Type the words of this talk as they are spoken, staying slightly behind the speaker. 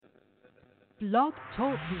Blog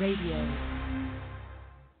Talk Radio.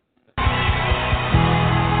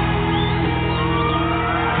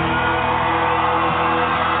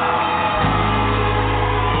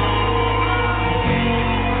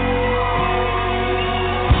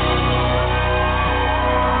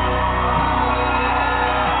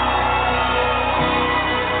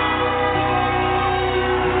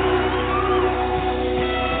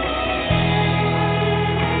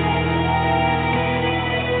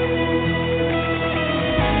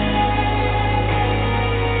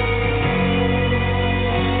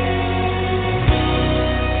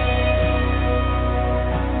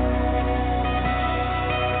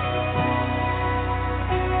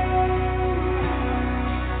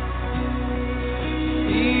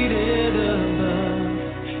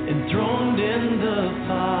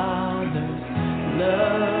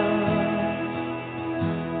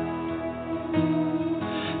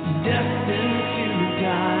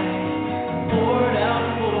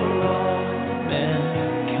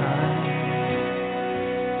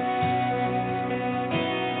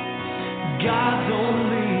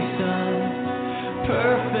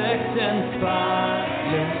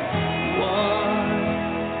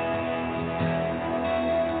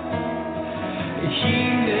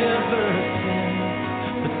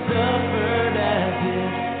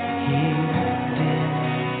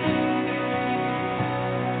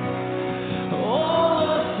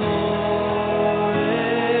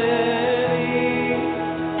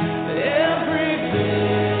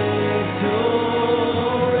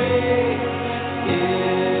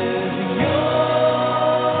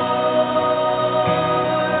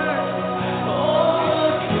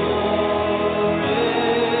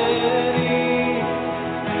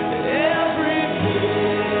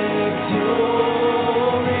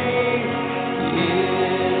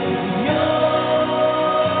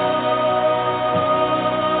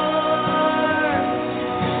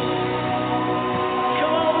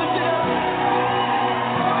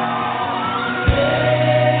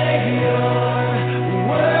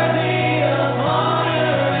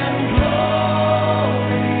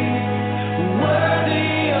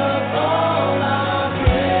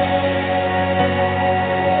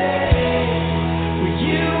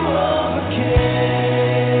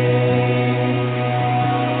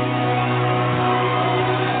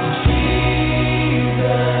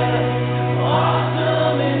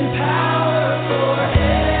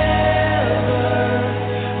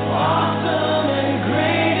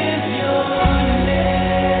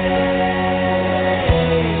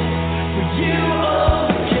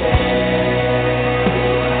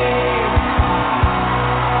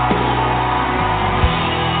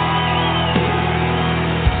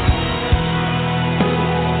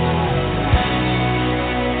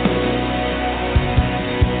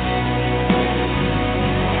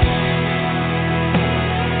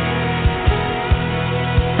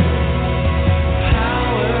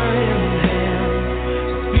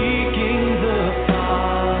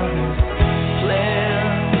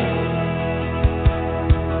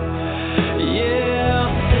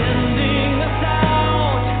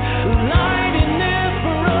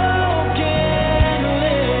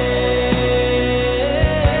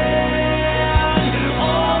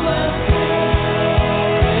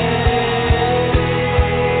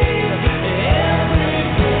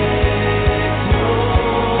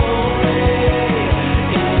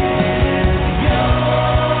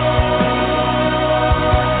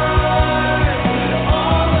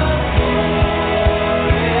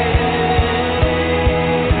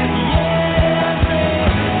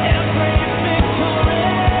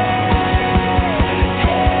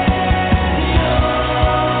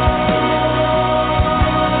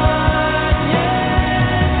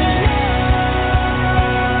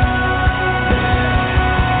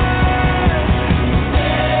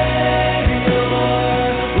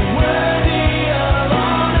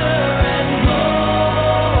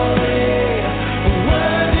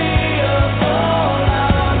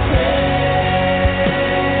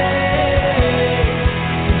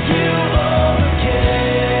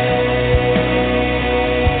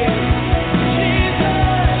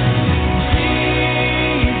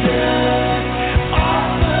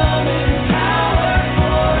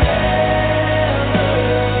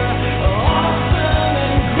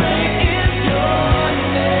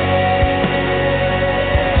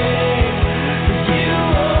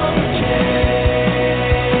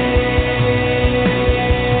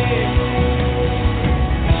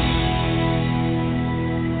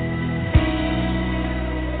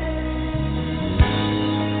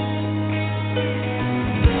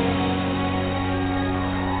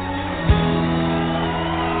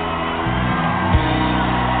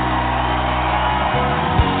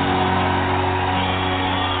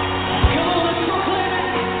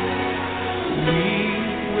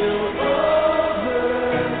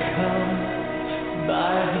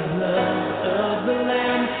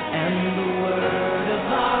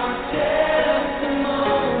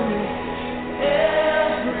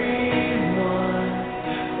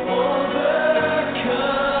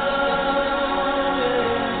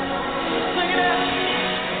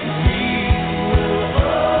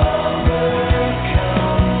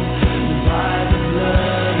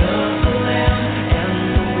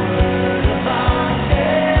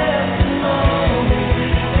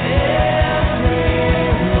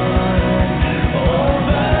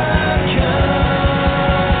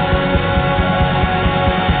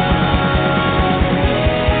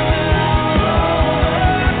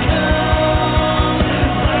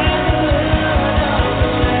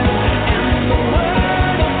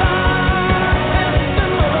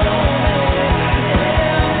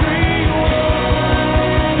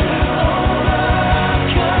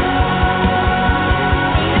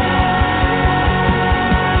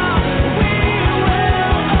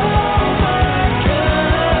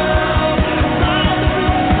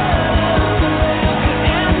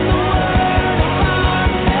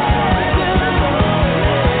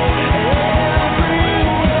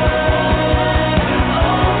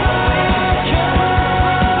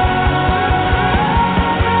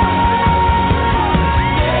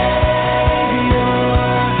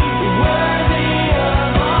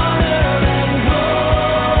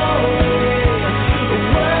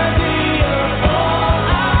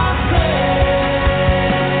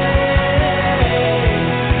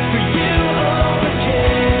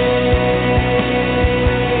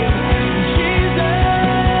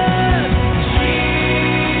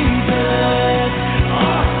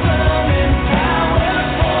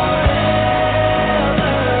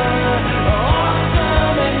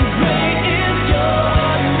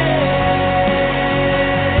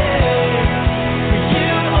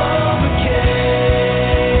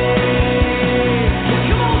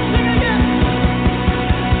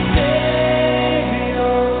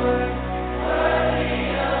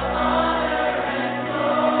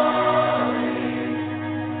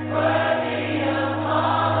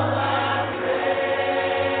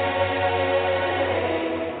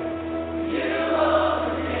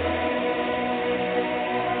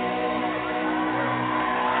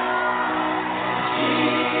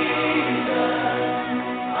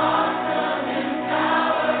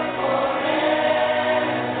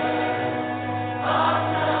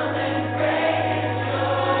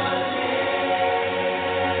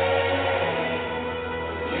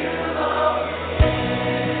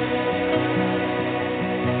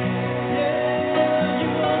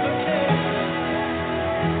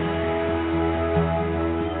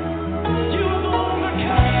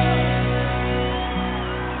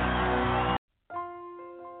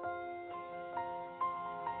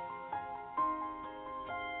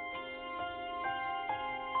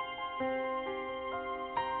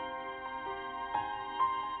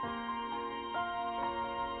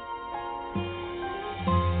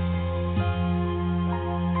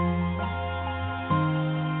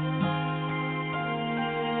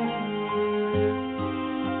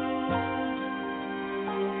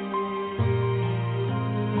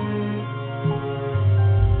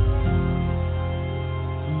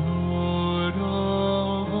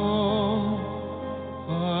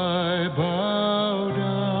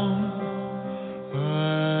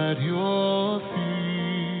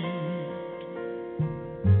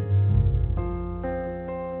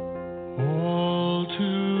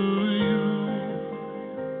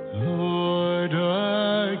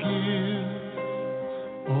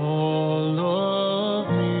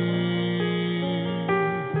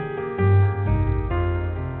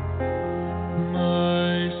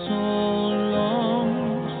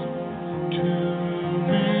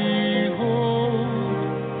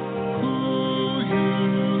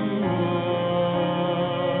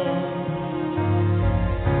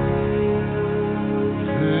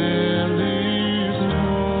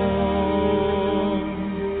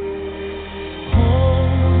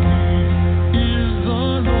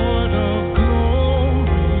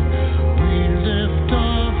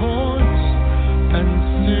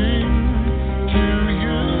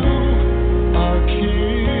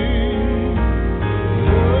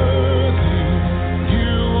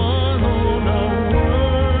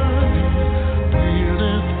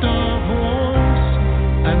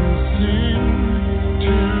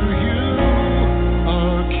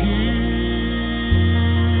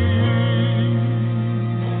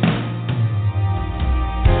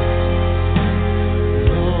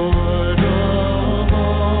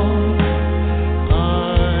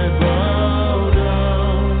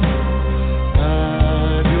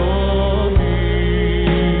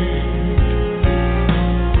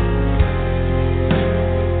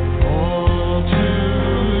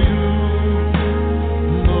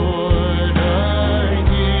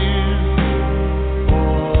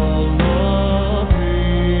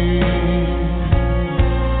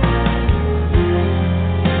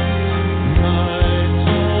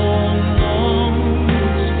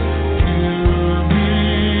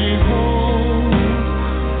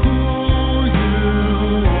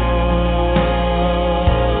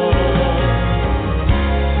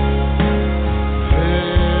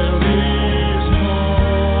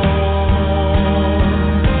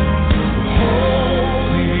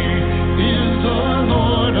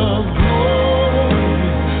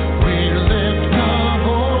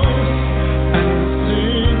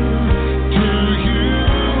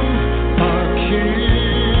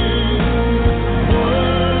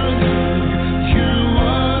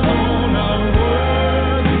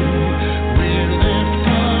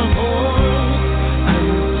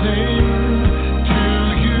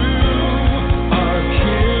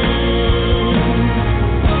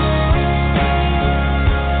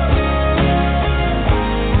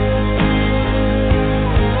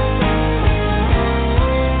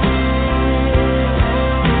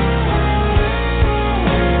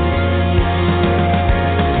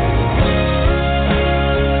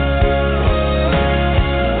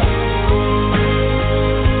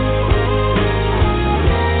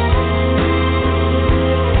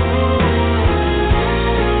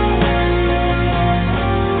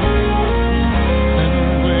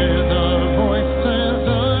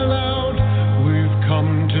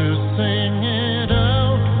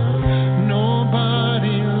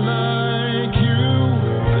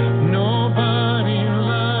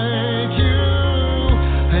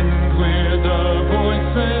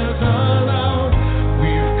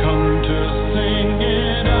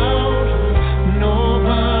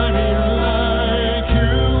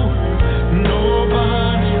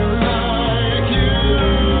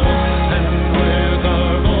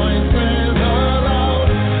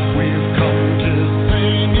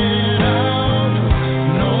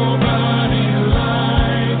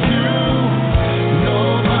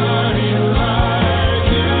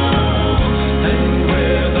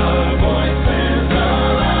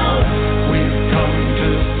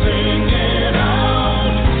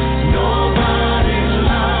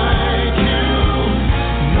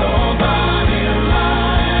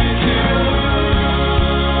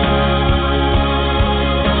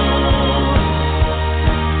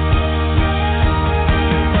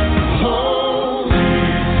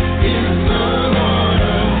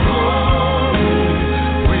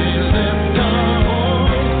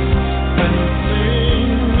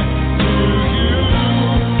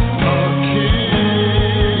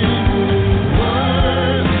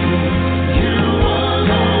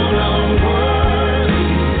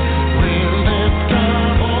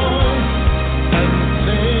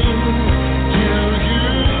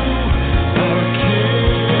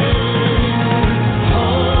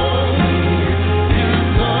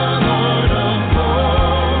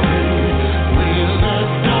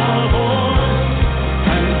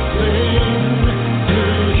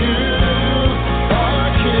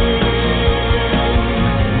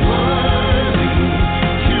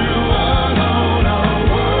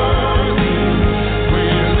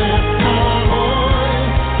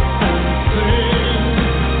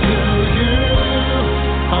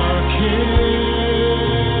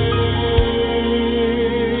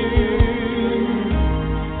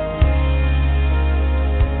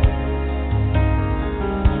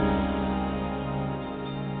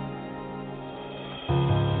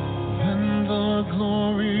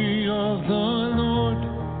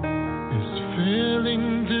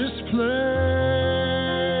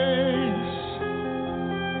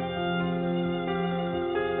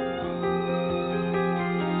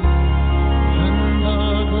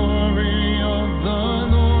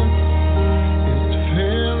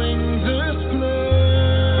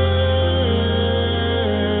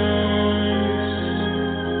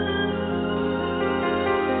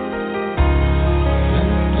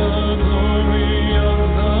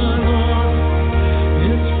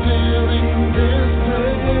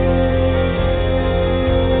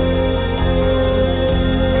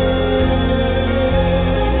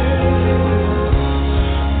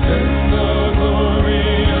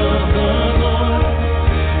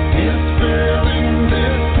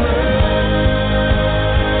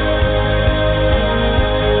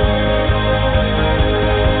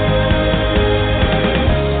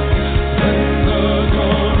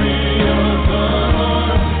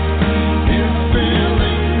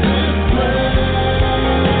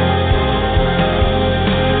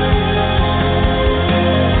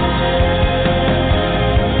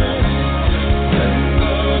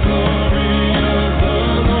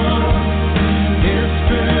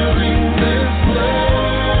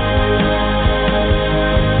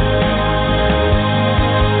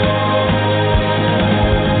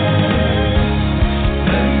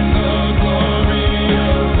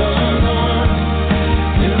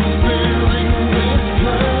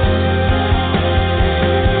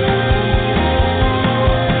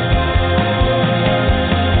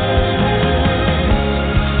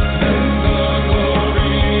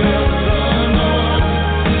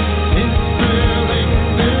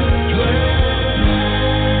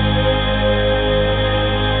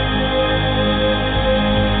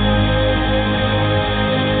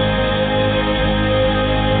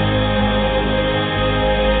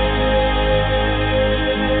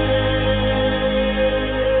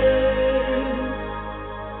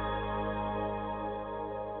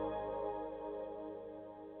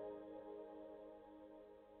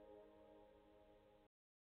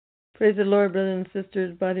 Praise the Lord, brothers and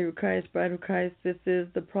sisters, body of Christ, bride of Christ. This is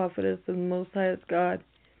the prophetess of the Most Highest God.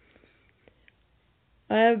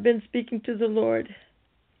 I have been speaking to the Lord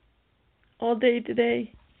all day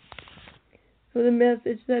today for the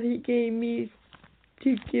message that He gave me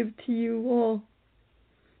to give to you all.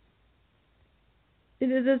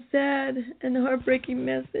 It is a sad and heartbreaking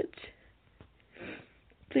message.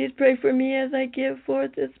 Please pray for me as I give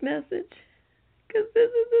forth this message, because this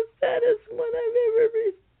is the saddest one I've ever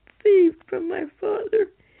received from my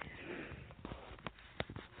Father.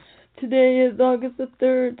 Today is August the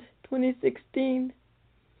 3rd, 2016.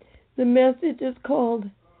 The message is called,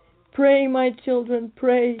 Pray, My Children,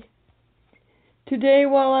 Pray. Today,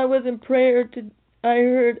 while I was in prayer, I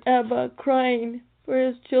heard Abba crying for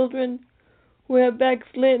his children who have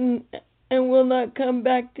backslidden and will not come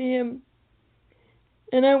back to him.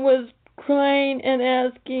 And I was crying and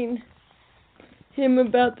asking him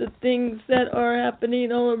about the things that are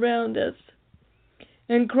happening all around us,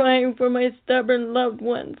 and crying for my stubborn loved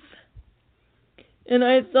ones. And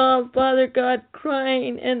I saw Father God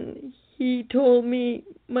crying, and he told me,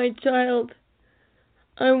 my child,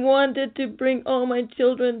 I wanted to bring all my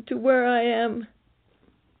children to where I am,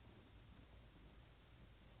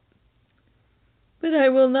 but I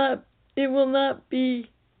will not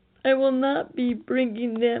be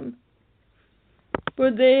bringing them,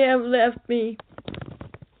 for they have left me.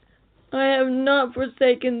 I have not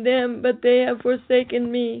forsaken them, but they have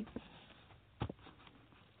forsaken me.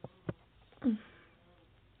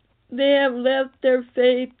 They have left their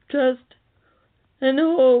faith, trust, and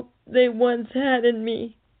hope they once had in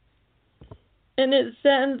me. And it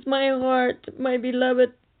saddens my heart, my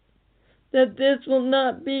beloved, that this will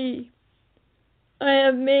not be. I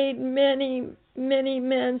have made many, many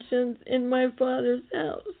mansions in my Father's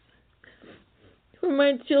house for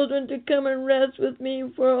my children to come and rest with me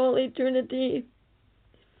for all eternity.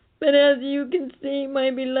 But as you can see,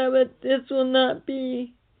 my beloved, this will not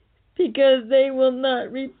be, because they will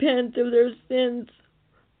not repent of their sins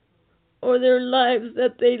or their lives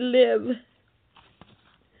that they live.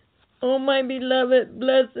 Oh, my beloved,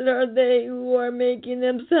 blessed are they who are making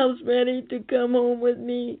themselves ready to come home with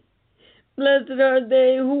me. Blessed are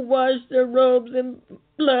they who wash their robes in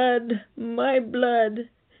blood, my blood,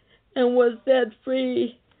 and was set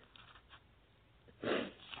free.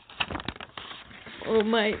 Oh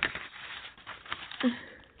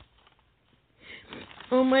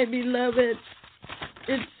my beloved,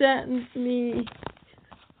 it saddens me.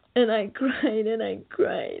 And I cried and I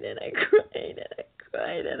cried and I cried and I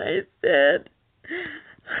cried and I said,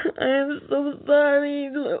 I am so sorry,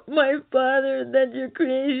 my Father, that your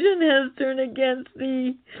creation has turned against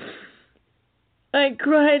thee. I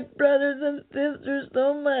cried, brothers and sisters,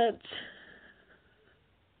 so much.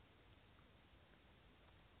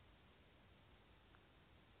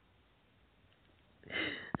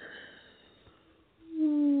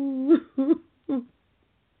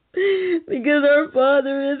 Because our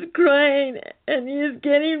Father is crying and He is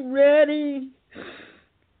getting ready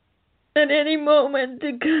at any moment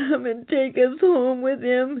to come and take us home with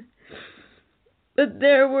Him. But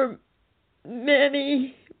there were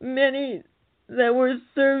many, many that were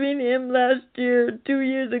serving Him last year, 2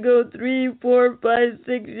 years ago, 3, 4, 5,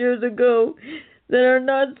 6 years ago, that are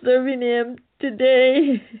not serving Him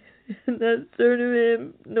today, not serving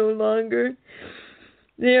Him no longer.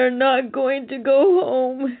 They are not going to go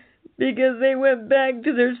home because they went back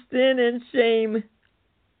to their sin and shame.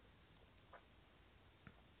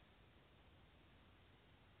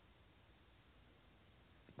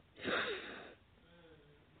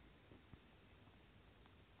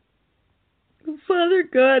 Father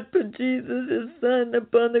God put Jesus, His Son,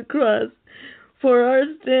 upon the cross for our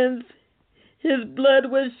sins. His blood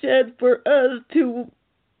was shed for us to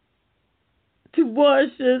wash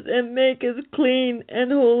us and make us clean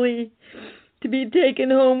and holy, to be taken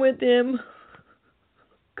home with Him.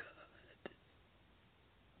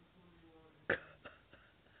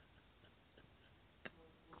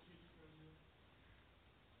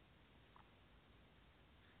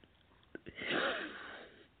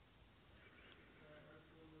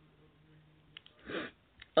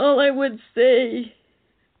 All I would say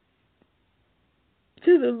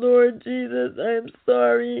to the Lord Jesus, I'm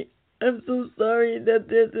sorry. I'm so sorry that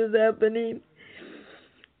this is happening.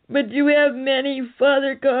 But you have many,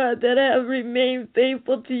 Father God, that have remained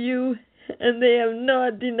faithful to you, and they have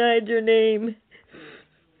not denied your name,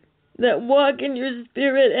 that walk in your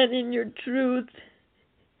spirit and in your truth.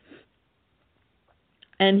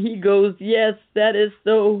 And He goes, yes, that is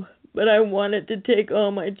so, but I wanted to take all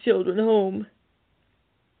my children home.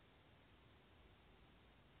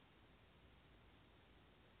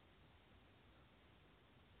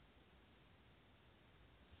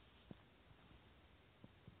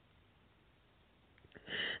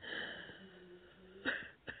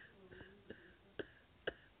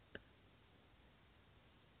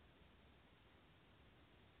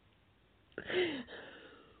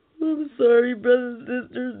 I'm sorry, brothers and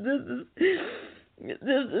sisters. This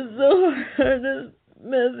is the hardest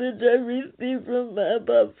message I received from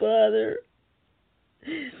Abba Father.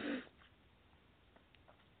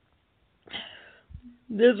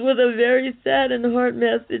 This was a very sad and hard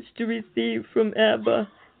message to receive from Abba.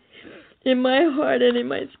 In my heart and in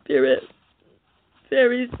my spirit.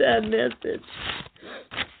 Very sad message.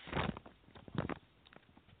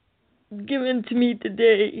 Given to me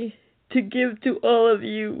today to give to all of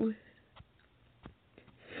you.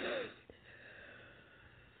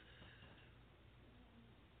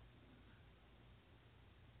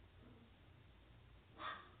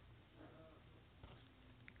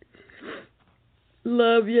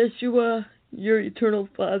 Love Yeshua, your eternal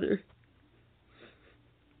Father.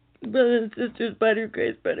 Brothers and sisters, body of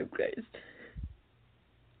Christ, body of Christ.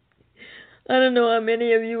 I don't know how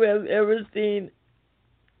many of you have ever seen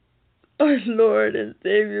our Lord and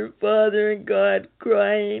Savior, Father and God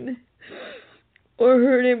crying, or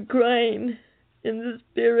heard Him crying in the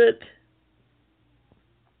Spirit.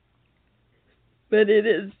 But it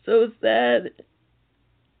is so sad.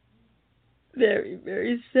 Very,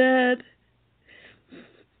 very sad.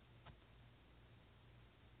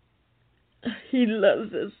 He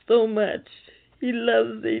loves us so much. He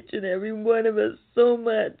loves each and every one of us so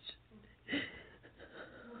much.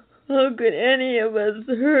 How could any of us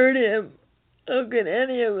hurt Him? How could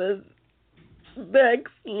any of us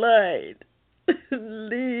backslide?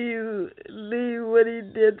 Leave what He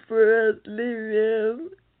did for us. Leave Him.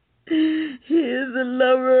 He is the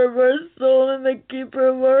lover of our soul and the keeper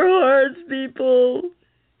of our hearts, people.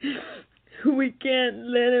 We can't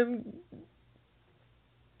let Him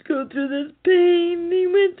go through this pain. He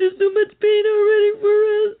went through so much pain already for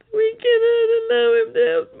us. We cannot allow Him to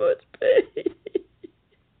have much pain.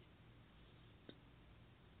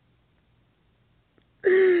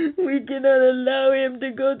 We cannot allow Him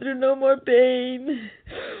to go through no more pain.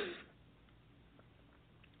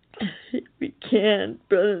 We can't,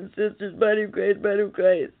 brothers and sisters, body of Christ, body of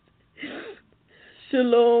Christ.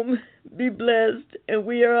 Shalom, be blessed, and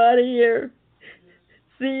we are out of here.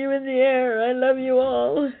 See you in the air. I love you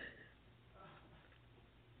all.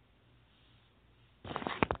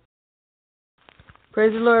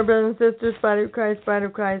 Praise the Lord, brothers and sisters, body of Christ, body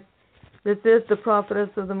of Christ. This is the prophetess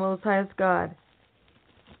of the Most Highest God,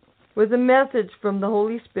 with a message from the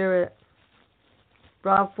Holy Spirit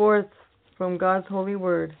brought forth from God's holy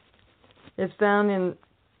word. It's found in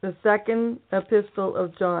the second epistle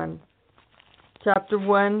of John, chapter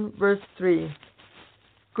 1, verse 3.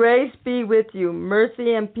 Grace be with you,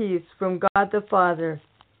 mercy and peace from God the Father,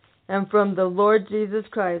 and from the Lord Jesus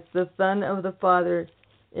Christ, the Son of the Father,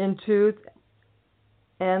 in truth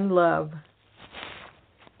and love.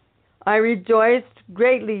 I rejoiced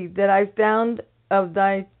greatly that I found of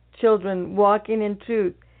thy children walking in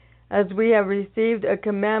truth, as we have received a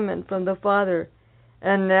commandment from the Father.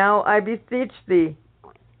 And now I beseech thee,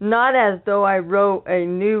 not as though I wrote a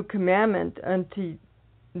new commandment unto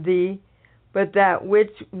thee, but that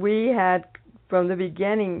which we had from the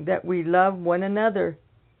beginning, that we love one another.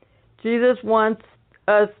 Jesus wants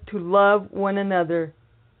us to love one another.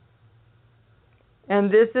 And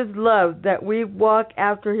this is love, that we walk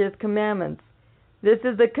after His commandments. This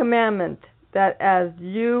is the commandment, that as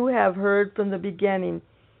you have heard from the beginning,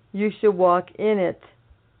 you should walk in it.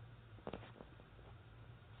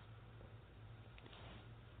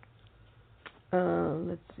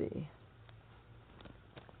 Let's see.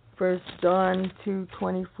 1 John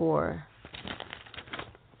 2:24.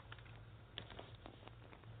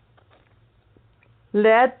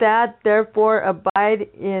 Let that therefore abide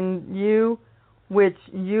in you which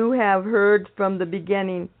you have heard from the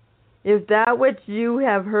beginning. If that which you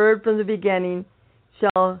have heard from the beginning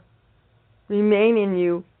shall remain in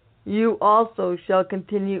you, you also shall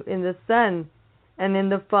continue in the Son and in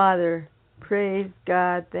the Father. Praise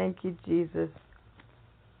God. Thank you, Jesus.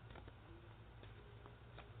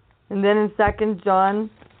 And then in 2 John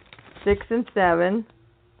 6 and 7,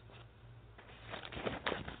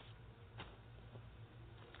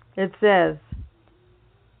 it says,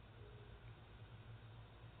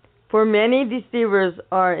 For many deceivers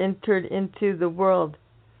are entered into the world,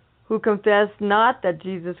 who confess not that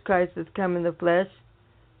Jesus Christ is come in the flesh,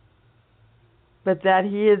 but that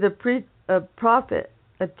He is a prophet,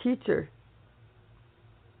 a teacher.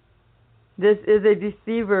 This is a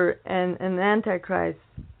deceiver and an antichrist.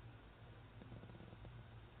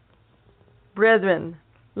 Brethren,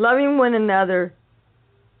 loving one another,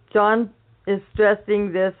 John is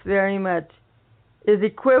stressing this very much, is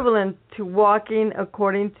equivalent to walking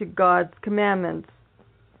according to God's commandments.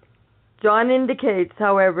 John indicates,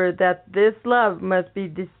 however, that this love must be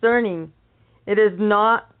discerning It is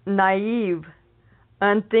not naive,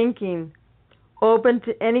 unthinking, open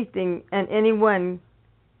to anything and anyone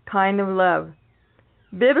kind of love.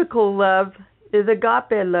 Biblical love is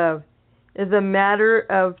agape love, is a matter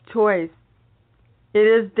of choice. It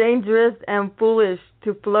is dangerous and foolish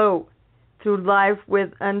to float through life with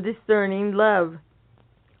undiscerning love.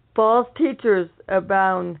 False teachers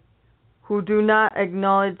abound who do not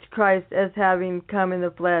acknowledge Christ as having come in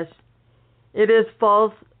the flesh. It is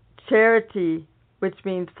false charity, which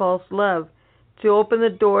means false love, to open the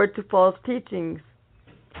door to false teachings.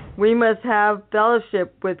 We must have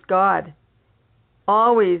fellowship with God.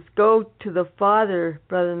 Always go to the Father,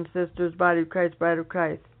 brothers and sisters, body of Christ, bride of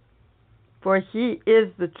Christ, for He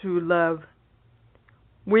is the true love.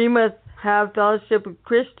 We must have fellowship with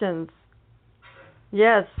Christians.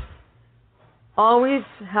 Yes, always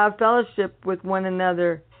have fellowship with one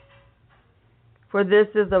another, for this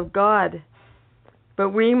is of God.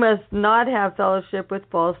 But we must not have fellowship with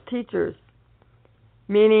false teachers,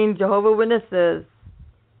 meaning Jehovah's Witnesses,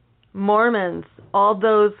 Mormons, all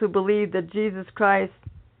those who believe that Jesus Christ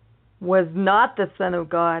was not the Son of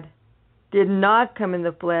God, did not come in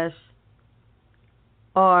the flesh,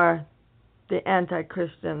 are the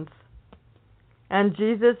anti-Christians. And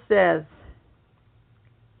Jesus says,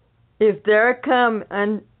 if there come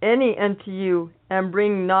any unto you, and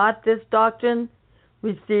bring not this doctrine,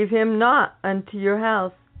 receive him not unto your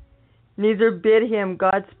house, neither bid him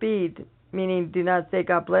Godspeed, meaning do not say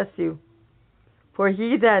God bless you. For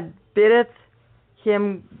he that biddeth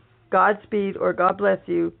him Godspeed or God bless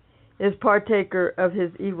you is partaker of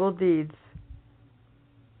his evil deeds.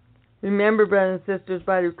 Remember, brothers and sisters,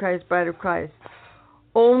 bride of Christ,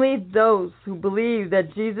 only those who believe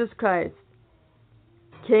that Jesus Christ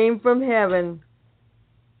came from heaven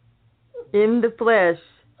in the flesh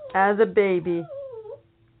as a baby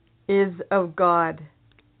is of God.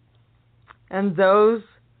 And those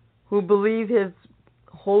who believe his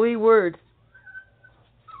holy words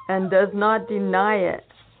and does not deny it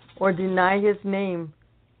or deny his name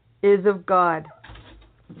is of God.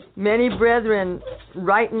 Many brethren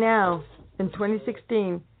right now in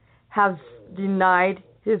 2016 have denied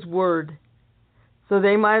his word. So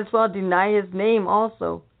they might as well deny his name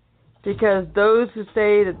also, because those who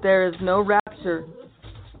say that there is no rapture,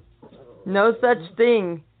 no such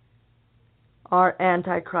thing, are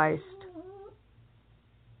antichrist.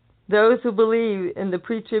 Those who believe in the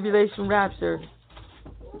pre-tribulation rapture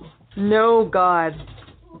know God,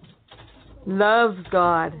 loves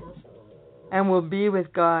God, and will be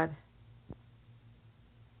with God.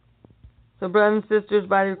 So, brothers and sisters,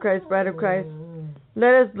 body of Christ, bride of Christ,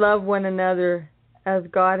 let us love one another as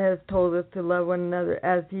God has told us to love one another,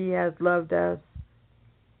 as he has loved us.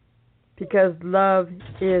 Because love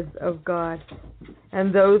is of God.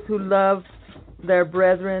 And those who love their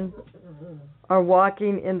brethren are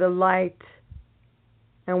walking in the light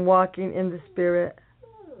and walking in the Spirit.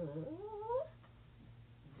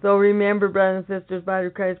 So remember, brothers and sisters, body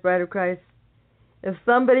of Christ, bride of Christ, if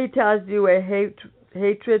somebody tells you a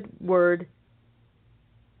hatred word,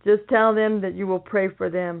 just tell them that you will pray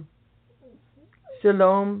for them.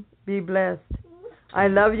 Shalom, be blessed. I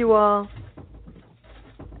love you all,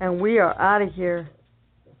 and we are out of here.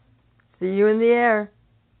 See you in the air.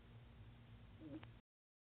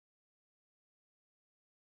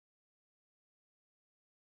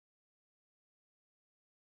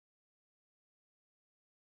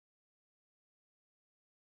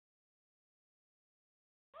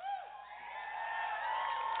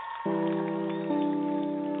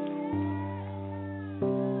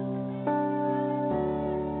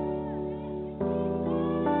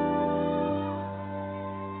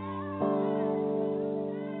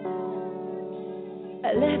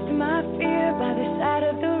 I left my fear by the side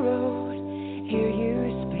of the road. Hear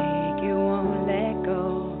you speak, you won't let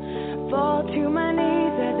go. Fall to my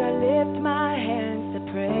knees as I lift my hands to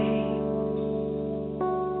pray.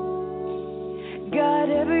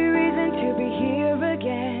 Got every reason to be here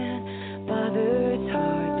again. Father's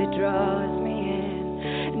heart that draws me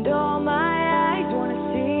in, and all my eyes want to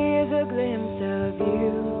see is a glimpse of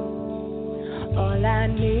you. All I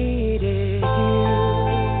need is you.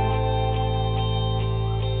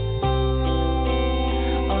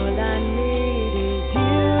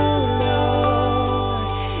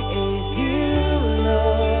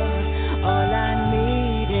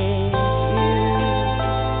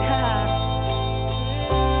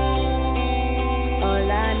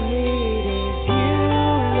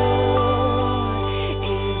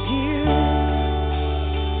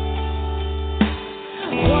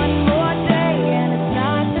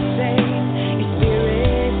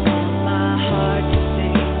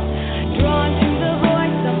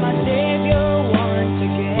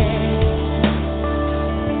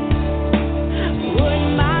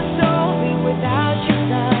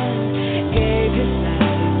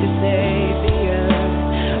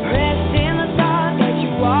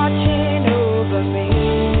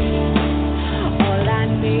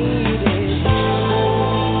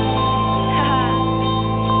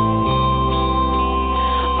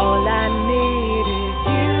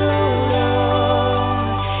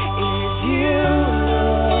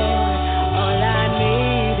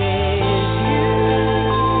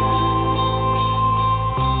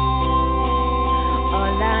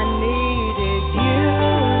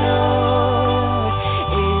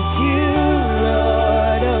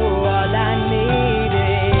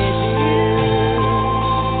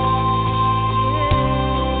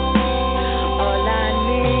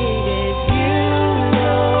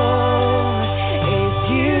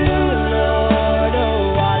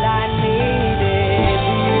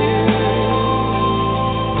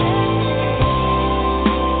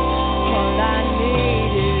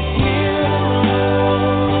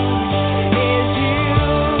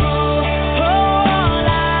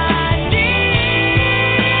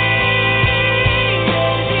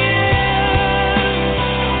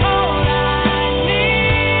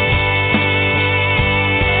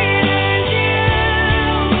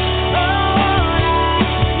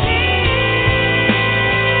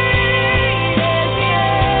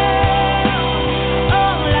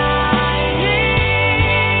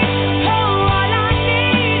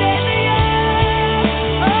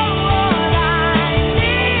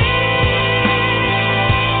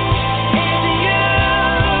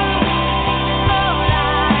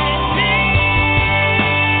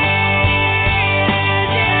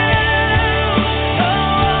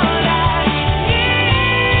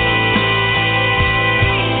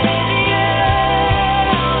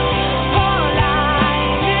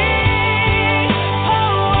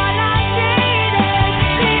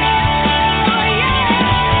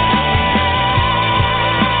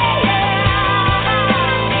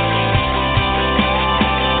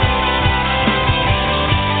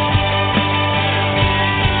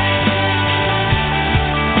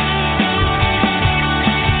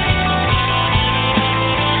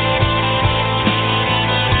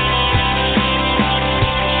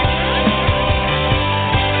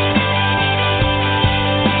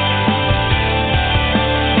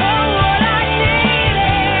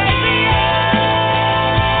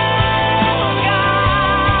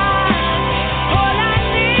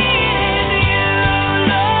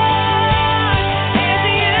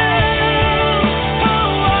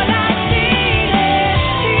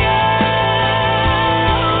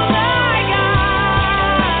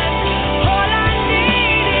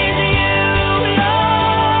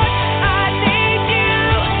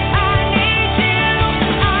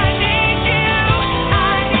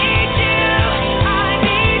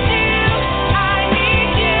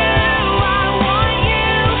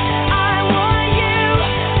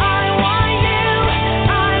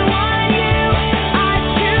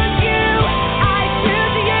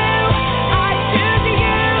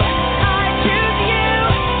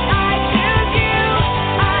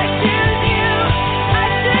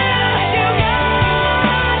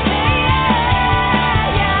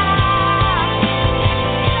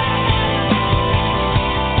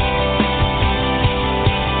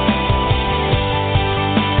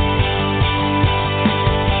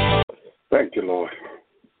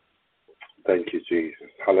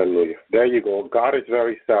 you go. God is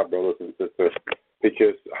very sad, brothers and sisters,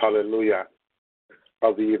 because, hallelujah,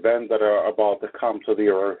 of the events that are about to come to the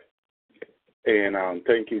earth. And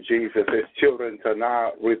thank you, Jesus. His children are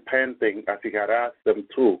now repenting as he had asked them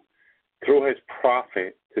to, through his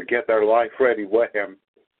prophet, to get their life ready with him.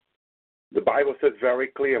 The Bible says very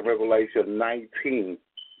clear in Revelation 19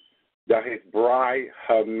 that his bride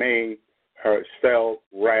had made herself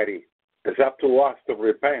ready. It's up to us to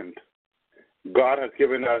repent. God has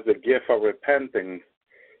given us the gift of repentance,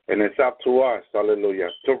 and it's up to us, hallelujah,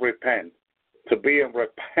 to repent, to be in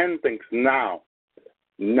repentance now,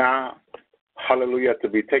 not, hallelujah, to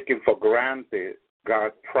be taken for granted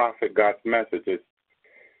God's prophet, God's messages,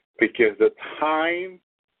 because the time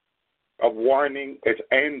of warning is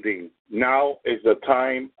ending. Now is the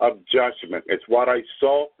time of judgment. It's what I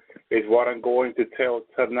saw, is what I'm going to tell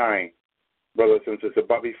tonight, brothers and sisters.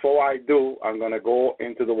 But before I do, I'm going to go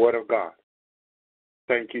into the Word of God.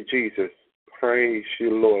 Thank you, Jesus. Praise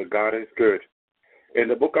you, Lord. God is good. In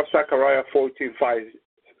the book of Zechariah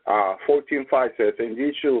 14:5 says, and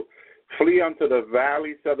ye shall flee unto the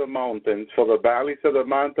valleys of the mountains, for the valleys of the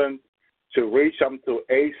mountains to reach unto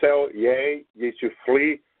Asel, yea, ye shall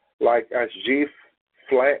flee like as ye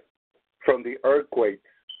fled from the earthquake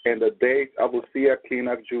in the days of Uzziah, king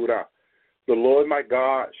of Judah. The Lord my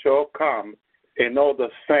God shall come, and all the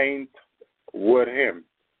saints with him.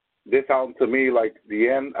 This sounds to me like the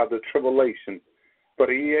end of the tribulation, but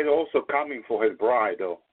he is also coming for his bride,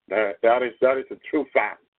 though. That is a true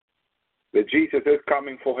fact. That Jesus is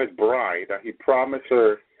coming for his bride, that he promised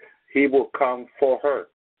her he will come for her.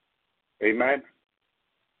 Amen.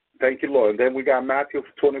 Thank you, Lord. And then we got Matthew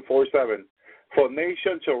 24:7. For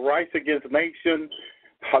nation shall rise against nation,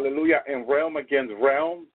 hallelujah, and realm against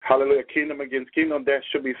realm, hallelujah, kingdom against kingdom. There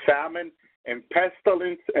should be famine and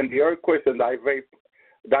pestilence and the earthquakes in diverse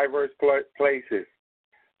places.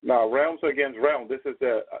 Now, realms against realms. This is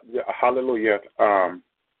the hallelujah,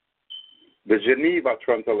 the Geneva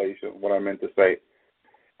translation, what I meant to say.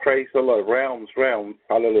 Praise the Lord. Realms,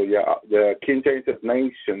 hallelujah. The King James says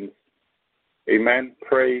nations. Amen.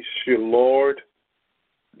 Praise you, Lord.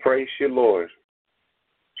 Praise you, Lord.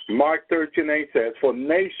 Mark 13:8 says, for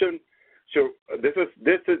nation shall, this is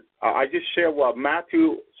I just shared what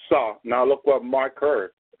Matthew saw. Now look what Mark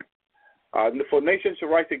heard. For nation shall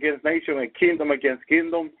rise against nation and kingdom against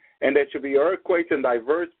kingdom, and there shall be earthquakes in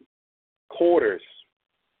diverse quarters.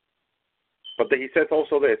 But he says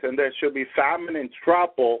also this, and there shall be famine and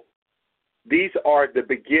trouble. These are the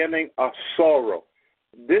beginning of sorrow.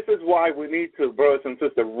 This is why we need to, brothers and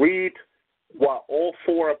sisters, read what all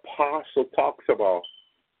four apostles talks about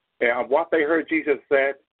and what they heard Jesus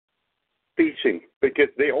said, teaching, because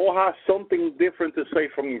they all have something different to say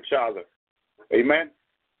from each other. Amen.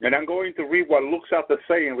 And I'm going to read what Luke had to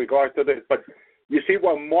say in regard to this. But you see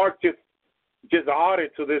what Mark just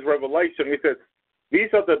added to this revelation. He says, these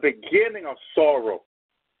are the beginning of sorrow.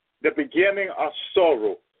 The beginning of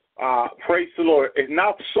sorrow. Praise the Lord. It's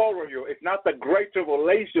not sorrow. It's not the great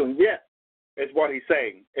tribulation yet, is what he's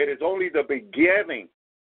saying. It is only the beginning.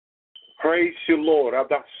 Praise you, Lord, of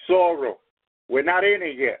that sorrow. We're not in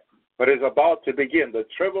it yet, but it's about to begin. The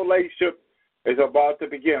tribulation is about to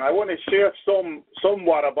begin. I want to share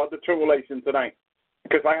somewhat about the tribulation tonight,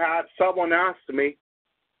 because I had someone ask me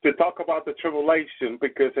to talk about the tribulation,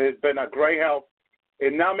 because it has been a great help,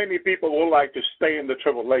 and not many people would like to stay in the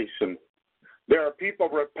tribulation. There are people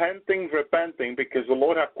repenting because the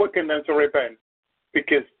Lord has quickened them to repent,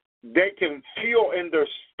 because they can feel in their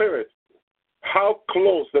spirit how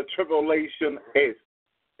close the tribulation is.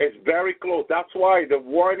 It's very close. That's why the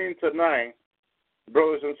warning tonight,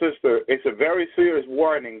 brothers and sisters, is a very serious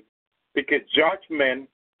warning, because judgment,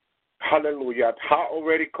 hallelujah, has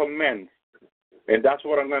already commenced. And that's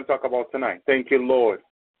what I'm going to talk about tonight. Thank you, Lord.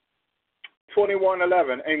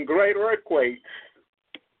 21:11, and great earthquakes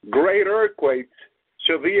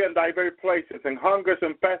shall be in diverse places, and hungers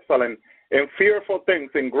and pestilence, and fearful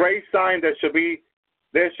things, and great signs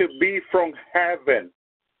there should be from heaven.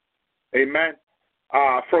 Amen.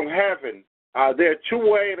 From heaven. There are two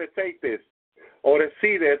ways to take this, or to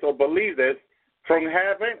see this, or believe this: from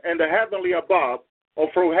heaven and the heavenly above, or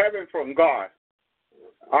from heaven from God.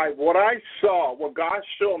 What I saw, what God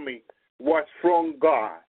showed me, was from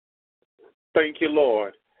God. Thank you,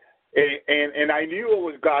 Lord. And I knew it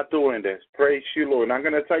was God doing this. Praise you, Lord. And I'm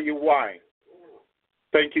going to tell you why.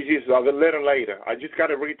 Thank you, Jesus. A little later. I just got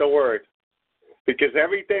to read the word. Because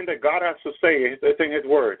everything that God has to say is in his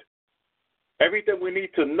word. Everything we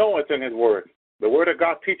need to know is in his word. The word of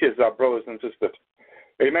God teaches our brothers and sisters.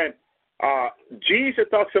 Amen. Jesus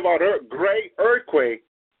talks about great earthquake,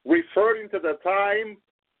 referring to the time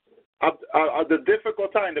of the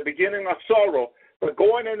difficult time, the beginning of sorrow, but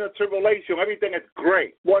going into tribulation, everything is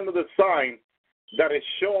great. One of the signs that is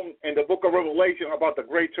shown in the book of Revelation about the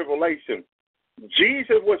great tribulation.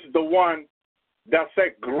 Jesus was the one that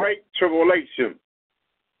said great tribulation.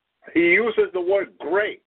 He uses the word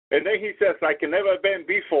great. And then he says, like it never been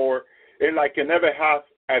before, and like it never has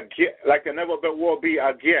again, like it never will be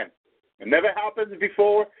again. It never happened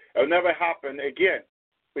before, it'll never happen again.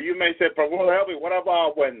 But you may say, but what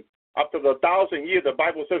about when after the 1,000 years, the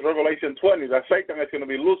Bible says, Revelation 20, that Satan is going to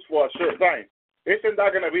be loose for a short time? Isn't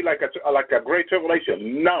that going to be like a great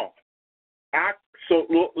tribulation? No.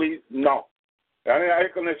 Absolutely no. And I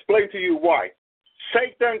can explain to you why.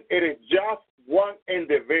 Satan, it is just one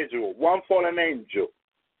individual, one fallen angel.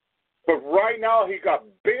 But right now, he got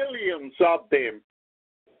billions of them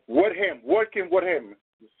with him, working with him,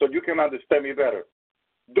 so you can understand me better.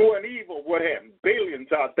 Doing evil with him, billions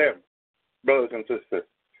of them, brothers and sisters.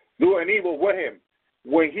 Doing evil with him.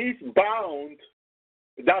 When he's bound,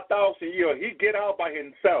 that 1,000 years, he get out by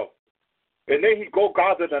himself. And then he go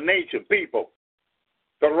gather the nation, people.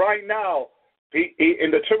 But right now, he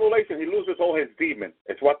in the tribulation, he loses all his demons.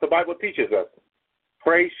 It's what the Bible teaches us.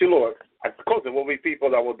 Praise the Lord. Of course, there will be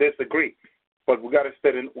people that will disagree, but we got to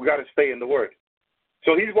stay in the Word.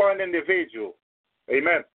 So he's one individual.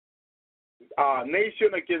 Amen.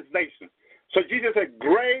 Nation against nation. So Jesus said,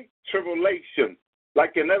 great tribulation,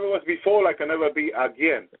 like it never was before, like it never be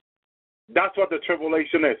again. That's what the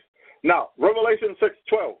tribulation is. Now, Revelation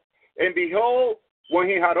 6:12. And behold, when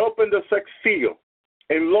he had opened the sixth seal,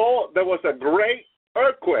 and lo, there was a great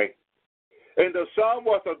earthquake, and the sun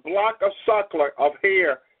was a block of sackcloth of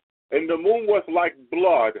hair, and the moon was like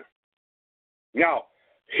blood. Now,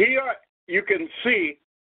 here you can see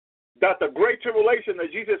that the great tribulation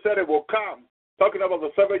that Jesus said it will come, talking about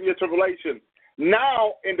the 7-year tribulation.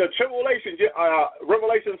 Now, in the tribulation,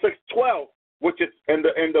 Revelation 6:12, which is in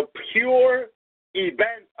the pure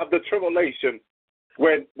event of the tribulation,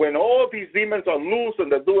 when all these demons are loose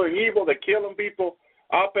and they're doing evil, they're killing people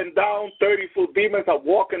up and down, 30-foot demons are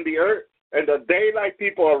walking the earth, and the daylight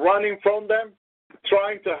people are running from them,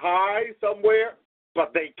 trying to hide somewhere,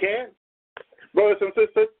 but they can't. Brothers and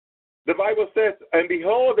sisters, the Bible says, and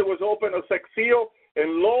behold, there was opened a sixth seal,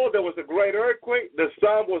 and lo, there was a great earthquake. The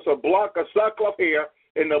sun was a block of sackcloth hair,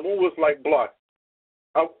 and the moon was like blood.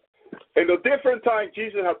 In the different times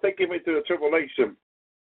Jesus had taken me to the tribulation,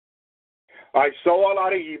 I saw a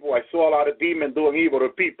lot of evil. I saw a lot of demons doing evil to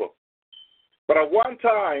people. But at one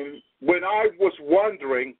time, when I was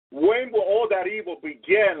wondering when will all that evil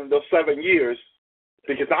begin in those 7 years,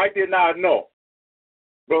 because I did not know,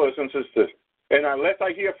 brothers and sisters. And unless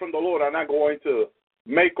I hear from the Lord, I'm not going to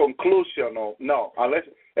make conclusion. No, unless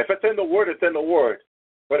if it's in the Word, it's in the Word.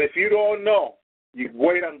 But if you don't know, you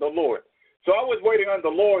wait on the Lord. So I was waiting on the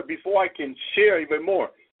Lord before I can share even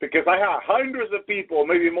more, because I have hundreds of people,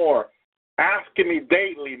 maybe more, asking me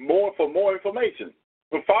daily for more information.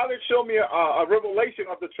 The Father showed me a revelation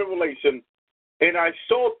of the tribulation, and I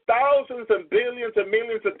saw thousands and billions and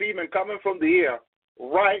millions of demons coming from the air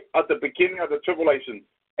right at the beginning of the tribulation.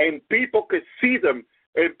 And people could see them,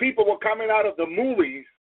 and people were coming out of the movies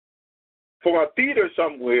from a theater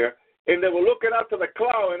somewhere, and they were looking up to the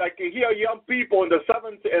cloud, and I could hear young people in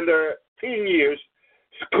their teen years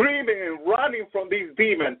screaming and running from these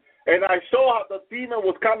demons. And I saw how the demon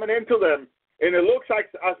was coming into them, and it looks like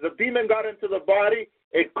as the demon got into the body,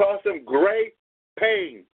 it caused them great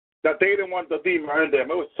pain that they didn't want the demon in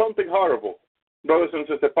them. It was something horrible, brothers and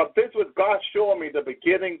sisters. But this was God showing me the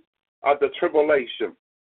beginning of the tribulation.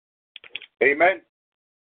 Amen.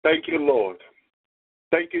 Thank you, Lord.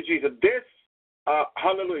 Thank you, Jesus. This,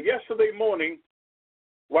 hallelujah. Yesterday morning,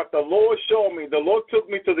 what the Lord showed me, the Lord took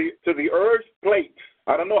me to the earth plates.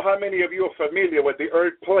 I don't know how many of you are familiar with the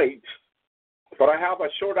earth plates, but I have a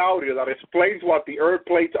short audio that explains what the earth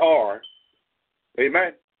plates are.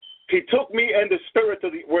 Amen. He took me in the spirit to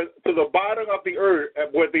the bottom of the earth,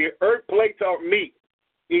 where the earth plates meet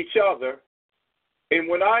each other. And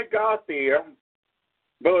when I got there,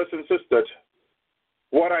 brothers and sisters,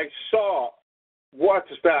 what I saw was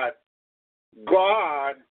that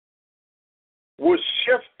God was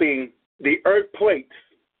shifting the earth plates.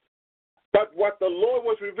 But what the Lord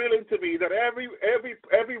was revealing to me, that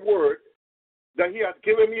every word that He has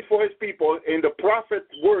given me for His people, in the prophet's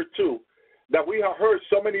word too, that we have heard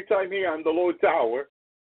so many times here on the Lord's Tower,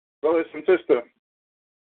 brothers and sisters,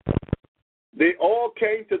 they all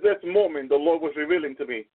came to this moment the Lord was revealing to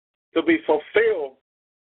me to be fulfilled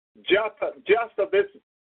just at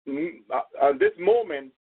this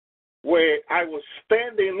moment where I was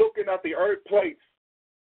standing looking at the earth plates,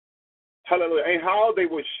 hallelujah, and how they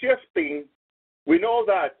were shifting. We know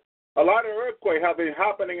that A lot of earthquakes have been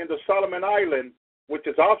happening in the Solomon Island, which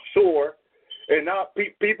is offshore, and now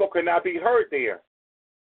people cannot be hurt there.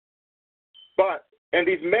 But in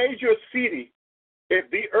these major cities, if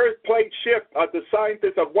the earth plate shift, as the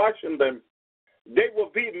scientists are watching them, there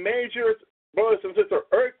will be major, brothers and sisters,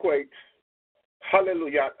 earthquakes,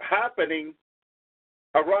 hallelujah, happening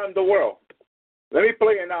around the world. Let me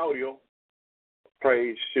play an audio.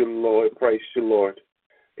 Praise you, Lord. Praise you, Lord.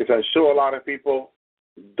 Because I'm sure a lot of people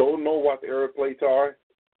don't know what the earth plates are,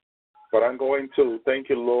 but I'm going to, thank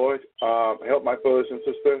you, Lord, help my brothers and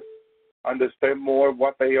sisters understand more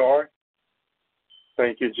what they are.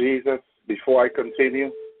 Thank you, Jesus. Before I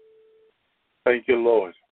continue, thank you,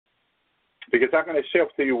 Lord. Because I'm going to share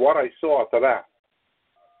to you what I saw after that.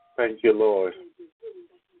 Thank you, Lord.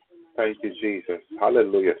 Thank you, Jesus.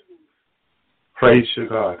 Hallelujah. Praise you,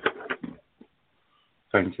 God.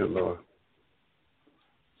 Thank you, Lord.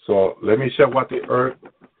 So let me share what the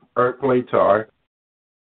earth plates are.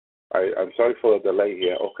 I'm sorry for the delay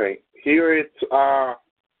here. Okay. Here it's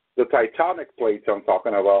the tectonic plates I'm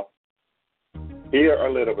talking about. Hear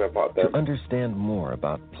a little bit about them. To understand more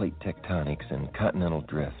about plate tectonics and continental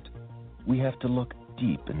drift, we have to look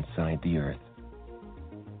deep inside the Earth.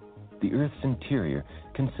 The Earth's interior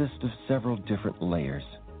consists of several different layers.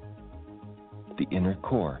 The inner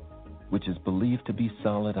core, which is believed to be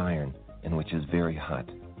solid iron and which is very hot.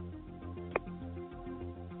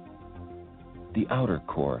 The outer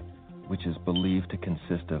core, which is believed to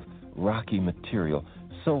consist of rocky material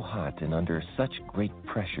so hot and under such great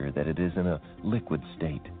pressure that it is in a liquid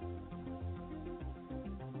state.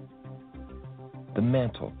 The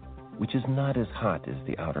mantle, which is not as hot as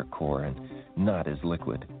the outer core and not as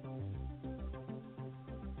liquid.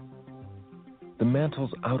 The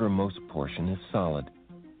mantle's outermost portion is solid.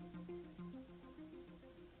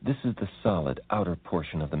 This is the solid outer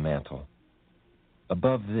portion of the mantle.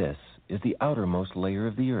 Above this is the outermost layer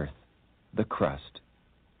of the Earth, the crust.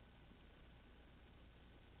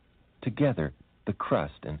 Together, the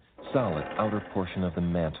crust and solid outer portion of the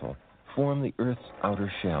mantle form the Earth's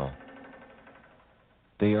outer shell.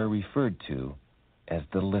 They are referred to as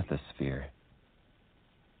the lithosphere.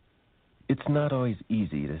 It's not always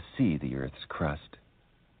easy to see the Earth's crust.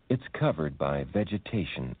 It's covered by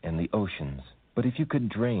vegetation and the oceans, but if you could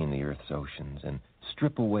drain the Earth's oceans and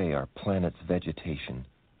strip away our planet's vegetation,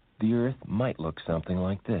 the Earth might look something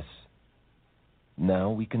like this.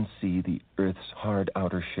 Now we can see the Earth's hard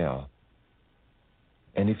outer shell.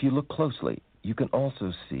 And if you look closely, you can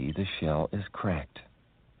also see the shell is cracked.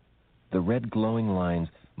 The red glowing lines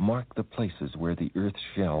mark the places where the Earth's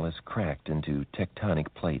shell is cracked into tectonic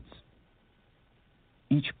plates.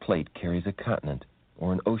 Each plate carries a continent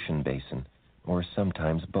or an ocean basin, or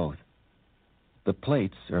sometimes both. The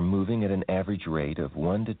plates are moving at an average rate of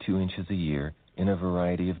 1 to 2 inches a year in a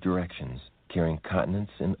variety of directions, carrying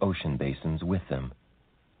continents and ocean basins with them.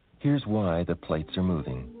 Here's why the plates are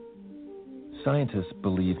moving. Scientists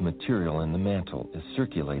believe material in the mantle is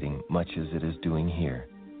circulating much as it is doing here.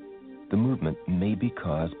 The movement may be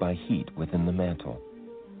caused by heat within the mantle.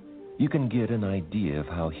 You can get an idea of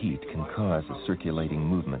how heat can cause a circulating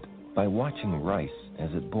movement by watching rice as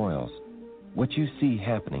it boils. What you see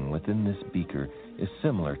happening within this beaker is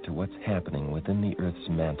similar to what's happening within the Earth's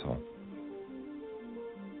mantle.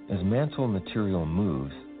 As mantle material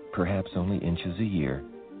moves, perhaps only inches a year,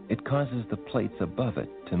 it causes the plates above it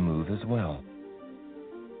to move as well.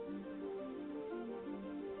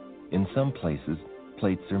 In some places,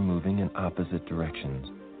 plates are moving in opposite directions.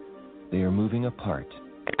 They are moving apart.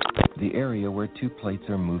 The area where two plates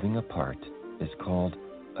are moving apart is called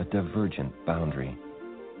a divergent boundary.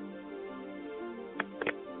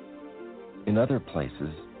 In other places,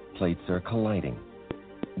 plates are colliding.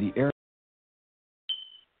 The area.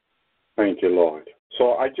 Thank you, Lord.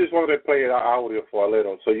 So I just wanted to play the audio for a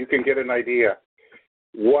little so you can get an idea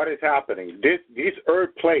what is happening. These earth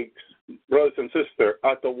plates, brothers and sisters,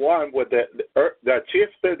 are the one with that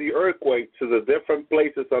shifted the earthquake to the different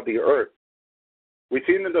places of the earth. We've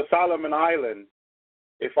seen in the Solomon Island,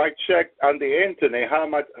 if I check on the internet how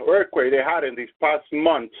much earthquake they had in these past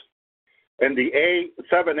months, and the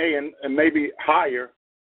 7A and maybe higher,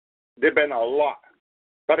 they've been a lot.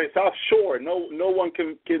 But it's offshore. No one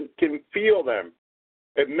can feel them.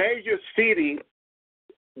 A major city,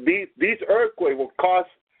 these earthquakes will cause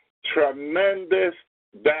tremendous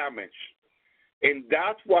damage. And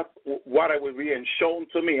that's what I was being shown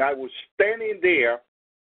to me. I was standing there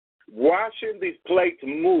watching these plates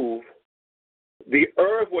move. The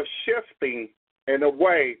earth was shifting in a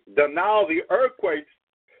way that now the earthquakes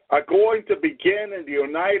are going to begin in the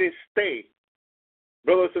United States,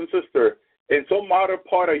 brothers and sisters, in some other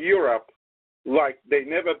part of Europe, like they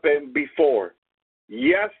never been before.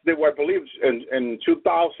 Yes, they were, I believe, in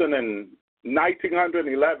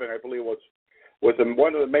 1911, I believe, was in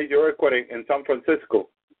one of the major earthquakes in San Francisco.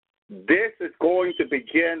 This is going to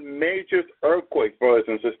begin major earthquakes, brothers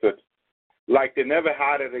and sisters, like they never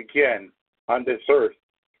had it again on this earth.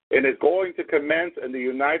 And it's going to commence in the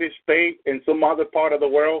United States and some other part of the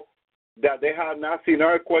world that they have not seen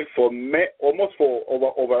earthquakes for almost for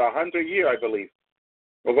over 100 years, I believe.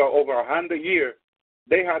 Over 100 years,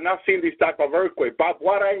 they have not seen this type of earthquake. But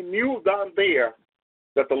what I knew down there,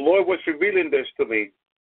 that the Lord was revealing this to me,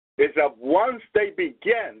 is that once they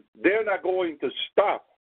begin, they're not going to stop.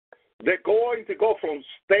 They're going to go from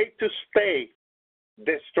state to state,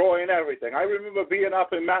 destroying everything. I remember being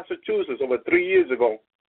up in Massachusetts over 3 years ago,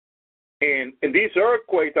 and these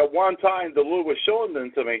earthquakes, at one time, the Lord was showing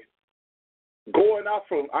them to me, going up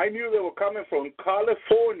from, I knew they were coming from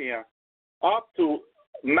California up to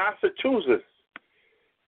Massachusetts,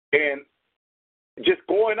 and just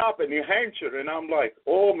going up in New Hampshire, and I'm like,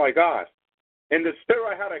 oh my God. In the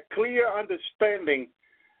spirit, I had a clear understanding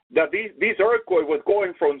that these earthquakes was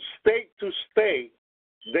going from state to state,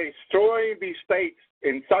 destroying these states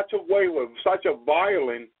in such a way, with such a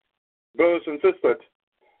violence, brothers and sisters.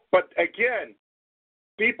 But again,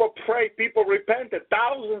 people prayed, people repented.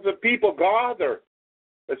 Thousands of people gathered,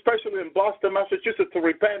 especially in Boston, Massachusetts, to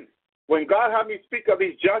repent. When God had me speak of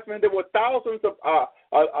these judgments, there were thousands of,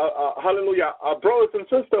 brothers and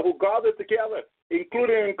sisters who gathered together,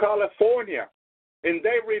 including in California, and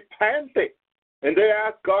they repented, and they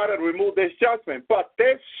asked God to remove this judgment. But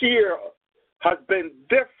this year has been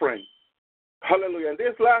different. Hallelujah. And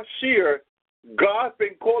this last year, God's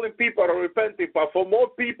been calling people to repent, but for more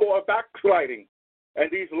people are backsliding in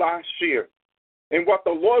these last year. And what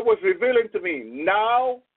the Lord was revealing to me,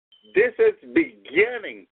 now this is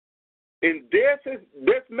beginning. And this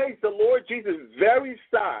makes the Lord Jesus very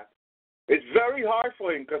sad. It's very hard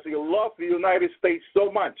for him because he loves the United States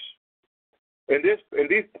so much. In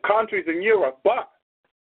these countries in Europe, but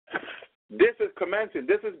this is commencing.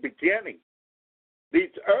 This is beginning.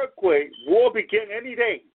 These earthquakes will begin any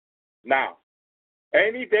day now.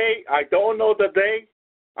 Any day. I don't know the day.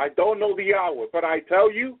 I don't know the hour. But I tell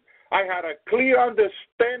you, I had a clear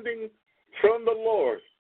understanding from the Lord.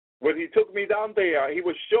 When he took me down there, he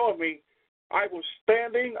was showing me I was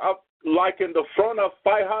standing up like in the front of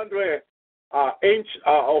 500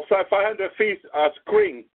 feet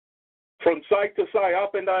screen, from side to side,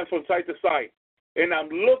 up and down from side to side. And I'm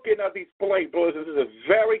looking at these plates, brothers. This is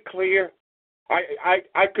very clear.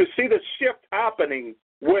 I could see the shift happening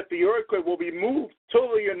where the earthquake will be moved to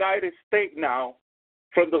the United States now.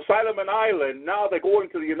 From the Solomon Island, now they're going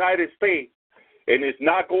to the United States. And it's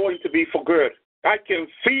not going to be for good. I can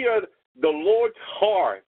feel the Lord's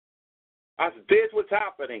heart as this was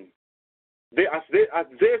happening. As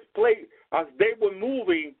they were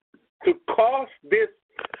moving to cause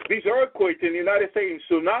these earthquakes in the United States,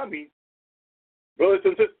 tsunami, brothers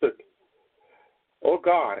and sisters. Oh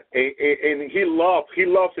God, and he loves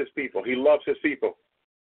his people. He loves his people.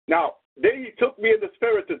 Now, then he took me in the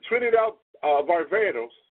spirit to Trinidad,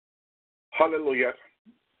 Barbados. Hallelujah.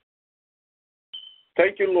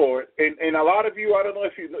 Thank you, Lord. And a lot of you, I don't know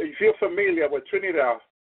if you're familiar with Trinidad.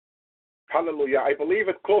 Hallelujah. I believe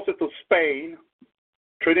it's closer to Spain.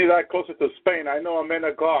 Trinidad closer to Spain. I know a man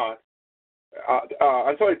of God.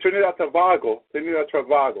 I'm sorry, Trinidad Tobago.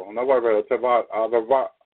 Not Barbados,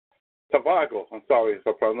 Tobago. I'm sorry,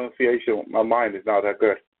 the pronunciation, my mind is not that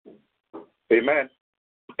good. Amen.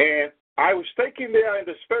 And I was taken there in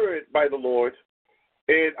the spirit by the Lord,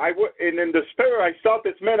 and in the spirit I saw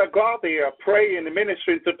this man of God there praying and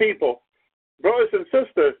ministering to people. Brothers and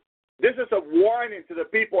sisters, this is a warning to the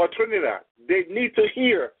people of Trinidad. They need to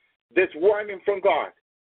hear this warning from God.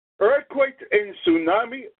 Earthquakes and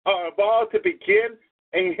tsunami are about to begin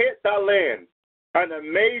and hit that land on a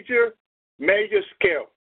major, major scale.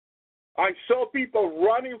 I saw people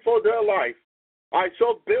running for their life. I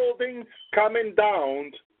saw buildings coming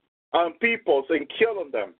down on people and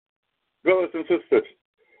killing them. Brothers and sisters,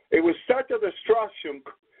 it was such a destruction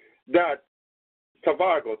that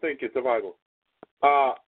Tobago, thank you, Tobago.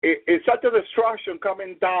 It's such a destruction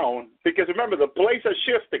coming down because remember the place is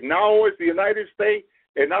shifting. Now it's the United States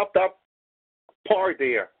and up that part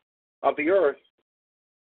there of the earth.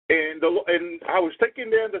 And I was taken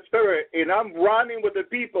there in the spirit, and I'm running with the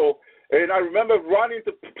people. And I remember running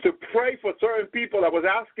to pray for certain people that was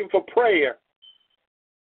asking for prayer.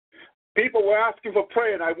 People were asking for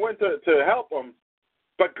prayer, and I went to help them.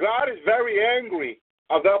 But God is very angry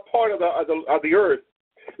of that part of the earth.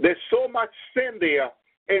 There's so much sin there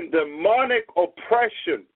and demonic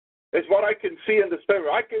oppression It's what I can see in the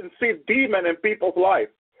spirit. I can see demon in people's life.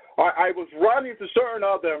 I was running to certain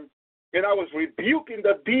of them, and I was rebuking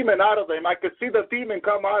the demon out of them. I could see the demon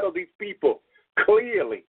come out of these people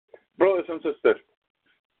clearly, brothers and sisters.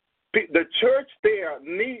 The church there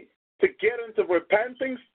needs to get into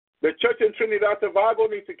repenting. The church in Trinidad and Tobago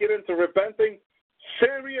needs to get into repenting,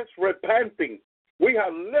 serious repenting. We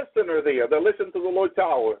have listeners there that listen to the Lord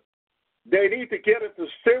Tower. They need to get into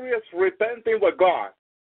serious repenting with God.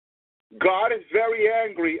 God is very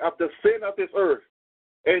angry at the sin of this earth,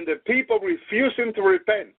 and the people refusing to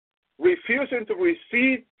repent, refusing to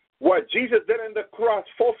receive what Jesus did on the cross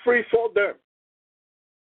for free for them.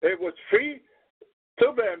 It was free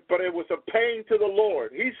to them, but it was a pain to the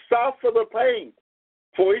Lord. He suffered the pain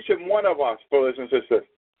for each and one of us, brothers and sisters.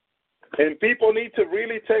 And people need to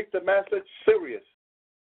really take the message serious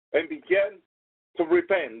and begin to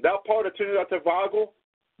repent. That part of Trinidad and Tobago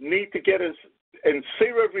need to get in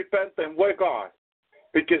serious repentance with God,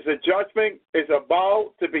 because the judgment is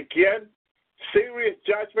about to begin. Serious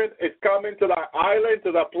judgment is coming to that island,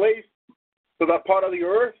 to that place, to that part of the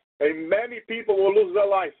earth, and many people will lose their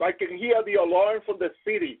lives. I can hear the alarm from the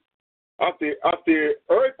city of the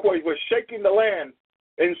earthquake was shaking the land,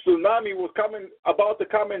 and tsunami was about to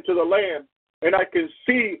come into the land, and I can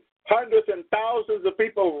see hundreds and thousands of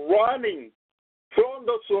people running from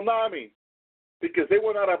the tsunami because they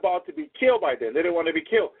were not about to be killed by them. They didn't want to be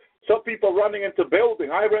killed. Some people running into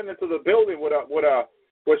building. I ran into the building with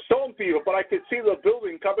some people, but I could see the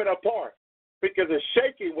building coming apart because the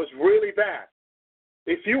shaking was really bad.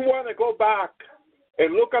 If you want to go back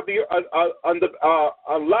and look at the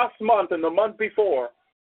last month and the month before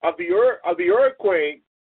of the earthquake,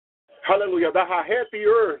 hallelujah, that had hit the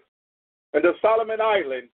earth and the Solomon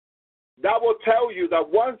Island, that will tell you that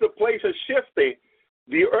once the place is shifted,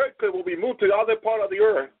 the earthquake will be moved to the other part of the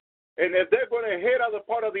earth. And if they're going to hit other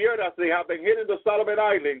part of the earth as they have been hitting the Solomon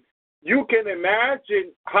Island, you can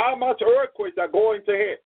imagine how much earthquakes are going to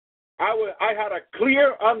hit. I had a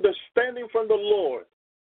clear understanding from the Lord,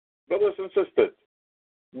 brothers and sisters,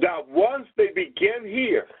 that once they begin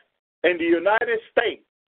here in the United States,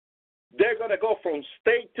 they're going to go from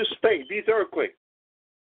state to state, these earthquakes.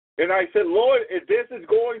 And I said, Lord, if this is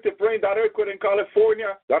going to bring that earthquake in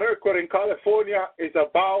California, that earthquake in California is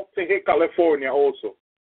about to hit California also,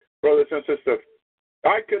 brothers and sisters.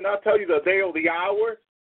 I cannot tell you the day or the hour,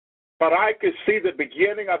 but I could see the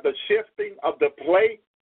beginning of the shifting of the plate,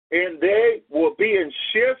 and they will be in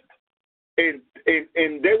shift, and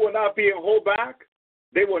they will not be in hold back.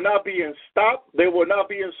 They will not be in stop. They will not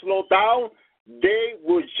be in slow down. They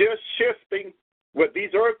will just shifting with these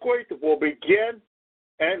earthquakes will begin.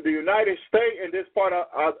 And the United States and this part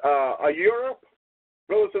of Europe,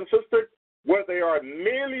 brothers and sisters, where there are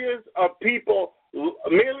millions of people,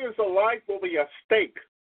 millions of lives will be at stake.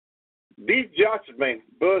 These judgments,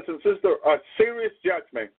 brothers and sisters, are serious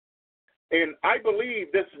judgments. And I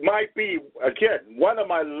believe this might be, again, one of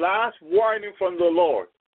my last warnings from the Lord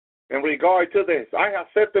in regard to this. I have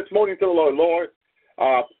said this morning to the Lord, Lord,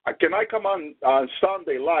 can I come on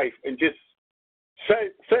Sunday live and just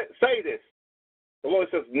say this? The Lord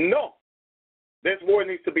says, no, this word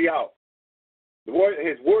needs to be out. His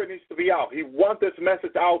word needs to be out. He wants this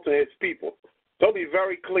message out to his people. So be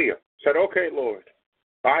very clear. Said, okay, Lord,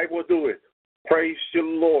 I will do it. Praise you,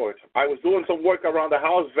 Lord. I was doing some work around the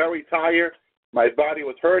house, very tired. My body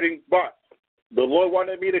was hurting, but the Lord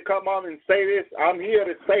wanted me to come on and say this. I'm here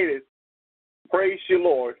to say this. Praise you,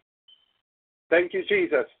 Lord. Thank you,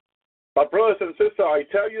 Jesus. But brothers and sisters, I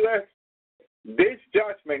tell you that these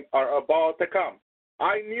judgments are about to come.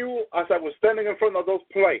 I knew as I was standing in front of those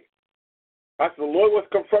plates, as the Lord was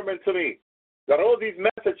confirming to me, that all these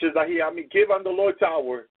messages that he had me give on the Lord's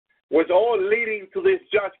hour was all leading to this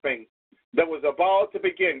judgment that was about to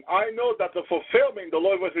begin. I know that the fulfillment the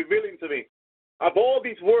Lord was revealing to me of all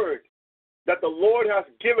these words that the Lord has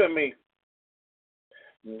given me,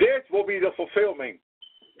 this will be the fulfillment.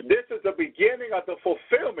 This is the beginning of the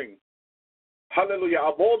fulfillment, hallelujah,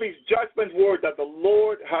 of all these judgment words that the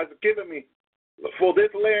Lord has given me for this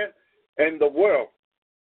land and the world.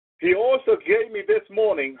 He also gave me this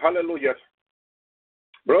morning, hallelujah,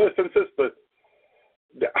 brothers and sisters,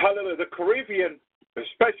 hallelujah, the Caribbean,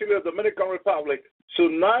 especially the Dominican Republic,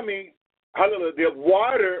 tsunami, hallelujah, the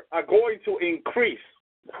water are going to increase.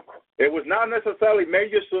 It was not necessarily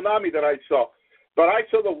major tsunami that I saw, but I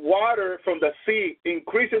saw the water from the sea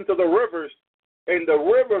increasing to the rivers, and the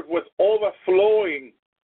river was overflowing,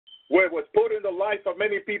 where it was putting the life of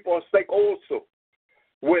many people at stake also.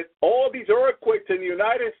 With all these earthquakes in the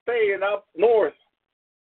United States and up north,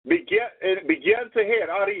 began to hit,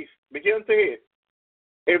 out east, began to hit.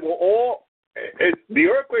 It will all The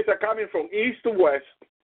earthquakes are coming from east to west,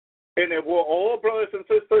 and it will all, brothers and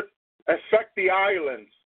sisters, affect the islands,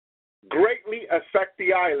 greatly affect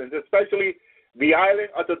the islands, especially the island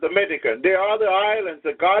of the Dominican. There are other islands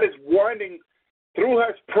that God is warning through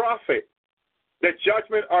his prophet that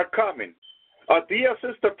judgment are coming. A dear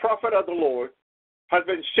sister prophet of the Lord has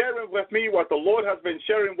been sharing with me what the Lord has been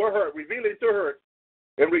sharing with her, revealing to her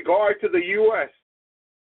in regard to the U.S.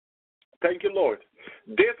 Thank you, Lord.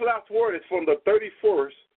 This last word is from the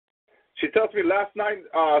 31st. She tells me last night,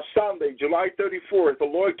 Sunday, July 34th, the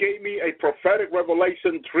Lord gave me a prophetic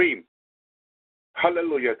revelation dream.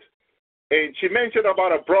 Hallelujah. And she mentioned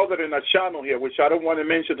about a brother in a channel here, which I don't want to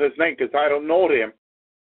mention his name because I don't know them.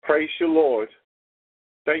 Praise you, Lord.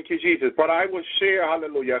 Thank you, Jesus. But I will share,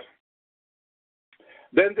 hallelujah.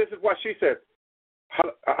 Then this is what she said.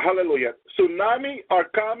 Hallelujah. Tsunami are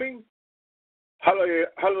coming. Hallelujah.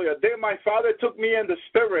 Hallelujah. Then my father took me in the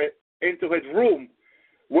spirit into his room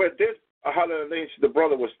where this, hallelujah, the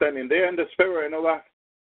brother was standing there in the spirit and all that.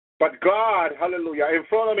 But God, hallelujah, in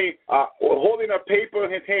front of me, holding a paper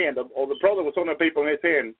in his hand, or the brother was holding a paper in his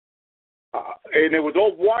hand, and it was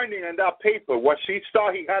all warning in that paper. What she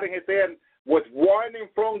saw he had in his hand was warning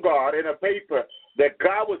from God in a paper that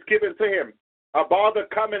God was giving to him about the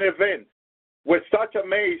coming event. With such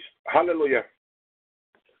amaze, hallelujah.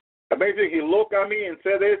 Amazing, he looked at me and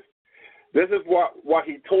said this is what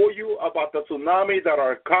he told you about the tsunamis that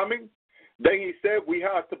are coming. Then he said we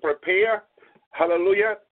have to prepare,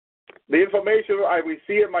 hallelujah. The information I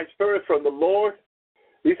receive in my spirit from the Lord,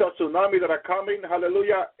 these are tsunamis that are coming,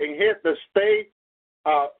 hallelujah, and hit the state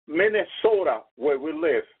of Minnesota where we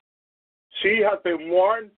live. She has been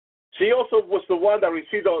warned. She also was the one that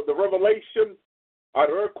received the revelation, an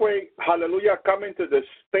earthquake, hallelujah, coming to the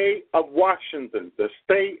state of Washington, the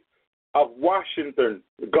state of Washington.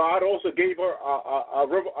 God also gave her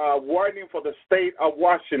a warning for the state of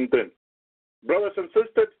Washington. Brothers and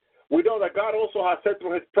sisters, we know that God also has said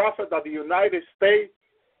through his prophet that the United States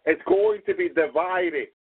is going to be divided.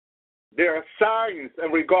 There are signs in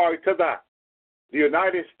regard to that. The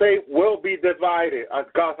United States will be divided, as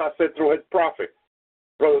God has said through his prophet.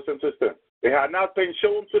 Brothers and sisters, it has not been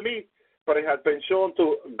shown to me, but it has been shown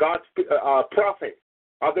to God's prophet,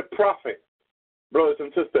 other prophet, brothers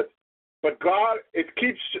and sisters. But God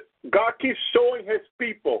keeps showing his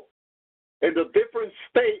people in the different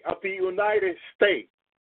state of the United States.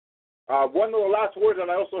 One of the last words that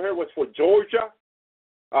I also heard was for Georgia.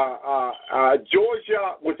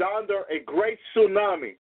 Georgia was under a great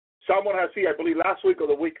tsunami. Someone has seen, I believe, last week or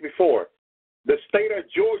the week before. The state of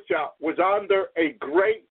Georgia was under a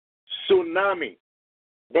great tsunami,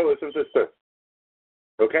 brothers and sisters.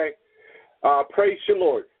 Okay? Praise the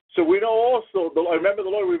Lord. So we know also, I remember the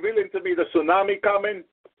Lord revealing to me the tsunami coming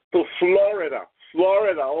to Florida.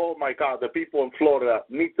 Florida, oh my God, the people in Florida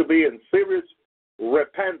need to be in serious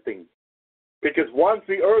repenting. Because once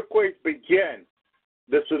the earthquakes begin,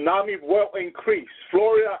 the tsunami will increase.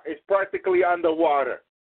 Florida is practically underwater,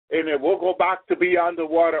 and it will go back to be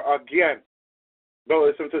underwater again,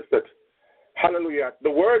 brothers and sisters. Hallelujah.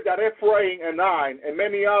 The word that Ephraim and I and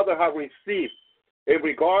many others have received in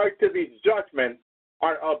regard to these judgments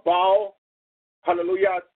are about,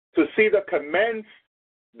 hallelujah, to see the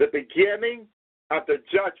beginning of the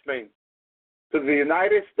judgment to the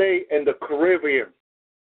United States and the Caribbean.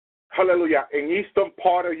 Hallelujah, in eastern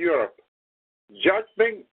part of Europe.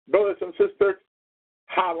 Judgment, brothers and sisters,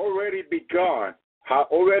 have already begun.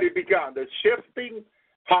 The shifting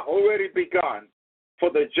has already begun for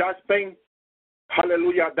the judgment,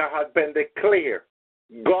 hallelujah, that has been declared.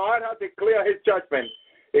 God has declared his judgment,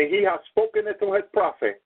 and he has spoken it to his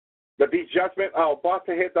prophet that these judgments are about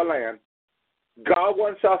to hit the land. God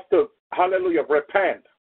wants us to, hallelujah, repent,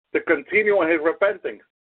 to continue in his repenting.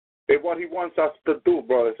 It's what he wants us to do,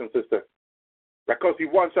 brothers and sisters. Because he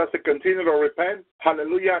wants us to continue to repent.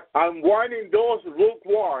 Hallelujah. I'm warning those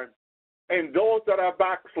lukewarm and those that are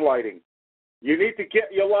backsliding. You need to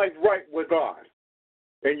get your life right with God.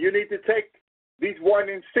 And you need to take these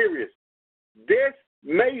warnings serious. This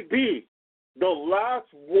may be the last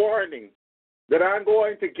warning that I'm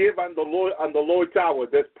going to give on the Lord's Hour,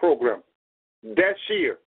 this program. This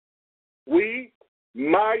year. We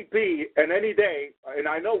might be in any day, and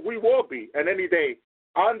I know we will be in any day,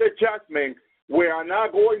 under judgment. We are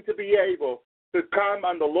not going to be able to come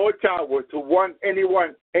on the Lord's Hour to warn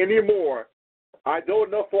anyone anymore. I don't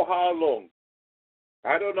know for how long.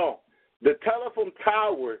 I don't know. The telephone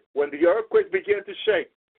tower, when the earthquake begin to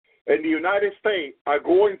shake in the United States, are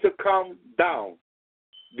going to come down.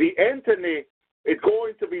 The internet is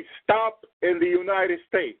going to be stopped in the United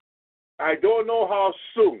States. I don't know how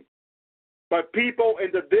soon. but people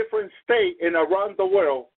in the different states and around the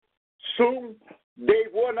world, soon they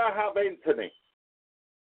will not have internet.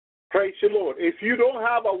 Praise the Lord. If you don't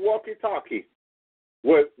have a walkie-talkie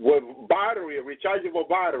with battery, a rechargeable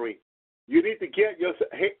battery, you need to get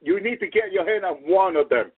your hand on one of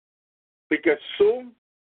them, because soon,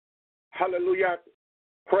 hallelujah,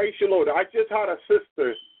 praise the Lord. I just had a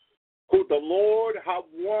sister who the Lord had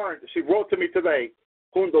warned. She wrote to me today,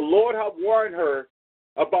 whom the Lord had warned her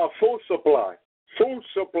about food supply. Food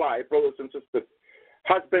supply, brothers and sisters,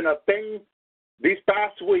 has been a thing these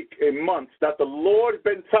past week and months that the Lord has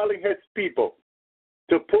been telling his people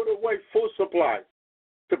to put away food supply,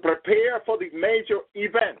 to prepare for the major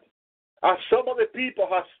event. As some of the people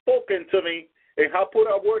have spoken to me and have put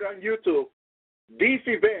a word on YouTube, these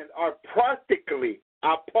events are practically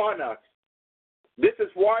upon us. This is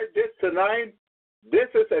why this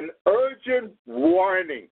is an urgent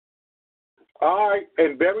warning. I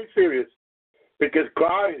am very serious, because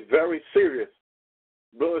God is very serious,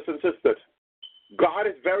 brothers and sisters. God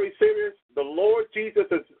is very serious. The Lord Jesus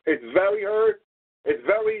is very hurt. It's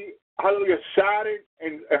very, hallelujah, saddened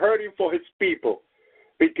and hurting for his people,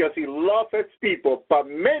 because he loves his people. But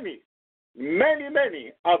many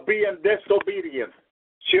are being disobedient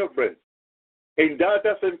children, and that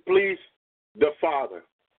doesn't please the Father.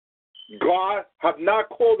 God have not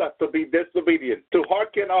called us to be disobedient, to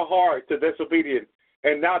hearken our heart to disobedience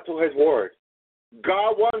and not to his word.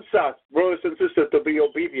 God wants us, brothers and sisters, to be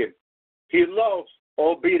obedient. He loves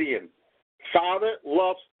obedience. Father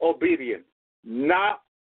loves obedience, not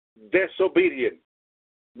disobedient.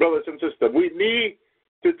 Brothers and sisters, we need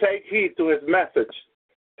to take heed to his message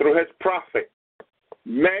through his prophet.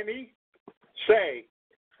 Many say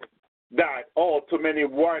that, too many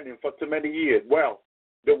warnings for too many years. Well,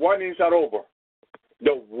 the warnings are over.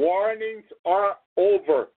 The warnings are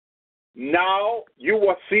over. Now you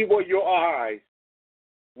will see with your eyes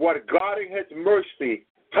what God in his mercy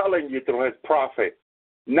telling you through his prophet.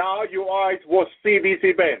 Now your eyes will see these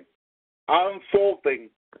events unfolding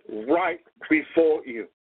right before you.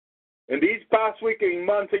 In these past weeks and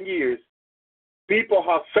months and years, people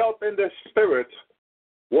have felt in their spirit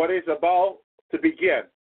what is about to begin.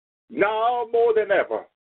 Now more than ever,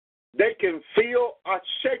 they can feel a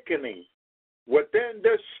shaking within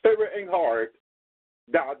their spirit and heart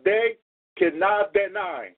that they cannot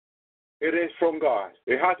deny it is from God.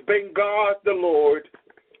 It has been God the Lord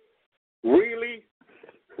really,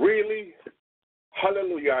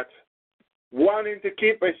 hallelujah, wanting to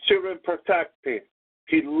keep his children protected.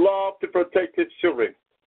 He loved to protect his children,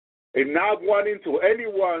 and not wanting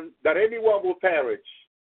that anyone will perish.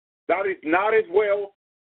 That is not his will,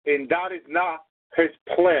 and that is not his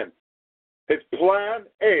plan. His plan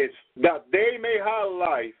is that they may have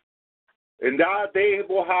life, and that they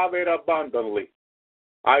will have it abundantly.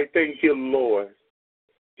 I thank you, Lord.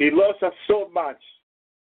 He loves us so much.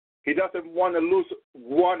 He doesn't want to lose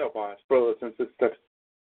one of us, brothers and sisters.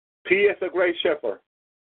 He is the great shepherd.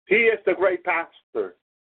 He is the great pastor.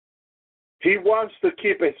 He wants to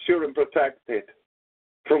keep his children protected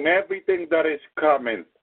from everything that is coming.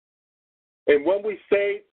 And when we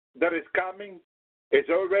say that it's coming, it's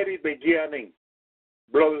already beginning,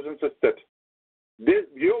 brothers and sisters.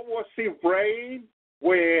 You will see rain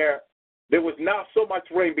where there was not so much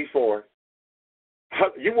rain before.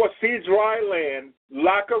 You will see dry land,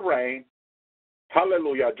 lack of rain,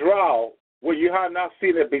 hallelujah, drought, where you have not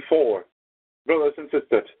seen it before, brothers and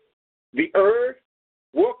sisters. The earth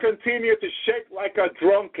will continue to shake like a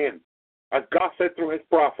drunken, as God said through his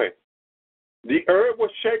prophet. The earth will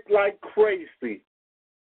shake like crazy.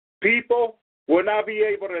 People will not be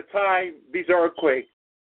able to time these earthquakes.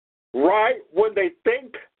 Right when they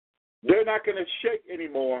think they're not going to shake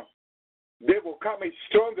anymore, there will come a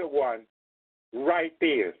stronger one right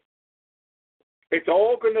there. It's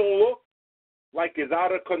all going to look like it's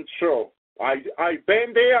out of control. I've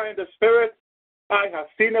been there in the spirit. I have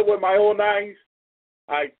seen it with my own eyes.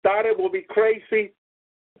 I thought it would be crazy,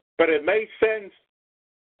 but it makes sense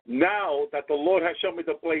now that the Lord has shown me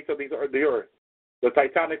the place of the earth, the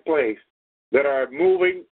titanic place, that are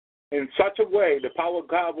moving in such a way, the power of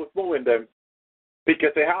God was moving them,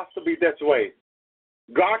 because it has to be this way.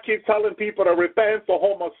 God keeps telling people to repent for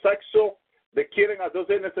homosexual, the killing of those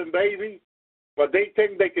innocent babies, but they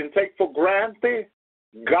think they can take for granted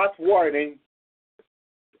God's warning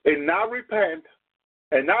and not repent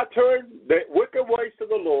and not turn the wicked ways to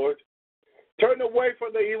the Lord, turn away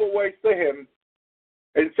from the evil ways to him,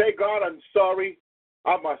 and say, God, I'm sorry,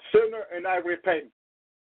 I'm a sinner and I repent.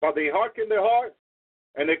 But they hearken their heart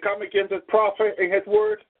and they come against his prophet and his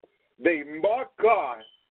word. They mock God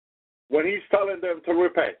when he's telling them to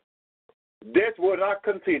repent. This will not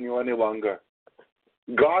continue any longer.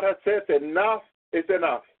 God has said enough is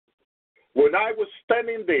enough. When I was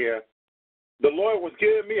standing there, the Lord was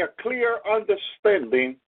giving me a clear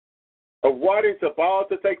understanding of what is about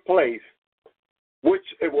to take place, which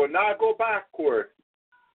it will not go backward,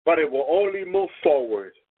 but it will only move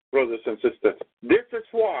forward, brothers and sisters. This is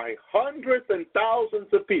why hundreds and thousands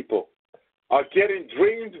of people are getting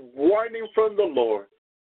dreams warning from the Lord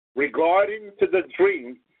regarding to the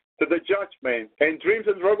dream, to the judgment, and dreams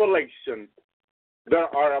and revelation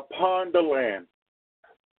that are upon the land.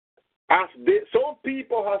 Some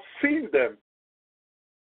people have seen them.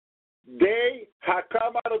 They have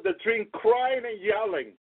come out of the dream crying and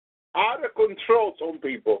yelling, out of control, some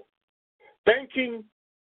people, thinking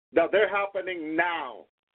that they're happening now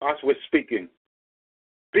as we're speaking.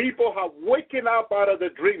 People have waken up out of the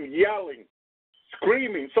dream yelling,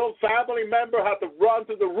 screaming. Some family member had to run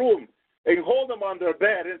to the room and hold them on their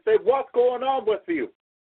bed and say, what's going on with you?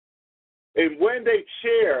 And when they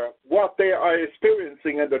share what they are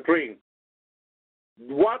experiencing in the dream,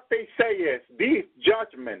 what they say is, these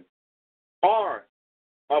judgments are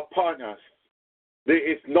upon us.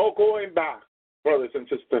 There is no going back, brothers and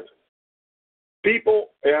sisters.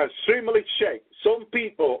 People are extremely shaken. Some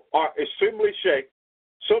people are extremely shaken.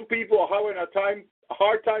 Some people are having a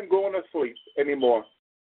hard time going to sleep anymore.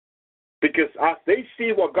 Because as they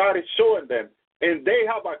see what God is showing them, and they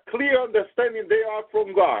have a clear understanding they are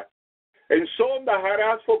from God. And some that had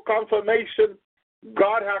asked for confirmation,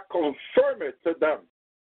 God had confirmed it to them.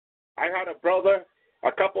 I had a brother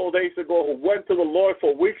a couple of days ago who went to the Lord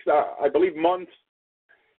for weeks, I believe months,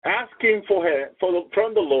 asking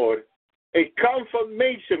from the Lord a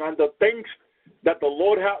confirmation on the things that the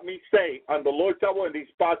Lord had me say on the Lord's Hour in these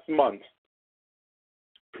past months.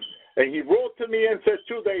 And he wrote to me and said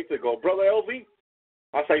 2 days ago, Brother Elvi,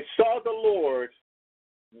 as I saw the Lord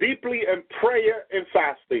deeply in prayer and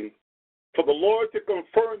fasting, for the Lord to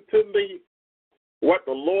confirm to me what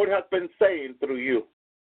the Lord has been saying through you.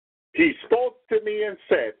 He spoke to me and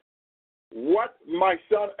said, what my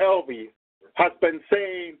son Elvi has been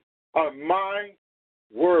saying on my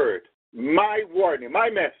word, my warning, my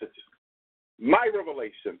message, my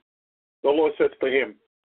revelation. The Lord says to him,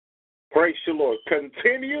 praise the Lord.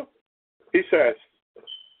 Continue, he says,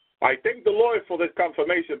 I thank the Lord for this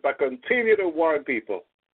confirmation, but continue to warn people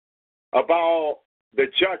about the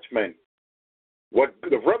judgment, what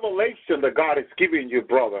the revelation that God is giving you,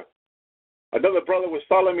 brother. Another brother was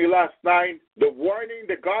telling me last night, the warning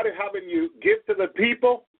that God is having you give to the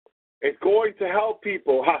people is going to help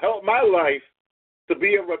people, help my life to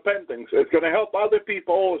be in repentance. It's going to help other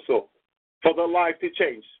people also for their life to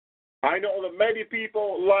change. I know that many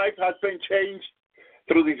people's life has been changed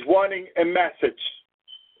through this warning and message.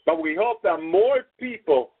 But we hope that more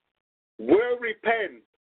people will repent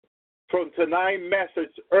from tonight's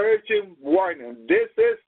message, urgent warning. This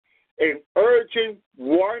is an urgent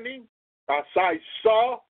warning. As I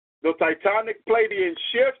saw the Titanic Pleiadian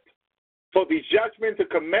shift for the judgment to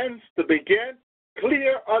commence, to begin,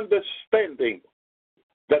 clear understanding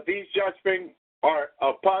that these judgments are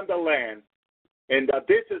upon the land and that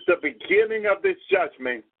this is the beginning of this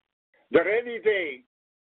judgment, that any day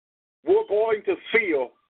we're going to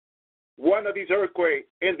feel one of these earthquakes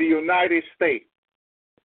in the United States.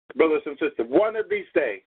 Brothers and sisters, one of these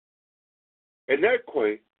days, an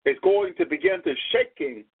earthquake is going to begin to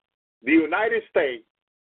shaking the United States,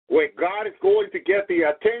 where God is going to get the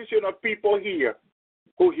attention of people here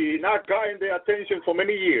who He not gotten their attention for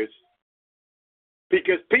many years.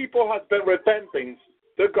 Because people have been repenting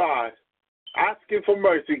to God, asking for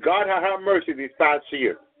mercy. God has had mercy this past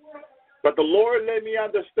year. But the Lord let me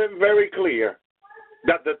understand very clear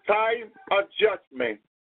that the time of judgment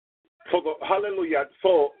for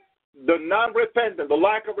the non-repentant, the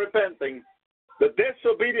lack of repenting, the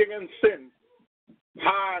disobedience and sin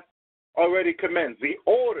has already commenced. The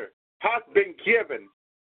order has been given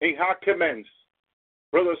and has commenced.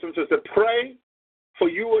 Brothers and sisters, pray for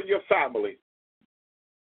you and your family.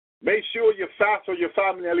 Make sure you fast for your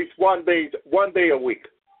family at least one day a week.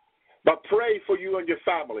 But pray for you and your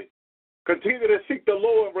family. Continue to seek the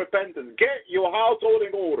Lord in repentance. Get your household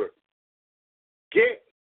in order. Get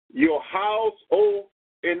your household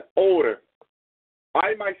in order.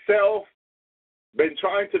 I myself been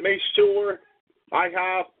trying to make sure I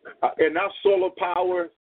have enough solar power,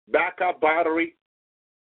 backup battery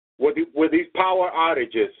with these power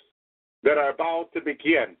outages that are about to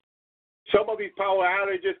begin. Some of these power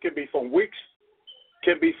outages can be for weeks,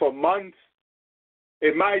 can be for months,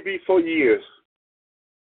 it might be for years.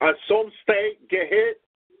 As some state get hit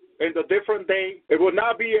in the different day, it will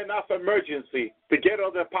not be enough emergency to get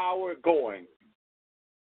other power going.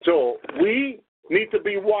 So we need to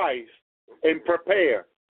be wise and prepare,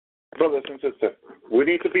 brothers and sisters. We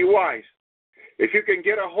need to be wise. If you can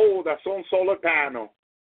get a hold of some solar panel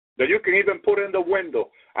that you can even put in the window.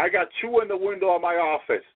 I got 2 in the window of my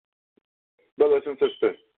office, brothers and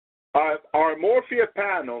sisters. Our Morpheus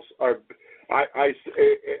panels are.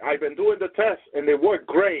 I've been doing the tests, and they work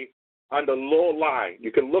great on the low line.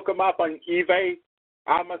 You can look them up on eBay,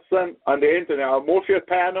 Amazon, on the internet. Our Morpheus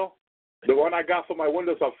panel, the one I got for my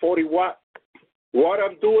windows, are 40 watt. What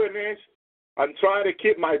I'm doing is I'm trying to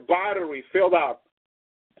keep my battery filled up,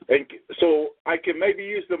 and so I can maybe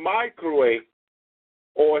use the microwave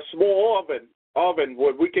or a small oven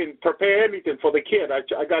where we can prepare anything for the kid.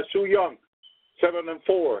 I got 2 young, 7 and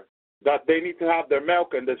 4, that they need to have their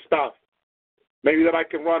milk and their stuff. Maybe that I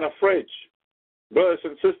can run a fridge. Brothers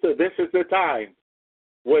and sisters, this is the time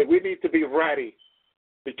where we need to be ready,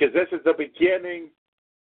 because this is the beginning,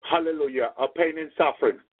 hallelujah, of pain and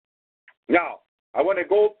suffering. Now, I want to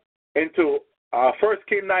go into 1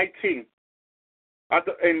 King 19.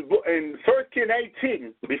 In 1 King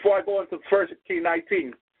 18, before I go into 1 King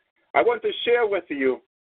 19, I want to share with you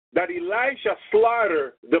that Elijah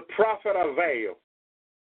slaughtered the prophet of Baal,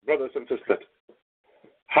 brothers and sisters.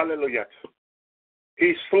 Hallelujah.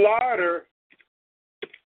 He slaughtered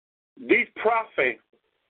these prophets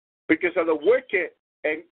because of the wicked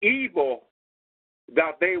and evil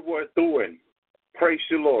that they were doing. Praise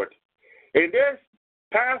the Lord. In this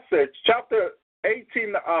passage, chapter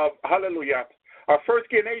 18 of Hallelujah, 1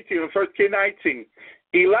 King 18 and 1 King 19,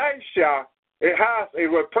 Elisha, it has a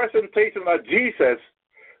representation of Jesus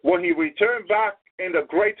when he returned back in the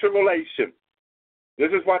Great Tribulation. This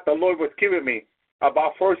is what the Lord was giving me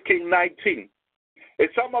about 1 King 19.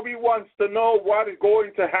 If some of you wants to know what is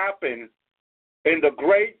going to happen in the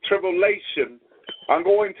Great Tribulation, I'm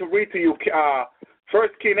going to read to you 1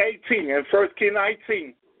 King 18 and 1 King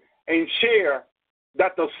 19 and share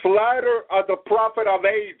that the slaughter of the prophet of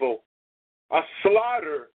Abel, a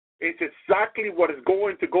slaughter, is exactly what is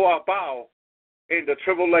going to go about in the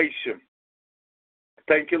tribulation.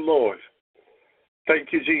 Thank you, Lord.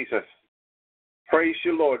 Thank you, Jesus. Praise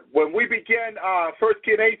you, Lord. When we begin 1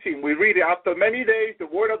 King 18, we read it. After many days, the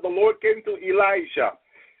word of the Lord came to Elisha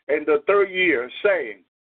in the 3rd year, saying,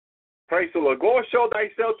 praise the Lord, go show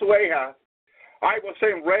thyself to Ahab. I will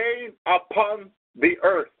send rain upon the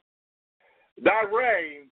earth. That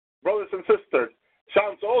rain, brothers and sisters,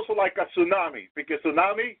 sounds also like a tsunami, because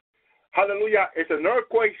tsunami, hallelujah, is an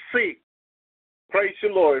earthquake sea. Praise the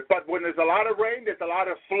Lord. But when there's a lot of rain, there's a lot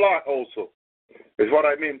of flood also, is what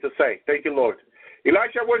I mean to say. Thank you, Lord.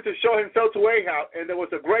 Elisha went to show himself to Ahab, and there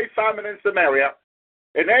was a great famine in Samaria.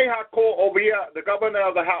 And Ahab called Obadiah, the governor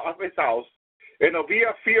of his house, and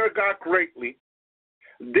Obadiah feared God greatly.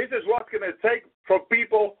 This is what's going to take for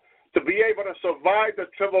people to be able to survive the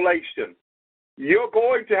tribulation. You're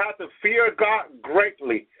going to have to fear God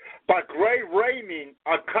greatly. But great raining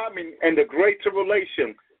are coming in the Great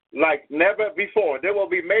Tribulation like never before. There will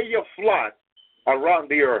be major flood around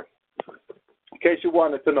the earth, in case you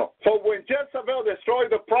wanted to know. So when Jezebel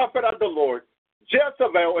destroyed the prophet of the Lord,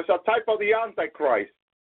 Jezebel is a type of the Antichrist.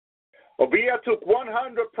 Obadiah took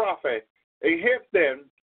 100 prophets and hid them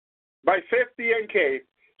by 50 in cave,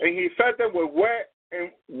 and he fed them with wet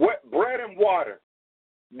bread and water.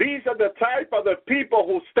 These are the type of the people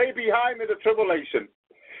who stay behind in the tribulation.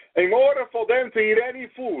 In order for them to eat any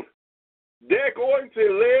food, they're going to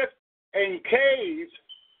live in caves,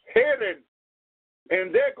 hidden,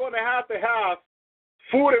 and they're going to have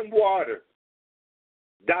food and water.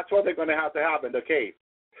 That's what they're going to have in the cave.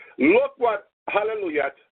 Look what,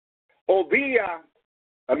 hallelujah, Obadiah,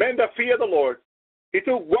 a man that feared the Lord, he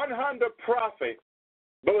took 100 prophets,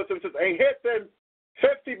 brothers and sisters, and hid them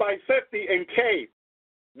 50 by 50 in cave.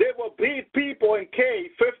 There will be people in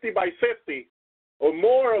cave 50 by 50 or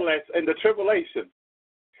more or less in the tribulation,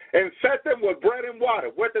 and fed them with bread and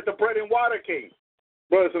water. Where did the bread and water came?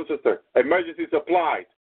 Brothers and sisters, emergency supplies.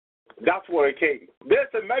 That's where it came. This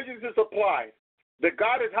emergency supply that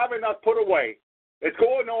God is having us put away, it's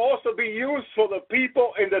going to also be used for the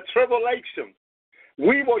people in the tribulation.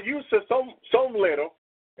 We will use some little,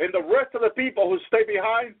 and the rest of the people who stay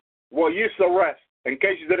behind will use the rest, in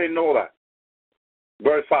case you didn't know that.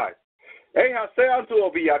 Verse 5. Ahab said unto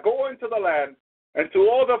Obadiah, go into the land, and to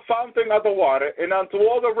all the fountain of the water, and unto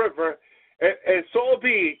all the river, and so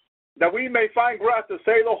be that we may find grass to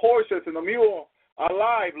save the horses and the mule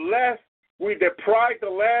alive, lest we deprive the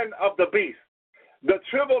land of the beast. The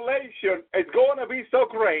tribulation is going to be so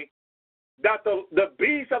great that the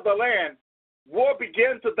beasts of the land will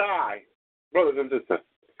begin to die, brothers and sisters.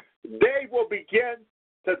 They will begin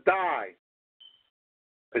to die.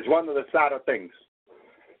 It's one of the sadder things.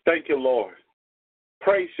 Thank you, Lord.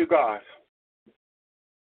 Praise you, God.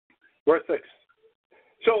 Verse 6.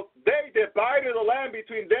 So they divided the land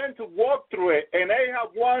between them to walk through it, and Ahab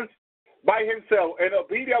went by himself, and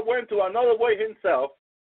Obadiah went to another way himself.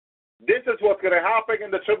 This is what's going to happen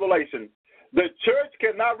in the tribulation. The church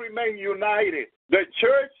cannot remain united. The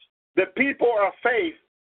church, the people of faith,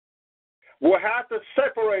 will have to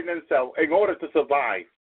separate themselves in order to survive.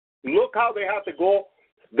 Look how they have to go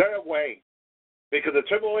their way, because the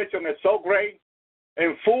tribulation is so great,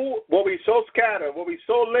 and food will be so scattered, will be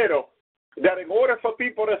so little, that in order for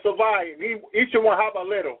people to survive, each one have a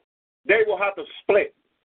little, they will have to split.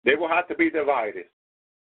 They will have to be divided.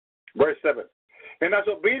 Verse 7. And as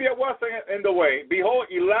Obadiah was in the way, behold,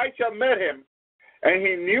 Elisha met him, and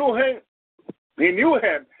he knew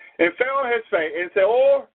him, and fell on his face, and said,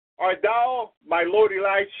 Oh, art thou my Lord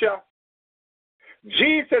Elisha?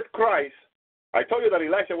 Jesus Christ, I told you that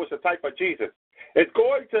Elisha was a type of Jesus, is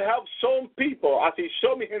going to help some people as he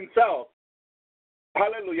showed me himself,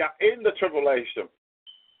 hallelujah, in the tribulation.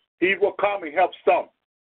 He will come and help some.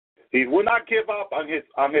 He will not give up on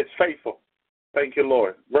his faithful. Thank you,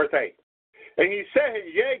 Lord. Verse 8. And he said,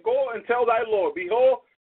 Yea, go and tell thy Lord, behold,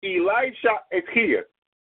 Elisha is here.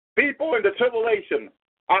 People in the tribulation,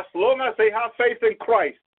 as long as they have faith in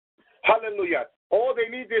Christ, hallelujah, all they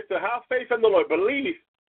need is to have faith in the Lord, believe,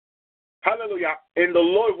 hallelujah, and the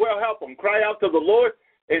Lord will help them. Cry out to the Lord,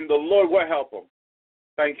 and the Lord will help them.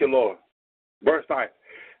 Thank you, Lord. Verse 9.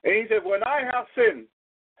 And he said, When I have sinned,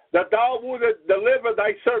 that thou wouldest deliver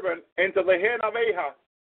thy servant into the hand of Ahab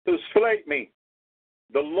to slay me.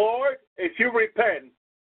 The Lord, if you repent,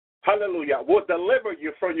 hallelujah, will deliver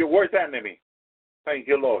you from your worst enemy. Thank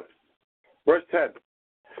you, Lord. Verse 10.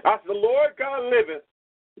 As the Lord God liveth,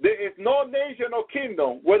 there is no nation or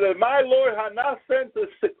kingdom whether my Lord had not sent to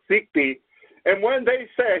seek thee. And when they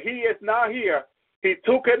said, He is not here, he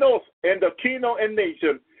took an oath in the kingdom and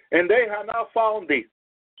nation, and they have not found thee.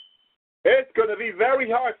 It's going to be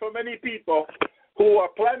very hard for many people who are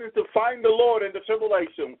planning to find the Lord in the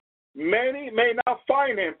tribulation. Many may not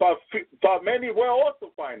find him, but many will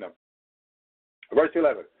also find him. Verse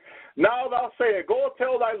 11. Now thou sayest, Go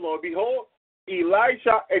tell thy Lord, behold,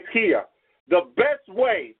 Elisha is here. The best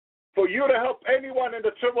way for you to help anyone in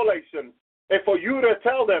the tribulation is for you to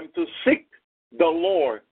tell them to seek the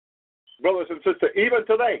Lord. Brothers and sisters, even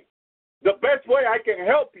today, the best way I can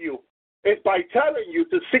help you is by telling you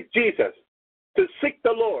to seek Jesus, to seek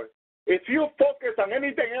the Lord. If you focus on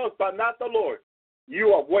anything else but not the Lord, you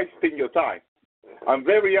are wasting your time. I'm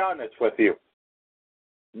very honest with you.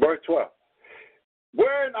 Verse 12.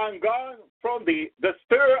 When I'm gone from thee, the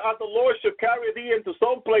Spirit of the Lord shall carry thee into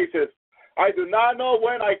some places. I do not know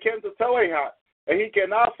when I came to tell Ahab, and he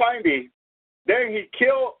cannot find thee. Then he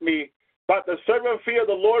killed me, but the servant feared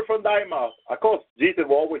the Lord from thy mouth. Of course, Jesus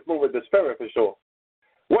will always move with the Spirit for sure.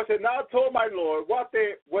 Was it not told my Lord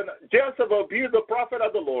when Jezebel abused the prophet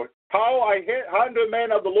of the Lord, how I hid 100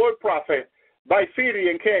 men of the Lord prophet by feeding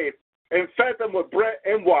in cave and fed them with bread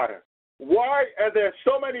and water? Why are there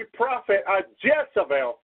so many prophets of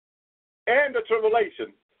Jezebel and the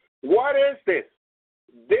tribulation? What is this?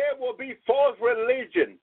 There will be false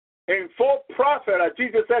religion and false prophet, as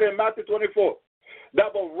Jesus said in Matthew 24,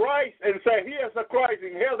 that will rise and say, He is the Christ,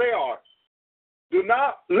 and here they are. Do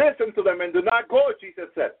not listen to them and do not go,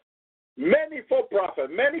 Jesus said. Many false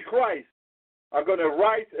prophets, many Christ are going to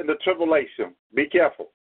rise in the tribulation. Be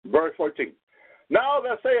careful. Verse 14. Now they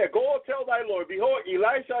say, Go tell thy Lord, behold,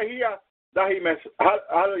 Elisha here, that he may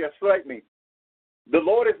slay me. The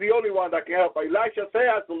Lord is the only one that can help. Elisha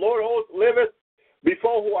said, As the Lord host liveth,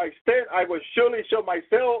 before who I stand, I will surely show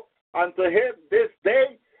myself unto him this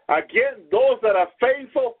day. Again, those that are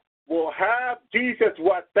faithful will have Jesus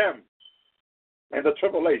with them in the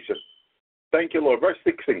tribulation. Thank you, Lord. Verse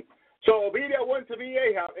 16. So Obadiah went to meet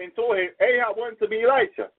Ahab and told him, Ahab went to meet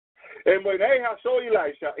Elisha. And when Ahab saw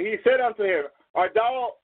Elisha, he said unto him, Art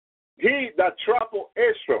thou he that troubled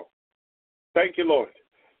Israel? Thank you, Lord.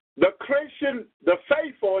 The Christian, the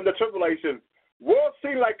faithful in the tribulation will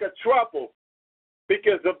seem like a trouble,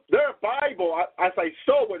 because their Bible, as I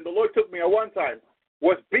saw when the Lord took me at one time,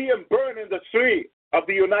 was being burned in the street of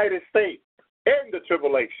the United States in the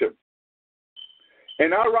tribulation.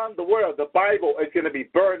 And around the world, the Bible is going to be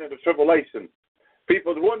burned in the tribulation.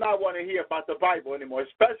 People will not want to hear about the Bible anymore,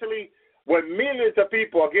 especially when millions of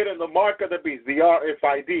people are getting the mark of the beast, the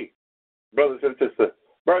RFID, brothers and sisters.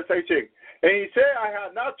 Verse 18. And he said, I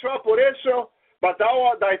have not troubled Israel, but thou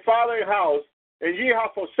art thy father's house, and ye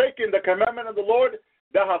have forsaken the commandment of the Lord,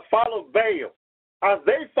 that have followed Baal. As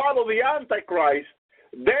they follow the Antichrist,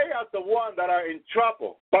 they are the ones that are in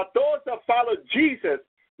trouble. But those that follow Jesus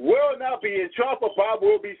will not be in trouble, but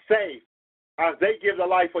will be saved as they give the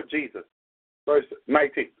life for Jesus. Verse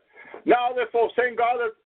 19. Now therefore send God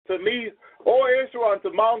to me, O Israel,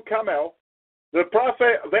 unto Mount Carmel. The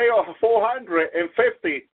prophet, they are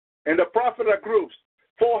 450, and the prophet are groups,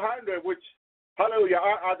 400, which, hallelujah,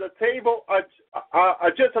 are the table, a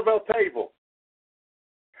Jezebel table.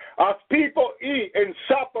 As people eat and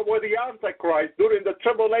supper with the Antichrist during the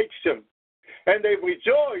tribulation, and they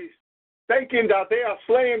rejoice, thinking that they are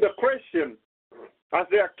slaying the Christian, as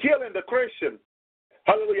they are killing the Christian.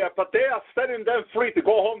 Hallelujah. But they are setting them free to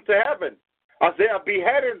go home to heaven, as they are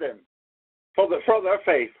beheading them for their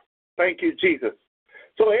faith. Thank you, Jesus.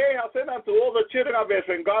 So Ahab sent unto all the children of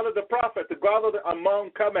Israel and gathered the prophet to gather on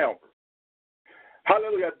Mount Carmel.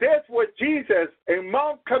 Hallelujah. This was Jesus in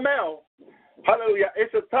Mount Carmel. Hallelujah.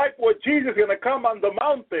 It's a type where Jesus is going to come on the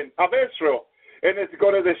mountain of Israel, and it's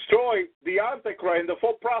going to destroy the Antichrist and the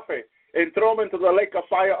false prophet and throw them into the lake of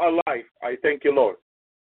fire alive. I thank you, Lord.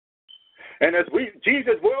 And as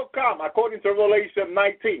Jesus will come, according to Revelation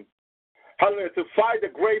 19, hallelujah, to fight the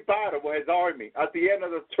great battle with his army at the end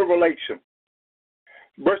of the tribulation.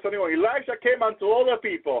 Verse 21, Elisha came unto all the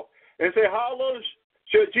people and said, how long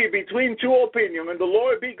should ye between two opinions, and the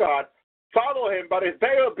Lord be God? Follow him, but if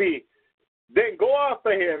Baal be, then go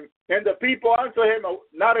after him. And the people answer him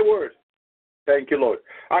not a word. Thank you, Lord.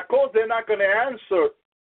 Of course, they're not going to answer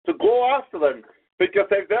to go after them, because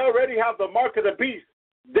if they already have the mark of the beast,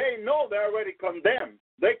 they know they're already condemned.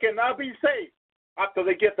 They cannot be saved after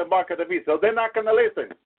they get the mark of the beast. So they're not going to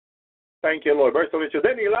listen. Thank you, Lord. Verse 22.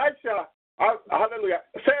 Then Elisha, hallelujah,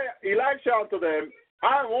 say Elisha unto them,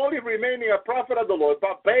 I am only remaining a prophet of the Lord,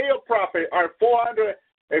 but Baal prophet are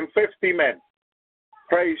 450 men.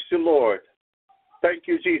 Praise the Lord. Thank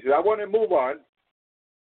you, Jesus. I want to move on.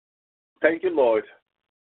 Thank you, Lord.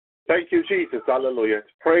 Thank you, Jesus. Hallelujah.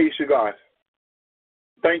 Praise you, God.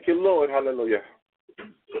 Thank you, Lord. Hallelujah.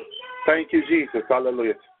 Thank you, Jesus.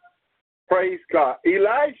 Hallelujah. Praise God.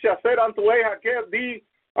 Elisha said unto Ahab, give thee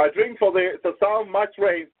a drink for the sound much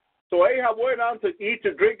rain. So Ahab went on to eat,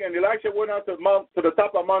 to drink, and Elisha went on to the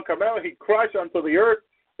top of Mount Carmel. He crashed unto the earth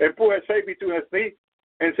and put his face between his knees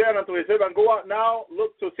and said unto his servant, go out now,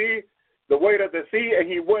 look to see the way of the sea. And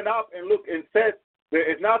he went up and looked and said, there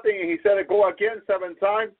is nothing. And he said, go again 7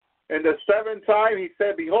 times. And the 7th time he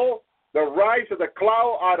said, behold, the rise of the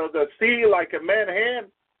cloud out of the sea like a man's hand.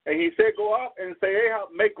 And he said, go up and say, Ahab,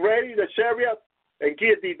 make ready the chariot and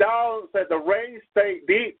get thee down, said the rain stay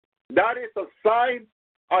deep. That is a sign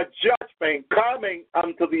of judgment coming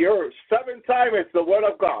unto the earth. 7 times is the word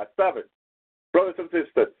of God. 7. Brothers and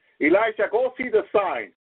sisters, Elisha, go see the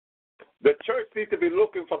sign. The church needs to be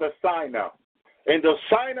looking for the sign now. And the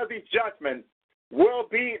sign of the judgment will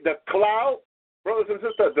be the cloud, brothers and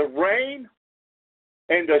sisters, the rain,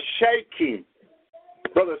 and the shaking.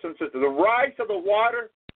 Brothers and sisters, the rise of the water,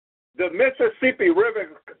 the Mississippi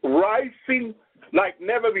River rising like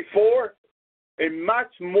never before, and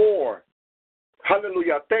much more.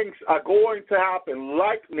 Hallelujah. Things are going to happen.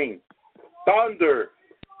 Lightning, thunder.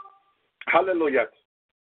 Hallelujah.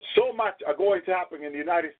 So much are going to happen in the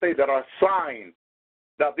United States that are signs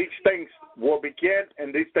that these things will begin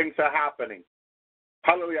and these things are happening.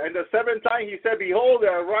 Hallelujah. And the 7th time he said, behold,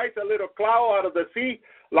 there arise a little cloud out of the sea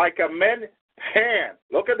like a man's hand.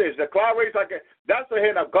 Look at this. The cloud raised like that's the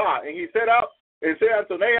hand of God. And he said up and said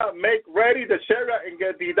unto Ahab, make ready the chariot and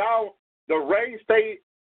get thee down. The rain stay,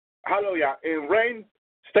 hallelujah, and rain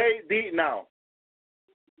stay deep now.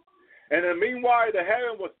 And in the meanwhile, the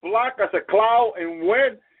heaven was black as a cloud and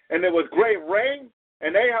wind, and there was great rain.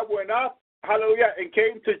 And Ahab went up, hallelujah, and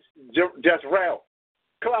came to Jezreel.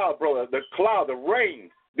 Cloud, brother, the cloud, the rain.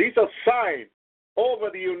 These are signs over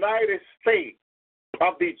the United States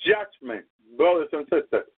of the judgment, brothers and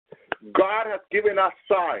sisters. God has given us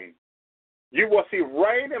signs. You will see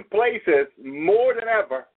rain in places more than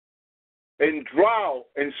ever, and drought,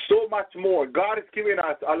 and so much more. God is giving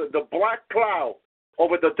us the black cloud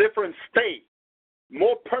over the different states.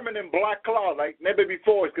 More permanent black cloud like never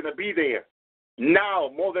before is going to be there. Now,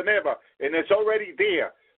 more than ever. And it's already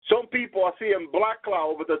there. Some people are seeing black cloud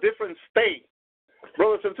over the different states.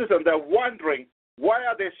 Brothers and sisters, they're wondering, why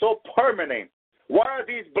are they so permanent? Why are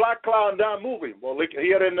these black clouds not moving? Well, look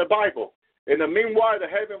here in the Bible. In the meanwhile, the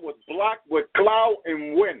heaven was black with cloud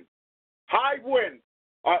and wind. High wind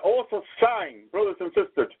are also signs, brothers and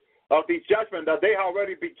sisters, of the judgment that they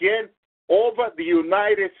already began over the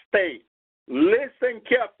United States. Listen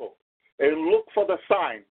careful and look for the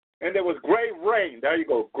sign. And there was great rain. There you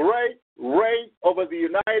go. Great rain over the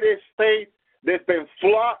United States. There's been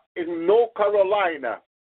flood in North Carolina.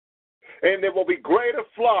 And there will be greater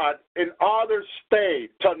flood in other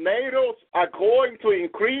states. Tornadoes are going to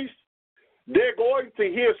increase. They're going to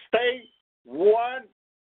here stay 1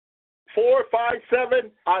 4, 5,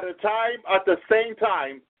 7 at a time at the same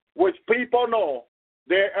time, which people know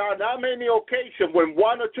there are not many occasions when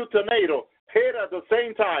 1 or 2 tornadoes hit at the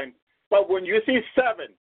same time, but when you see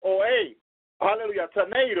 7 or 8, hallelujah,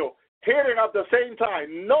 tornado hitting at the same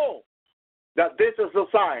time, know that this is a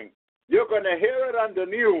sign. You're going to hear it on the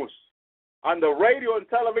news, on the radio and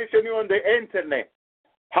television, on the internet.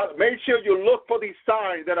 Make sure you look for these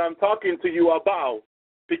signs that I'm talking to you about,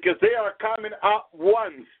 because they are coming at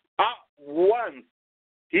once. At once.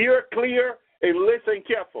 Hear clear and listen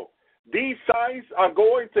careful. These signs are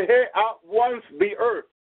going to hit at once the earth,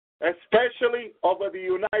 especially over the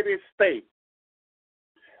United States.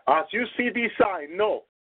 As you see these signs, know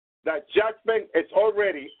that judgment is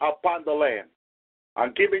already upon the land.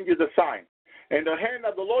 I'm giving you the sign. And the hand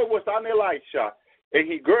of the Lord was on Elisha, and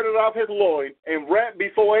he girded up his loin and ran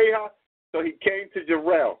before Ahab, so he came to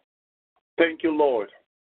Jezreel. Thank you, Lord.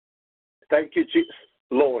 Thank you, Jesus.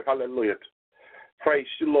 Lord, hallelujah. Praise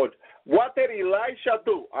you, Lord. What did Elisha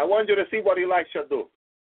do? I want you to see what Elisha do.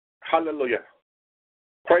 Hallelujah.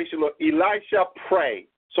 Praise you, Lord. Elisha prayed.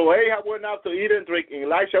 So Ahab went out to eat and drink. And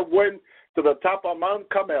Elisha went to the top of Mount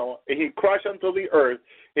Carmel, and he crashed onto the earth.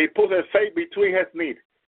 He put his face between his knees.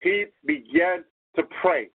 He began to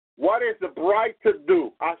pray. What is the bride to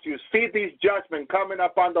do as you see these judgments coming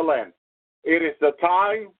upon the land? It is the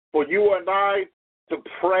time for you and I to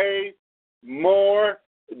pray more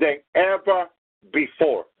than ever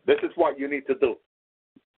before. This is what you need to do.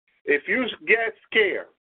 If you get scared,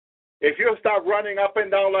 if you start running up and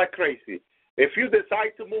down like crazy, if you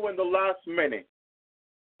decide to move in the last minute,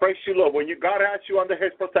 praise you, Lord, when God has you under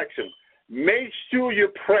his protection, make sure you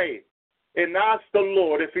pray and ask the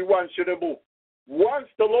Lord if he wants you to move. Once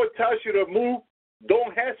the Lord tells you to move,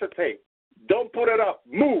 don't hesitate. Don't put it up.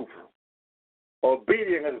 Move.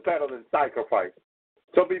 Obedience is better than sacrifice.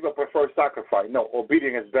 Some people prefer sacrifice. No,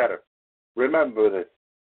 obedience is better. Remember this.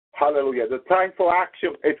 Hallelujah. The time for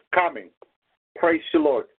action is coming. Praise the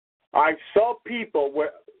Lord. I saw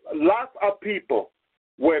lots of people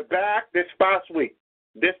were back this past week.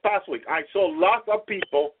 I saw lots of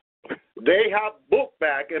people. They have book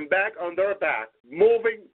bag and bag on their back,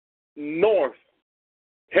 moving north,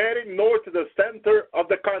 heading north to the center of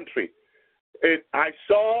the country. I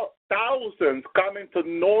saw thousands coming to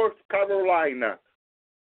North Carolina.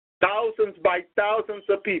 Thousands by thousands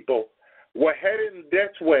of people were heading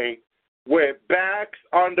this way with bags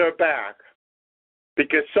on their back,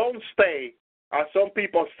 because some state, as some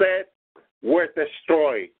people said, were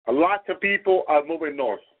destroyed. A lot of people are moving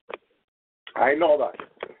north. I know that.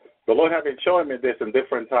 The Lord has been showing me this in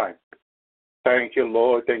different times. Thank you,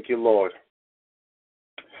 Lord. Thank you, Lord.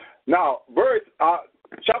 Now,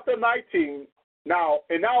 chapter 19. Now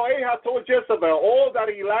Ahab told Jezebel all that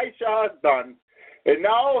Elisha has done, and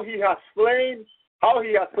now he has slain all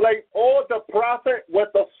the prophets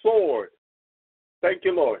with the sword. Thank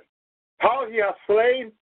you, Lord. How he has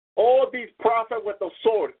slain all these prophets with the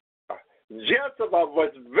sword. Jezebel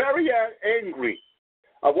was very angry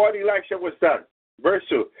at what Elisha was done. Verse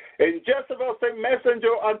 2. And Jezebel sent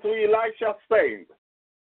messenger unto Elisha, saying,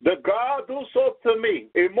 the God do so to me,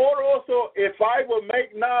 and more also, if I will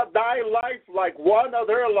make not thy life like one of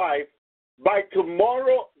their life by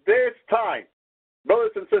tomorrow this time.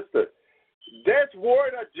 Brothers and sisters, this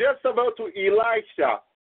word of Jezebel to Elisha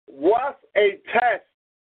was a test.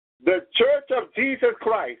 The church of Jesus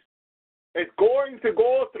Christ is going to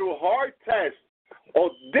go through hard tests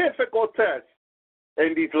or difficult tests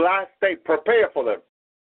in these last days. Prepare for them.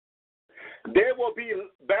 There will be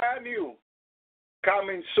bad news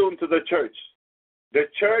coming soon to the church. The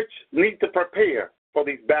church needs to prepare for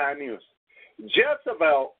these bad news.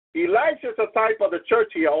 Jezebel, Elisha is a type of the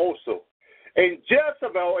church here also. And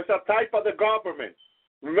Jezebel is a type of the government.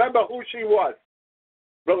 Remember who she was,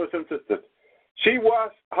 brothers and sisters. She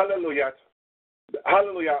was, hallelujah,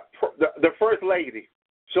 the first lady.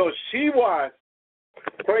 So she was,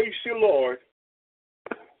 praise you, Lord,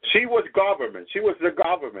 she was government. She was the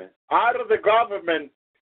government. Out of the government,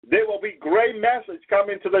 there will be great message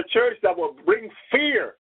coming to the church that will bring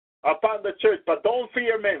fear upon the church. But don't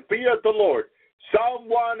fear men, fear the Lord. Psalm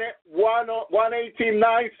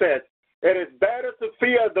 118:9 says, it is better to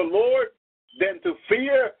fear the Lord than to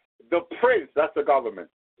fear the prince. That's the government.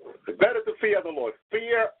 It's better to fear the Lord.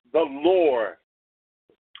 Fear the Lord.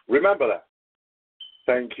 Remember that.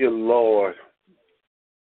 Thank you, Lord.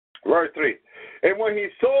 Verse 3. And when he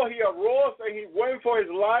saw, he arose and he went for his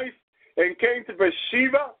life and came to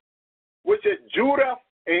Beersheba, which is Judah,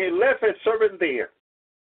 and he left his servant there.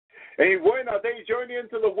 And he went a day's journey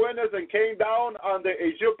into the wilderness and came down on the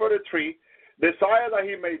juniper tree, desired that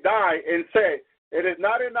he may die, and said, it is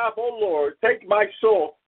not enough, O Lord, take my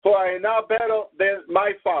soul, for I am not better than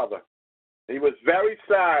my father. He was very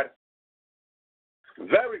sad,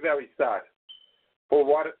 very, very sad, for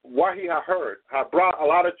what he had heard had brought a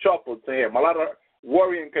lot of trouble to him, a lot of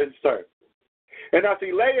worry and concern. And as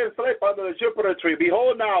he lay and slept under the juniper tree,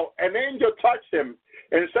 behold now, an angel touched him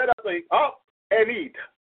and said unto him, up and eat.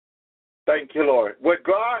 Thank you, Lord. With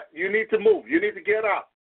God, you need to move. You need to get up.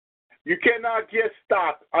 You cannot get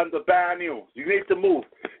stuck on the bad news. You need to move.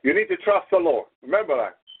 You need to trust the Lord. Remember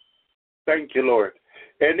that. Thank you, Lord.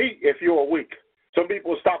 And eat if you are weak. Some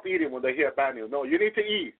people stop eating when they hear bad news. No, you need to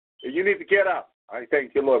eat. You need to get up. I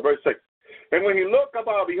thank you, Lord. Verse 6. And when he looked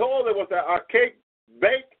about, behold, there was a cake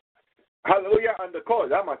baked, hallelujah, on the court.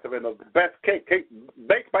 That must have been the best cake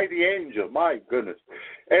baked by the angel. My goodness.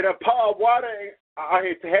 And a pot of water on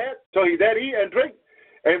his head, so he did eat and drink,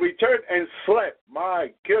 and returned and slept.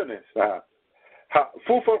 My goodness.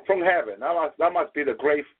 Food from heaven. That must be the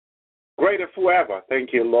greatest food ever.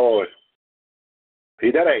 Thank you, Lord.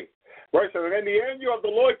 He did eat. Verse 7. And the angel of the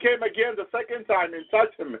Lord came again the second time and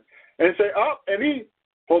touched him and said, up and eat,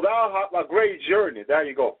 for thou hast a great journey. There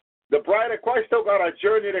you go. The bride of Christ still got a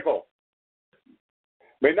journey to go.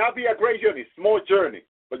 May not be a great journey, small journey,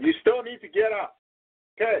 but you still need to get up.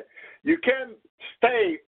 Okay? You can't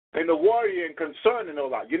stay in the worry and concern and all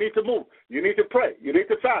that. You need to move. You need to pray. You need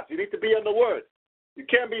to fast. You need to be in the Word. You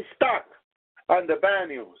can't be stuck on the bad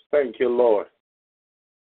news. Thank you, Lord.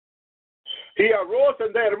 He arose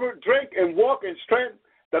and they drank and walked in strength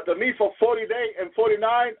that the meat for 40 days and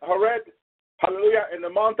 49 hallelujah, in the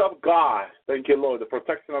month of God. Thank you, Lord, the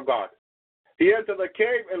protection of God. He entered the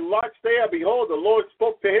cave and lodged there. Behold, the Lord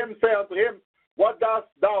spoke to him, saying unto him, what dost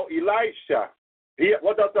thou, Elisha?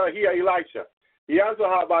 What dost thou hear, Elisha? He answered,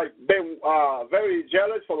 have I been very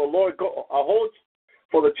jealous for the Lord hosts,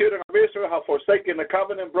 for the children of Israel have forsaken the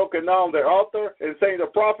covenant, broken down their altar, and saying the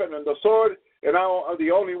prophet and the sword, and I am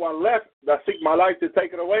the only one left that seek my life to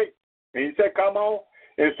take it away. And he said, come on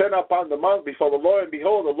and stand upon the mount before the Lord. And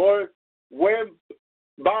behold, the Lord went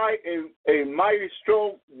by a mighty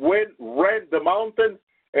strong wind, rent the mountain,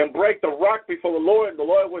 and break the rock before the Lord. And the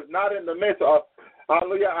Lord was not in the midst of,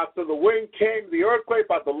 hallelujah, after the wind came the earthquake,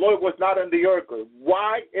 but the Lord was not in the earthquake.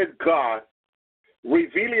 Why is God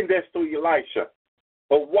revealing this to Elisha?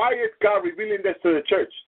 Or why is God revealing this to the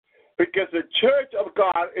church? Because the church of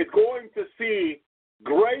God is going to see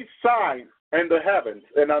great signs in the heavens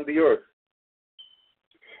and on the earth.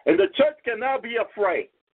 And the church cannot be afraid.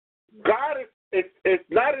 God is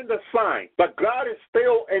not in the sign, but God is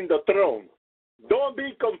still in the throne. Don't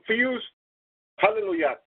be confused.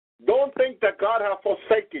 Hallelujah. Don't think that God has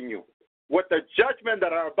forsaken you with the judgment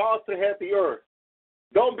that are about to hit the earth.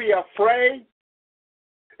 Don't be afraid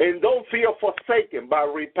and don't feel forsaken,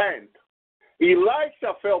 but repent.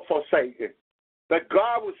 Elisha felt forsaken, but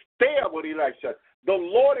God was there with Elisha. The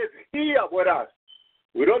Lord is here with us.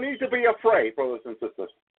 We don't need to be afraid, brothers and sisters.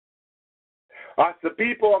 As the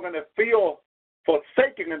people are going to feel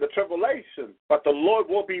forsaken in the tribulation, but the Lord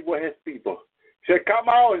will be with his people. He said, come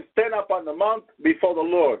out and stand up on the mount before the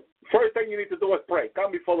Lord. First thing you need to do is pray.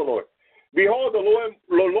 Come before the Lord. Behold, the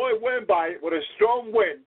Lord went by with a strong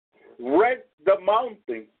wind, rent the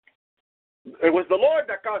mountain. It was the Lord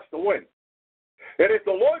that caused the wind. It is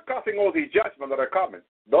the Lord causing all these judgments that are coming.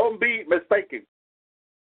 Don't be mistaken.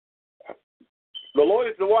 The Lord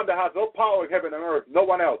is the one that has no power in heaven and earth. No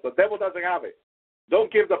one else. The devil doesn't have it.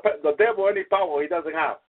 Don't give the devil any power he doesn't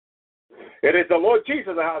have. It is the Lord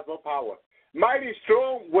Jesus that has no power. Mighty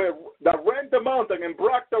strong that rent the mountain and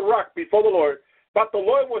broke the rock before the Lord. But the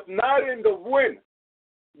Lord was not in the wind.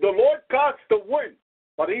 The Lord caused the wind,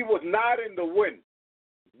 but he was not in the wind.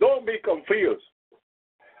 Don't be confused.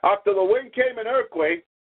 After the wind came an earthquake,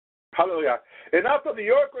 hallelujah. And after the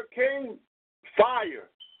earthquake came fire.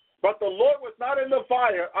 But the Lord was not in the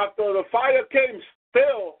fire. After the fire came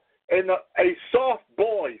still in a soft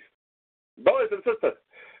voice. Brothers and sisters,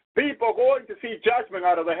 people are going to see judgment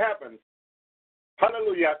out of the heavens.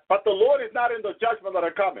 Hallelujah. But the Lord is not in the judgment that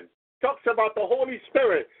are coming. Talks about the Holy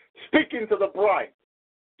Spirit speaking to the bride.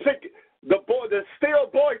 The still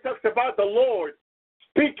voice talks about the Lord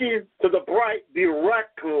speaking to the bride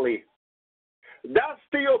directly. That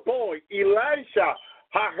still voice, Elisha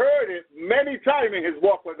had heard it many times in his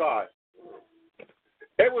walk with God.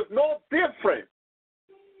 It was no different.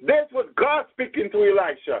 This was God speaking to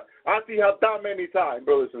Elisha, as he had done many times,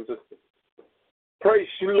 brothers and sisters. Praise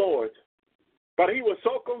you, Lord. But he was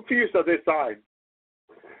so confused at this time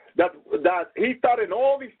that he thought in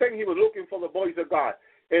all these things he was looking for the voice of God.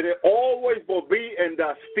 And it always will be in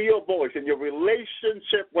that still voice, in your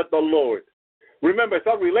relationship with the Lord. Remember, it's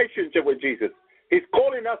our relationship with Jesus. He's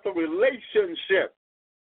calling us a relationship.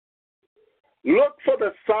 Look for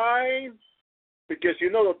the sign because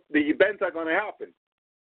you know the events are going to happen.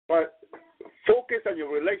 But focus on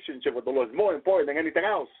your relationship with the Lord. It's more important than anything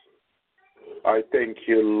else. I thank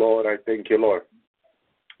you, Lord. I thank you, Lord.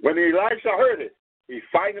 When Elisha heard it, he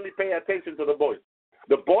finally paid attention to the voice.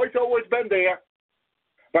 The voice always been there,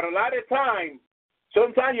 but a lot of time,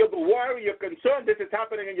 sometimes you're worried, you're concerned, this is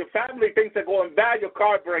happening in your family, things are going bad, your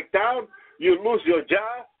car breaks down, you lose your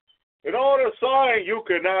job, and all of a sudden you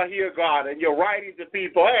cannot hear God, and you're writing to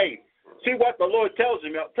people, hey, see what the Lord tells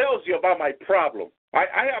you about my problem.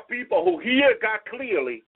 I have people who hear God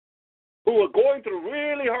clearly, who are going through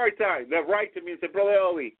really hard times. They write to me and say, Brother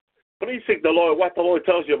Ellie, please seek the Lord, what the Lord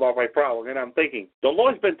tells you about my problem. And I'm thinking, the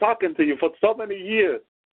Lord's been talking to you for so many years.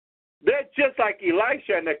 They're just like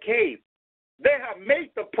Elisha in the cave. They have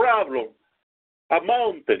made the problem a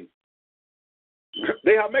mountain.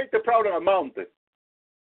 They have made the problem a mountain.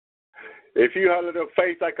 If you have a little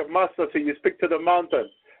faith like a mustard seed, you speak to the mountain,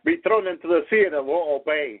 be thrown into the sea, and it will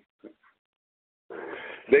obey.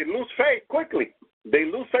 They lose faith quickly. They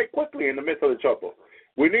lose faith quickly in the midst of the trouble.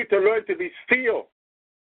 We need to learn to be still.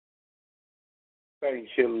 Thank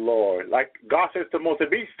you, Lord. Like God says to Moses,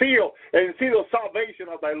 be still and see the salvation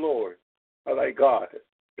of thy Lord, of thy God.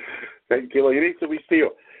 Thank you, Lord. You need to be still.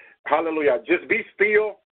 Hallelujah. Just be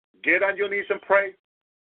still. Get on your knees and pray.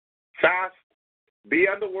 Fast. Be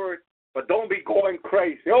on the word. But don't be going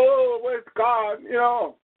crazy. Oh, where's God? You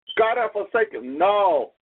know, God has forsaken.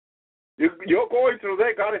 No. You're going through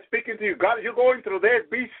there. God is speaking to you. God, you're going through there.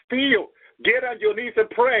 Be still. Get on your knees and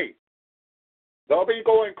pray. Don't be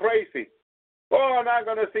going crazy. Oh, I'm not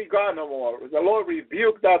going to see God no more. The Lord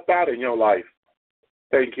rebuked that thought in your life.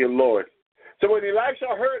 Thank you, Lord. So when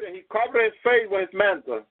Elisha heard it, he covered his face with his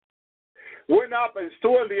mantle, went up and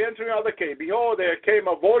stood in the entry of the cave. Behold, there came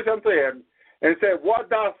a voice unto him and said, what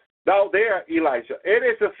dost thou there, Elisha? It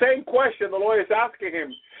is the same question the Lord is asking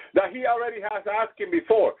him that he already has asked him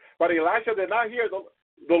before. But Elisha did not hear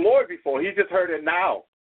the Lord before. He just heard it now.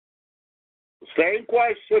 Same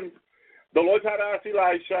question the Lord had asked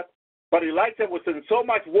Elisha, but Elisha was in so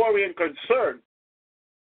much worry and concern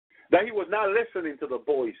that he was not listening to the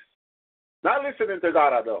voice. Not listening to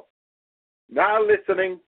God at all. Not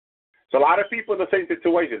listening. So a lot of people in the same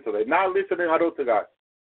situation today. Not listening at all to God.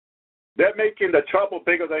 They're making the trouble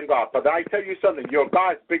bigger than God. But I tell you something, your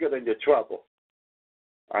God is bigger than your trouble.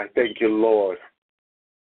 I thank you, Lord.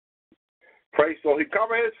 Praise the Lord. He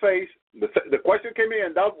covered his face. The question came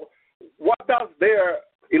in, what does there,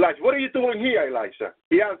 Elisha? What are you doing here, Elisha?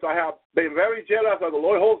 He answered, I have been very jealous of the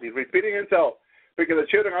Lord holy, repeating himself, because the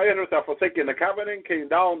children of Israel have forsaken the covenant, came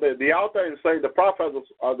down the altar and slain the prophet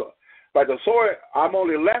by the sword. I'm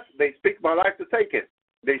only left. They speak my life to take it.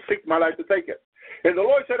 They seek my life to take it. And the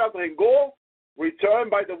Lord said unto him, go, return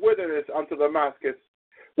by the wilderness unto Damascus.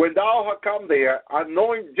 When thou hast come there,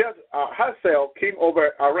 anoint Hazael king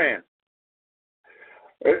over Aram.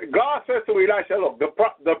 God says to Elisha, look,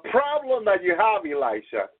 the problem that you have,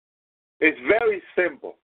 Elisha, is very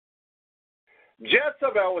simple.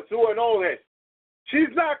 Jezebel is doing all this.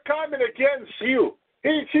 She's not coming against you.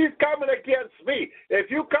 She's coming against me.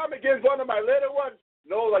 If you come against one of my little ones,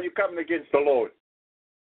 know that you're coming against the Lord.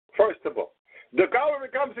 First of all, the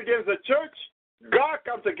government comes against the church. God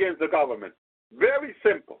comes against the government. Very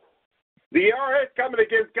simple. The IRS coming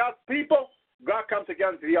against God's people. God comes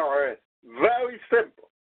against the IRS. Very simple.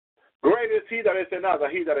 Greater is he that is in us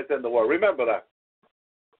than he that is in the world. Remember that.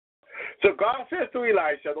 So God says to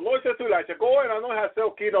Elisha, the Lord says to Elisha, go and anoint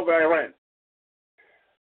Hazael king over Iran.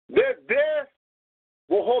 This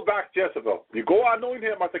will hold back Jezebel. You go anoint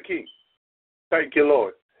him as a king. Thank you,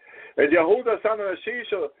 Lord. And Yehuda son of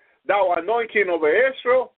Neshish, thou anoint king over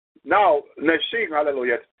Israel. Now, Neshim,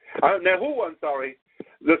 hallelujah. Nehu, I'm sorry,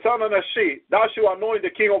 the son of Neshim, thou shalt anoint the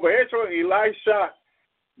king over Israel. Elisha,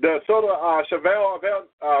 the son of Shavel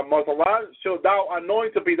Mosalan, shalt thou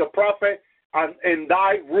anoint to be the prophet in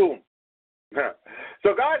thy room.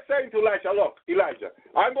 So God is saying to Elisha, look, Elijah,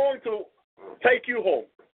 I'm going to take you home.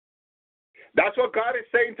 That's what God is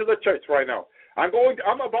saying to the church right now. I'm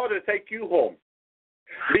about to take you home.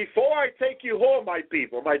 Before I take you home, my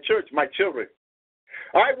people, my church, my children,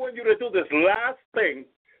 I want you to do this last thing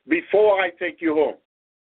before I take you home.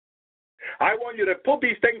 I want you to put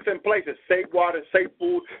these things in place. Save water, save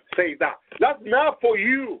food, save that. That's not for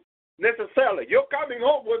you necessarily. You're coming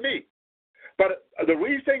home with me. But the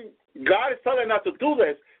reason God is telling us to do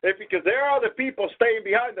this is because there are other people staying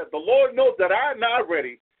behind that the Lord knows that I'm not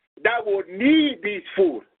ready, that will need these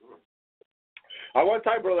food. At one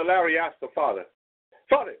time, Brother Larry asked the Father,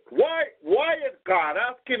 why is God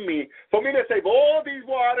asking me for me to save all these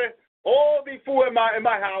water, all these food in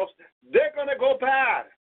my house? They're going to go bad.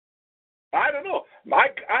 I don't know.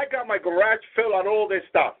 I got my garage filled on all this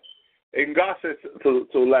stuff. And God says to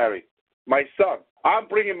Larry, my son, I'm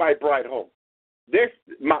bringing my bride home. This,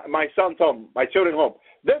 my son's home, my children home.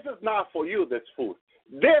 This is not for you, this food.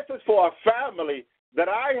 This is for a family that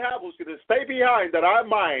I have who's going to stay behind, that are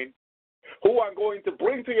mine, who I'm going to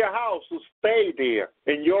bring to your house to stay there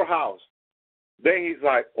in your house. Then he's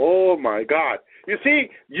like, oh, my God. You see,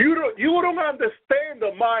 you don't understand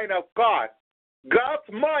the mind of God. God's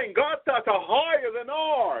mind, God's thoughts are higher than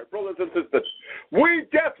ours, brothers and sisters. We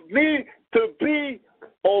just need to be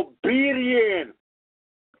obedient.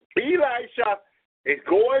 Elisha is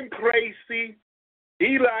going crazy.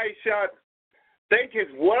 Elisha think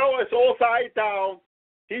his world is upside down.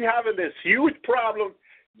 He's having this huge problem.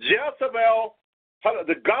 Jezebel,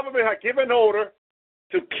 the government had given order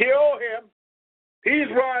to kill him. He's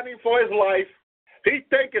running for his life. He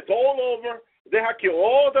think it's all over. They have killed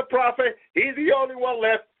all the prophets. He's the only one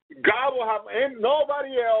left. God will have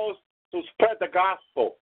nobody else to spread the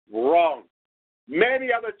gospel. Wrong. Many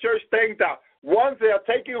other churches think that once they are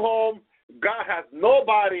taken home, God has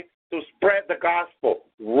nobody to spread the gospel.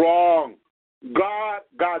 Wrong. God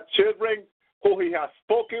got children who he has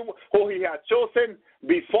spoken, who he has chosen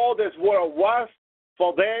before this world was,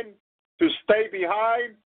 for them to stay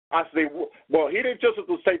behind. He didn't choose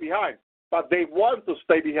to stay behind, but they want to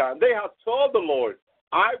stay behind. They have told the Lord,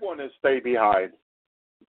 I want to stay behind.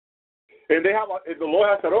 And the Lord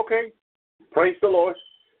has said, okay, praise the Lord.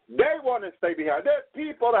 They want to stay behind. There are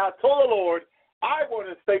people that have told the Lord, I want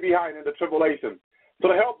to stay behind in the tribulation. So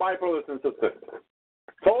to help my brothers and sisters.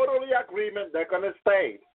 Totally agreement, they're going to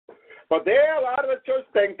stay. But there are a lot of the church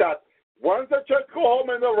think that once the church go home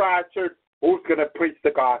in the rapture, who's going to preach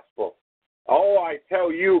the gospel? Oh, I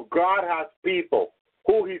tell you, God has people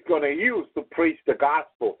who he's going to use to preach the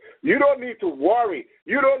gospel. You don't need to worry.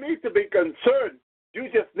 You don't need to be concerned. You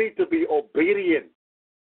just need to be obedient.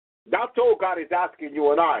 That's all God is asking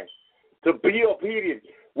you and I, to be obedient.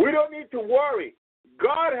 We don't need to worry.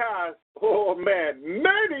 God has,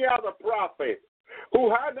 many other prophets who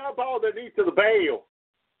had not bowed their knee to the Baal,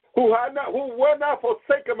 who were not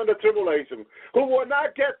forsaken in the tribulation, who will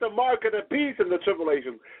not get the mark of the beast in the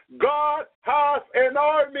tribulation. God has an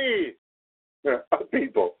army of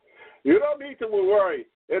people. You don't need to be worried.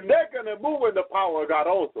 And they're going to move in the power of God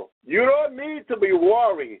also. You don't need to be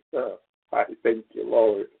worried. I thank you,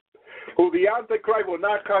 Lord. Who the Antichrist will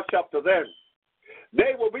not catch up to them.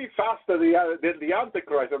 They will be faster than the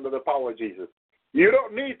Antichrist under the power of Jesus. You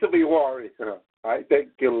don't need to be worried. I thank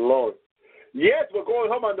you, Lord. Yes, we're going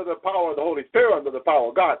home under the power of the Holy Spirit, under the power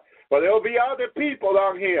of God. But there will be other people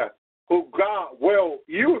down here who God will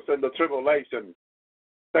use in the tribulation.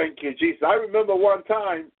 Thank you, Jesus. I remember one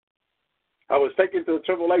time I was taken to the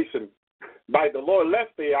tribulation by the Lord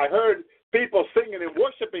left me. I heard people singing and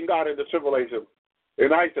worshiping God in the tribulation.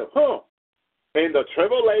 And I said, in the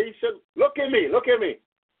tribulation, look at me.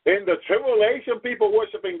 In the tribulation, people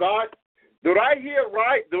worshiping God. Do I hear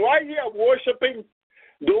right? Do I hear worshiping?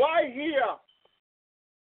 Do I hear,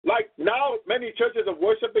 like now many churches are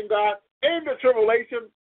worshiping God? In the tribulation,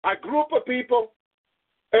 a group of people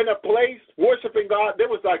in a place worshiping God. There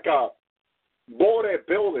was like a boarded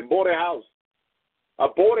building, boarded house. A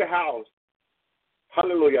boarded house.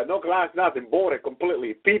 Hallelujah. No glass, nothing. Boarded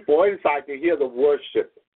completely. People inside can hear the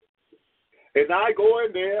worship. And I go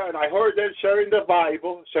in there and I heard them sharing the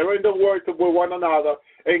Bible, sharing the word with one another,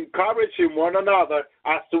 encouraging one another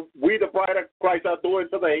as to we, the bride of Christ, are doing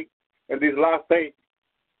today in these last days.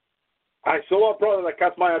 I saw a brother that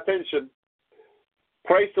caught my attention.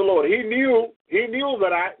 Praise the Lord. He knew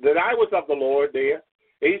that I was of the Lord there.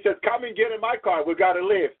 And he said, come and get in my car. We got to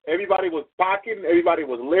live. Everybody was parking. Everybody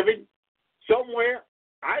was living somewhere.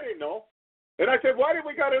 I didn't know. And I said, why did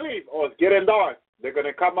we got to leave? Oh, it's getting dark. They're going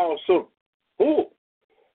to come out soon. Who?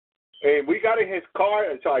 And we got in his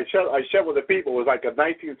car, and so I shared with the people. It was like a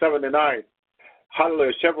 1979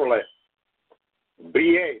 Hallelujah Chevrolet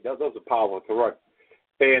BA. Those are powerful to run.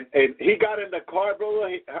 And he got in the car,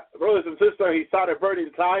 brothers and sisters. He started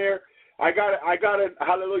burning tire. I got in,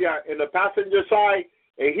 hallelujah, in the passenger side,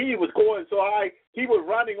 and he was going so high, he was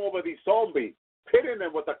running over these zombies, hitting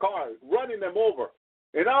them with the car, running them over.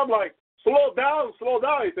 And I'm like, slow down.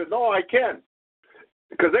 He said, no, I can't,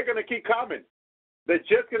 because they're going to keep coming. They're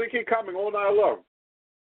just going to keep coming all night long.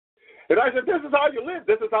 And I said, this is how you live.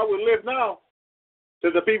 This is how we live now.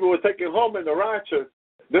 So the people were taken home in the rapture.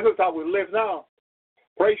 This is how we live now.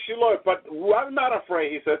 Praise you, Lord. But I'm not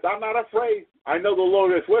afraid, he says. I'm not afraid. I know the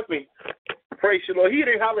Lord is with me. Praise you, Lord. He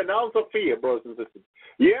didn't have an ounce of fear, brothers and sisters.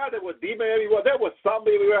 Yeah, there were demons everywhere. There was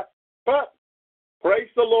somebody everywhere. But praise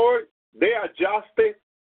the Lord. They adjusted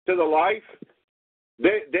to the life.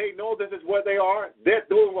 They know this is where they are. They're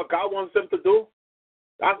doing what God wants them to do.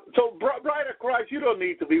 So, bride of Christ, you don't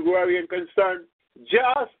need to be worried and concerned.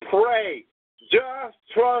 Just pray. Just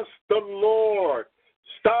trust the Lord.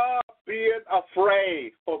 Stop being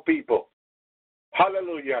afraid for people.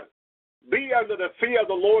 Hallelujah. Be under the fear of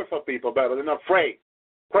the Lord for people better than afraid.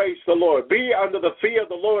 Praise the Lord. Be under the fear of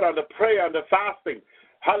the Lord, under prayer, under fasting.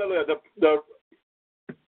 Hallelujah.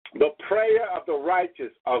 The prayer of the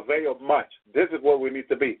righteous avail much. This is what we need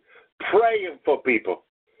to be. Praying for people.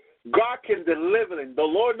 God can deliver them. The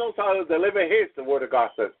Lord knows how to deliver his, the word of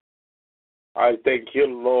God says. I thank you,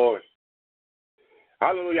 Lord.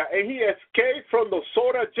 Hallelujah. And he escaped from the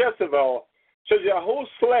sword of Jezebel. So Jehu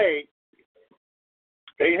slay.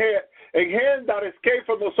 And him that escaped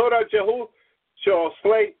from the sword of Jehu shall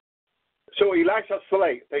slay. So Elisha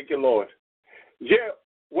slay. Thank you, Lord. Yeah,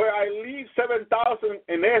 where I leave 7,000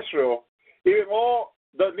 in Israel, even all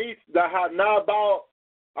the knees that had not bowed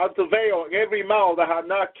unto Baal, and every mouth that had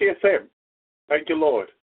not kissed him. Thank you, Lord.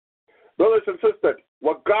 Brothers and sisters,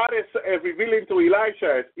 what God is revealing to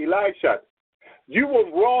Elisha is, Elisha, you will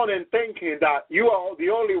run in thinking that you are the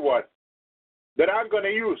only one that I'm going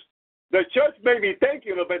to use. The church may be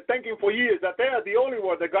thinking, have been thinking for years that they are the only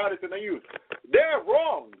one that God is going to use. They're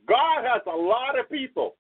wrong. God has a lot of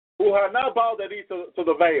people who have not bowed their knees to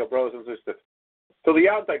the veil, brothers and sisters, to the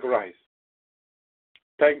Antichrist.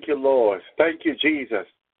 Thank you, Lord. Thank you, Jesus.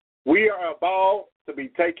 We are about to be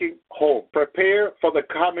taken home. Prepare for the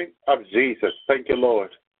coming of Jesus. Thank you,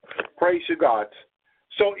 Lord. Praise you, God.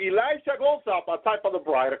 So Elisha goes up, a type of the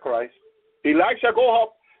bride of Christ. Elisha go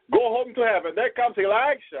home to heaven. There comes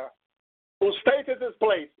Elisha, who stays in this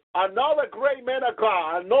place. Another great man of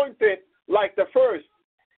God, anointed like the first,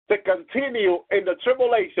 to continue in the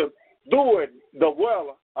tribulation, doing the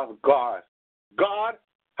will of God. God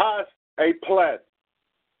has a plan.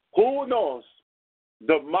 Who knows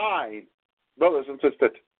the mind, brothers and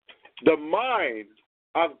sisters, the mind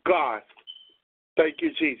of God? Thank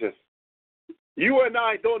you, Jesus. You and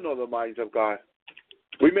I don't know the minds of God.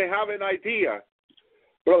 We may have an idea,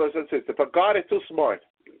 brothers and sisters, but God is too smart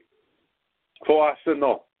for us to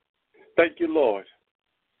know. Thank you, Lord.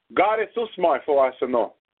 God is too smart for us to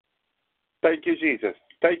know. Thank you, Jesus.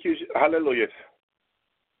 Thank you. Hallelujah.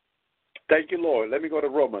 Thank you, Lord. Let me go to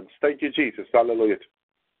Romans. Thank you, Jesus. Hallelujah.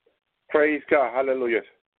 Praise God. Hallelujah.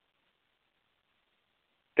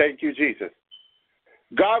 Thank you, Jesus.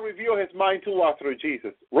 God revealed his mind to us through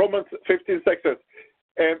Jesus. Romans 15:6 says,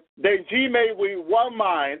 and then ye may with one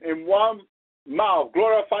mind and one mouth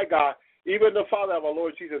glorify God, even the Father of our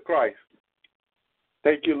Lord Jesus Christ.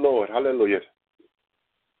 Thank you, Lord. Hallelujah.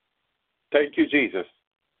 Thank you, Jesus.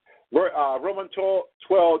 Romans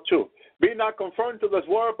 12:2. Be not conformed to this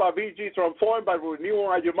world, but be ye transformed by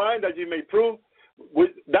renewing of your mind, that ye may prove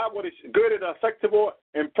that what is good and acceptable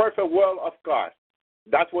and perfect will of God.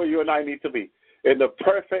 That's where you and I need to be, in the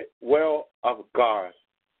perfect will of God.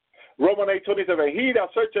 Romans 8:27. He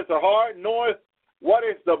that searcheth the heart knoweth what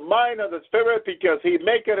is the mind of the Spirit, because he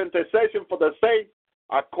maketh intercession for the saints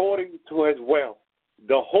according to his will.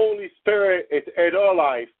 The Holy Spirit is in our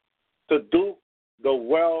life to do the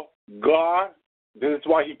will of God. This is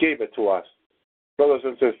why he gave it to us, brothers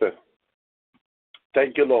and sisters.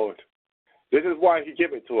 Thank you, Lord. This is why he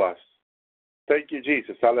gave it to us. Thank you,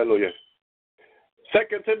 Jesus. Hallelujah.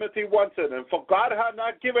 2 Timothy 1:7. For God hath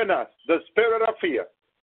not given us the spirit of fear,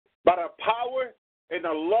 but a power and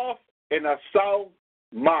a love and a sound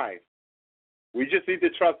mind. We just need to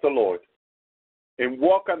trust the Lord and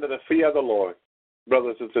walk under the fear of the Lord,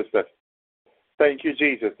 brothers and sisters. Thank you,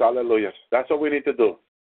 Jesus. Hallelujah. That's what we need to do.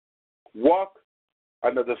 Walk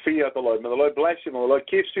under the fear of the Lord. May the Lord bless you. May the Lord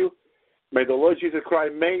keep you. May the Lord Jesus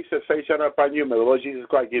Christ make his face shine upon you. May the Lord Jesus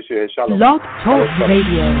Christ give you his shalom. Blog Talk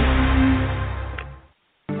Radio.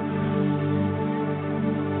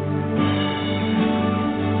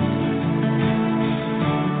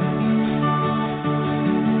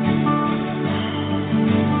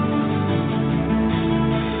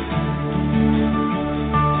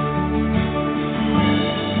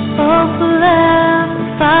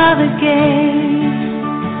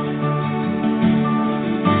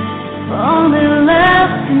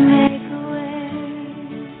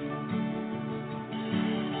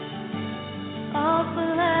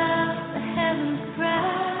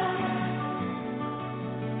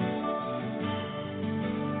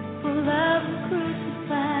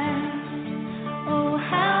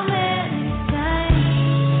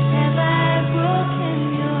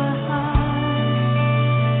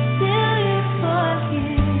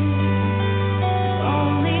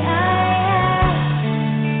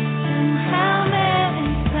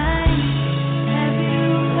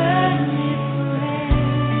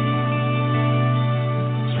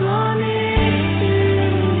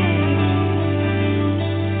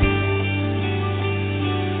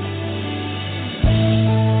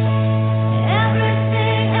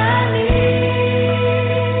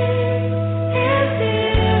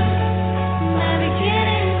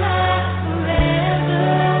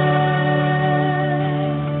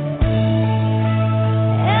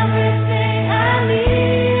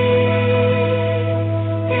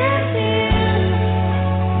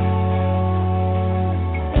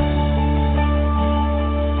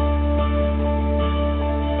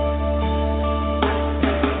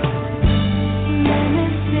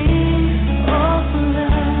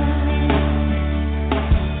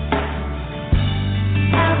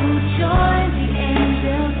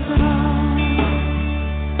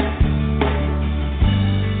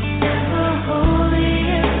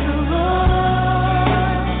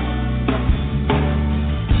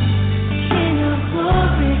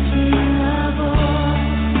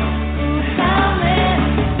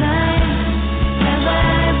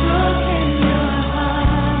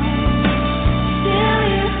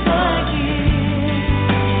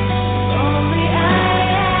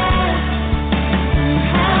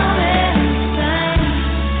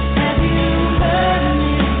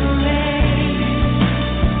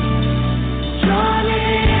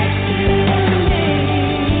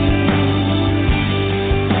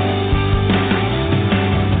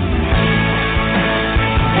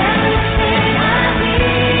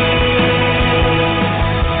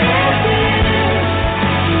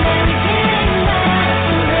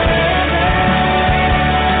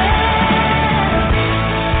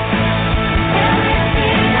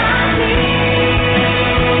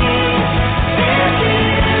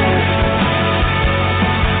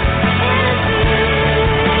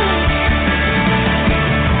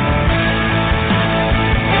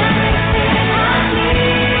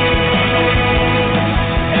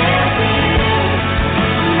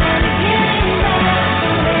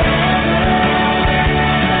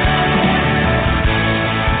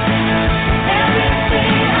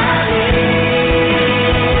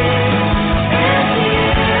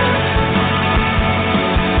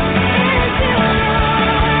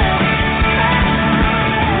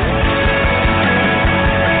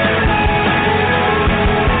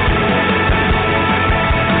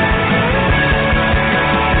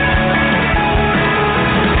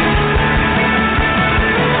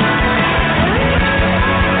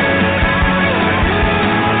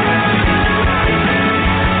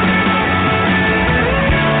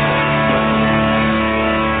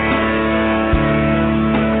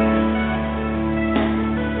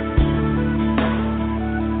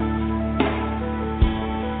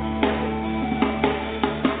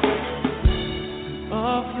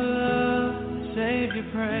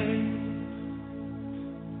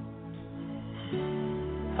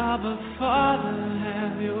 Abba, Father,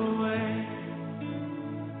 have your way.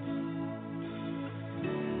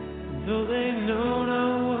 Though they know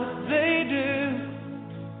not what they do,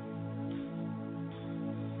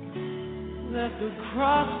 let the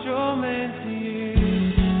cross draw men to you.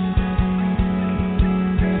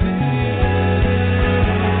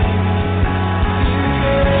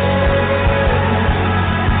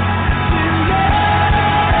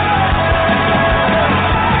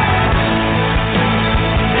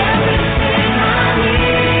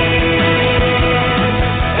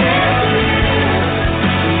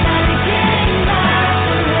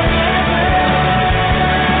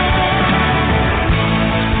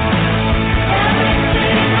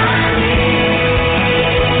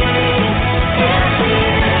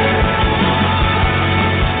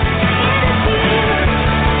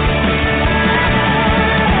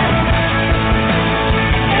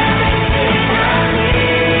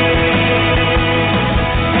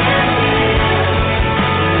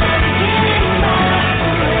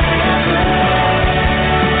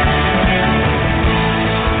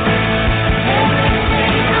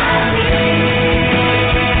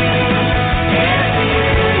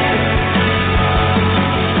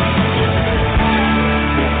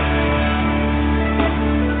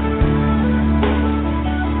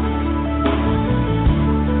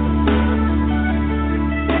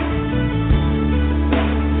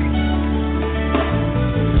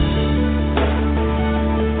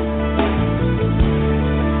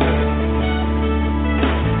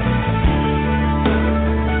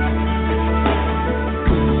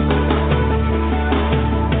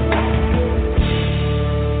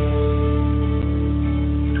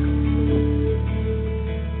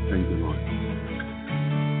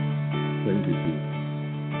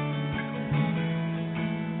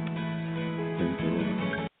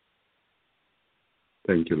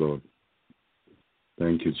 Thank you, Lord.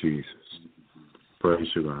 Thank you, Jesus. Praise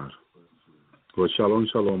you, God. Well, shalom,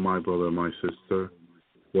 shalom, my brother, my sister.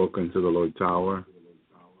 Welcome to the Lord Tower.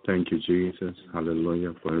 Thank you, Jesus.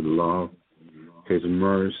 Hallelujah, for his love, his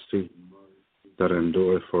mercy that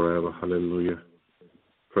endureth forever. Hallelujah.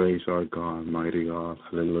 Praise our God, mighty God.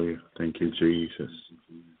 Hallelujah. Thank you, Jesus.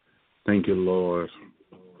 Thank you, Lord.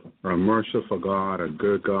 A merciful God, a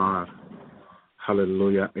good God.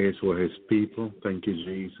 Hallelujah, is with his people. Thank you,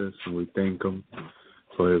 Jesus. And we thank him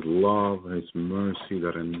for his love, his mercy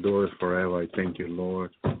that endures forever. I thank you, Lord.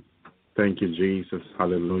 Thank you, Jesus.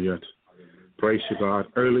 Hallelujah. Praise you, God.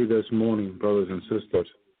 Early this morning, brothers and sisters,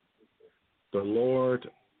 the Lord,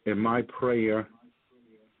 in my prayer,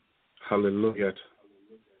 Hallelujah.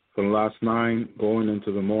 From last night going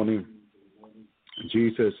into the morning,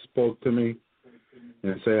 Jesus spoke to me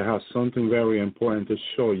and said, I have something very important to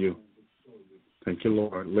show you. Thank you,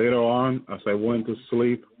 Lord. Later on, as I went to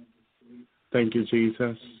sleep, thank you,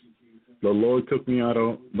 Jesus. The Lord took me out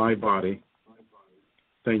of my body.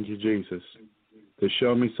 Thank you, Jesus, to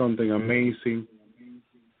show me something amazing.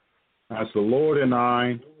 As the Lord and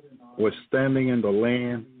I were standing in the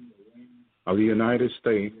land of the United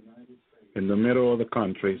States, in the middle of the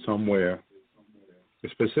country somewhere,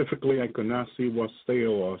 specifically I could not see what state it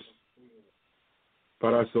was,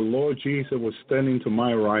 but as the Lord Jesus was standing to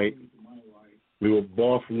my right, we were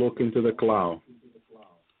both looking to the cloud.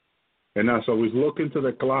 And as I was looking to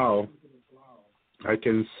the cloud, I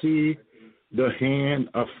can see the hand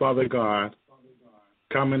of Father God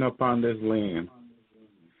coming upon this land.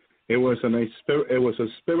 It was a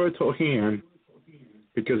spiritual hand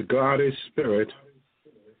because God is spirit,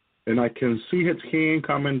 and I can see his hand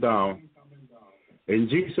coming down. And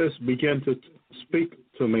Jesus began to speak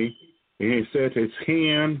to me, and he said his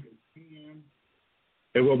hand,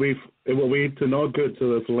 it will be to no good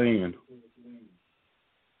to this land.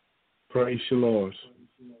 Praise the Lord.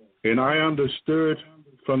 And I understood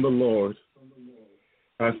from the Lord,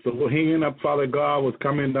 as the hand of Father God was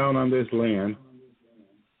coming down on this land,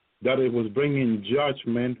 that it was bringing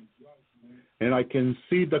judgment. And I can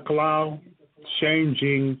see the cloud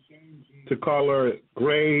changing to color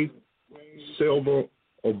gray, silver,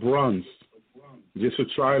 or bronze. Just to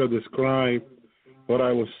try to describe what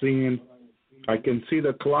I was seeing, I can see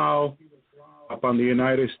the cloud upon the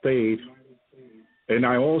United States. And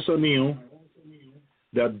I also knew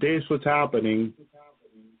that this was happening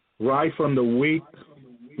right from the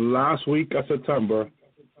last week of September,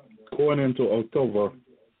 going into October.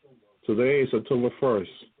 Today is October 1st.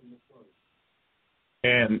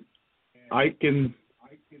 And I can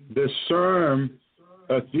discern,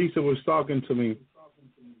 as Jesus was talking to me,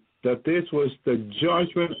 that this was the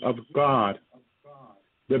judgment of God,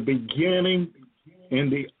 the beginning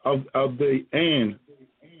and of the end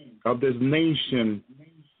of this nation,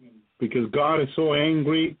 because God is so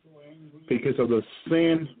angry because of the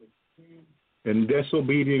sin and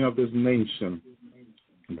disobedience of this nation.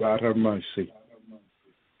 God have mercy.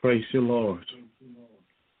 Praise the Lord.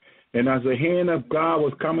 And as the hand of God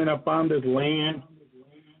was coming upon this land,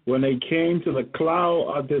 when they came to the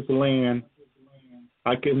cloud of this land,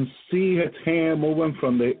 I can see his hand moving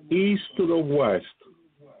from the east to the west.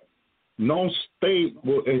 No state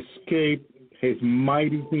will escape his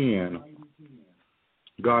mighty hand.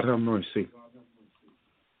 God have mercy.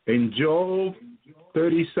 In Job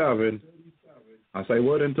 37, as I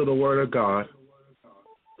went into the Word of God,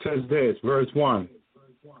 says this, verse 1.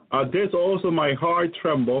 At this also my heart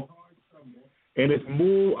trembled, and is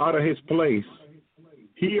moved out of his place.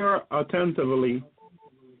 Hear attentively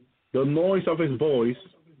the noise of his voice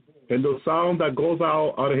and the sound that goes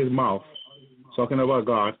out of his mouth. Talking about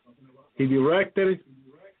God. He directed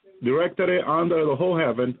it under the whole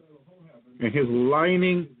heaven, and his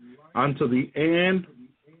lining unto the end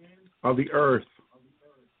of the earth.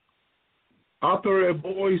 After a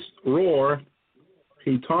voice roar,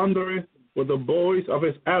 he thundered with the voice of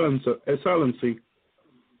his excellency.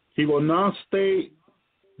 He will not stay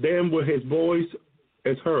then with his voice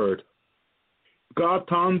is heard. God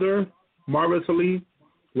thundered marvelously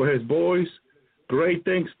with his voice. Great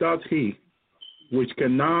things does he, which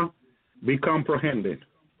cannot be comprehended.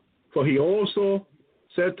 For he also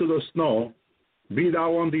said to the snow, Be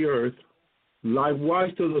thou on the earth,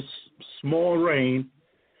 likewise to the small rain,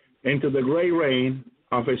 and to the great rain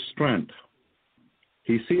of his strength.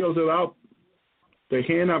 He seals it up the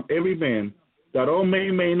hand of every man, that all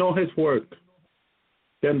men may know his work.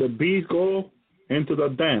 Then the beasts go into the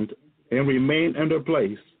den and remain in their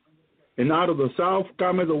place. And out of the south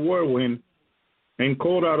cometh the whirlwind, and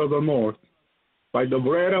cold out of the north. By the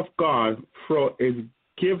breath of God, for is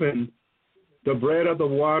given the bread of the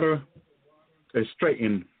water is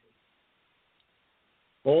straightened.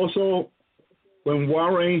 Also, when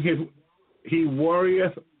warring he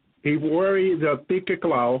worrieth the thick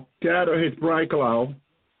cloud, gather his bright cloud,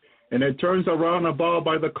 and it turns around about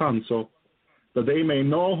by the council, that they may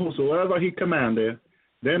know whosoever he commanded,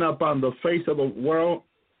 then upon the face of the world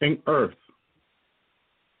and earth.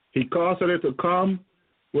 He caused it to come,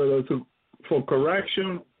 whether for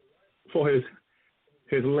correction, for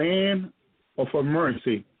his land, or for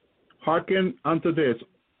mercy. Hearken unto this,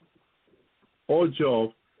 O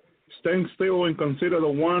Job, stand still and consider the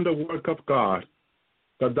wonder work of God,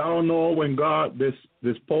 that thou know when God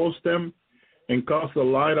disposed them and caused the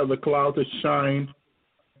light of the cloud to shine.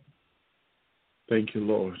 Thank you,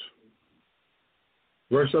 Lord.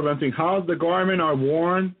 Verse 17, how the garment are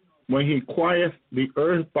worn when he quieteth the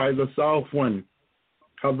earth by the south wind.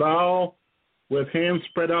 How thou with him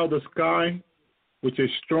spread out the sky, which is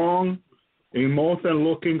strong in molten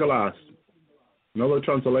looking glass. Another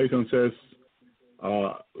translation says,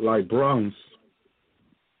 like bronze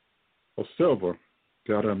or silver.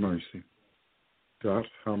 God have mercy. God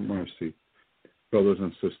have mercy, brothers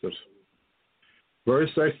and sisters. Verse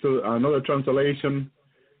 6, to another translation,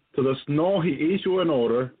 to the snow he issue an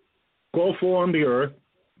order, go forth on the earth,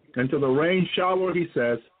 and to the rain shower he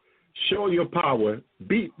says, show your power,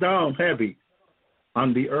 beat down heavy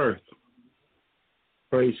on the earth.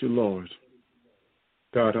 Praise you, Lord.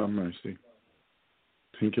 God have mercy.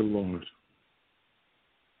 Thank you, Lord.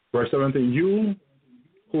 Verse 17, you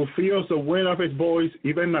who feels the wind of his voice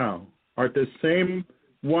even now are the same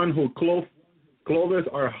one who clothes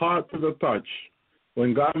our heart to the touch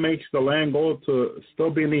when God makes the land go to still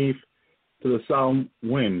beneath to the south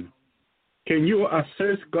wind. Can you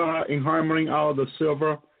assist God in hammering out the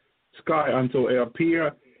silver sky until it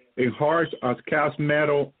appear in harsh as cast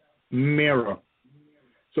metal mirror?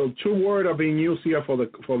 So two words are being used here for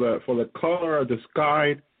the color of the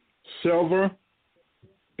sky: silver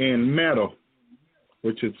and metal,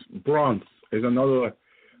 which is bronze, is another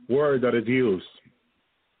word that is used.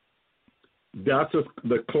 That's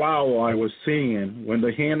the cloud I was seeing. When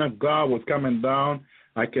the hand of God was coming down,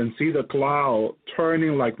 I can see the cloud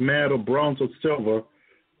turning like metal, bronze or silver,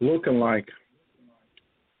 looking like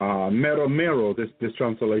metal mirror, this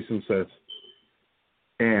translation says.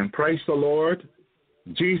 And praise the Lord,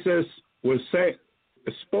 Jesus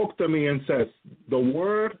spoke to me and says, the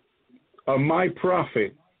word of my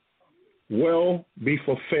prophet will be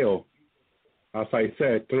fulfilled, as I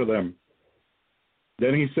said through them.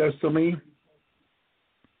 Then he says to me,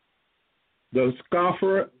 the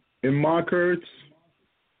scoffer and mockers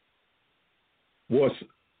was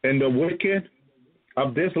in the wicked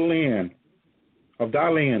of this land,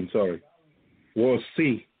 will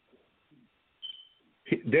see.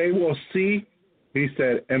 They will see, he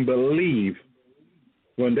said, and believe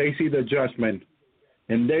when they see the judgment,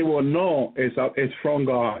 and they will know it's from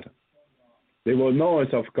God. They will know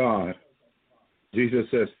it's of God, Jesus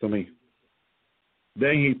says to me.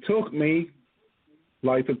 Then he took me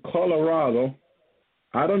like to Colorado.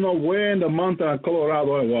 I don't know where in the mountain of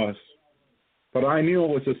Colorado it was, but I knew it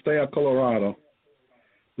was the state of Colorado.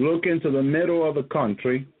 Look into the middle of the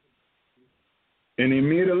country, and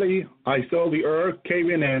immediately I saw the earth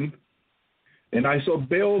caving in, and I saw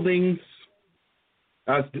buildings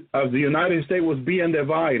as the United States was being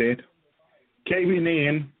divided, caving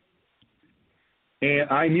in, and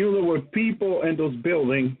I knew there were people in those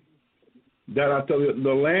buildings that after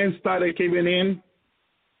the land started caving in,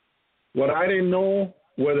 what I didn't know,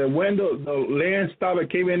 when the land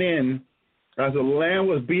started caving in, as the land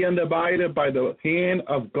was being divided by the hand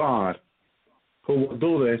of God, who will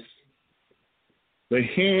do this. The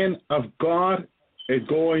hand of God is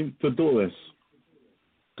going to do this.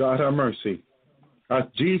 God have mercy. As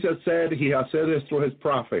Jesus said, he has said this through his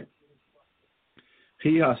prophet.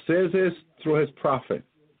 He has said this through his prophet.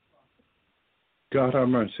 God have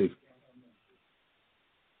mercy.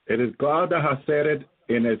 It is God that has said it,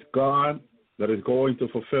 and it's God that is going to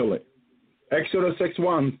fulfill it. Exodus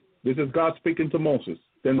 6:1, this is God speaking to Moses.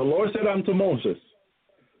 Then the Lord said unto Moses,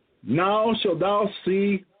 now shalt thou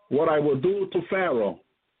see what I will do to Pharaoh,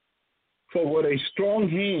 for with a strong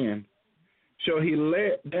hand shall he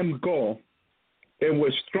let them go, and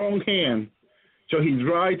with strong hand shall he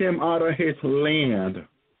drive them out of his land.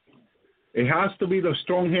 It has to be the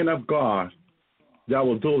strong hand of God that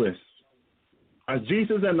will do this. As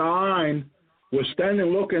Jesus and I were standing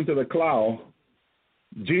looking to the cloud,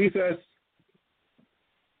 Jesus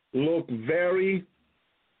looked very,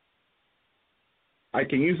 I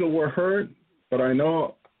can use the word hurt, but I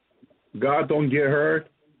know God don't get hurt.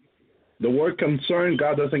 The word concerned,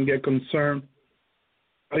 God doesn't get concerned.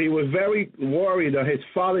 But he was very worried that his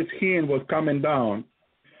father's hand was coming down.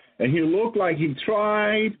 And he looked like he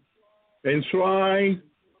tried interceding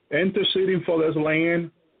for this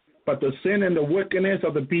land, but the sin and the wickedness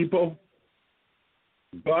of the people,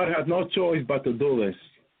 God has no choice but to do this.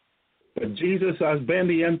 But Jesus has been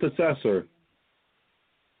the intercessor.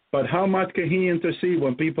 But how much can he intercede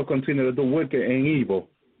when people continue to do wicked and evil?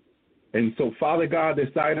 And so Father God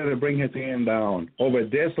decided to bring his hand down over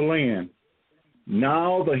this land.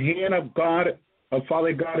 Now the hand of God, of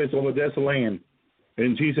Father God, is over this land.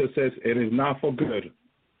 And Jesus says it is not for good.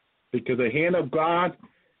 Because the hand of God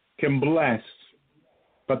can bless,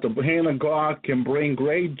 but the hand of God can bring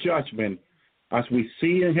great judgment. As we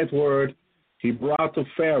see in his word, he brought to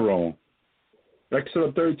Pharaoh.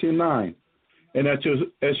 Exodus 13:9. And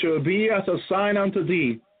it shall be as a sign unto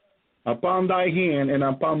thee upon thy hand and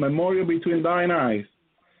upon memorial between thine eyes,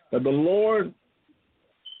 that the Lord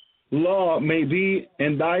law may be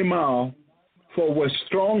in thy mouth, for with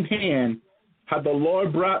strong hand hath the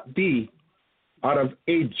Lord brought thee out of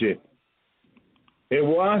Egypt. It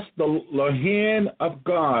was the hand of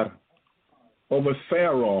God over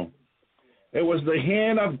Pharaoh. It was the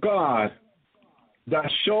hand of God that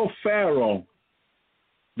showed Pharaoh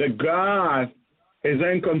that God is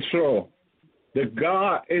in control, that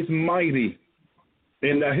God is mighty,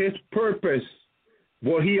 and that his purpose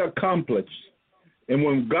will he accomplish. And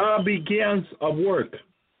when God begins a work,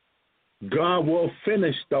 God will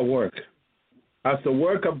finish the work. As the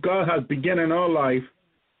work of God has begun in our life,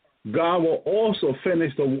 God will also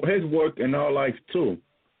finish his work in our life too.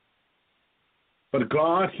 But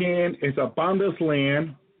God's hand is upon this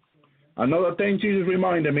land. Another thing Jesus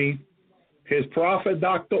reminded me, his prophet,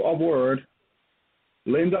 doctor of word,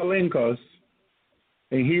 Linda Linkus,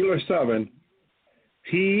 in Healer 7,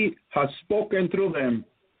 he has spoken through them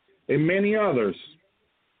and many others,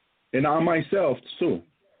 and I myself too.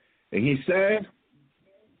 And he said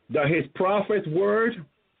that his prophet's word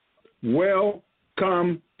will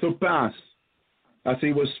come to pass. As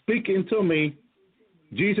he was speaking to me,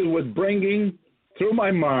 Jesus was bringing through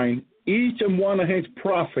my mind each and one of his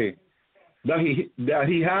prophets, that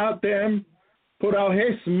he had them put out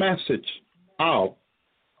his message out.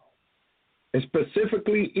 And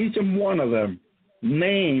specifically, each and one of them,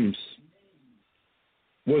 names,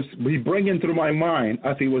 was be bringing through my mind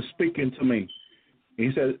as he was speaking to me.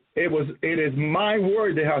 He said, it is my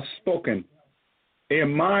word that has spoken.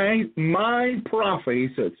 And my prophet, he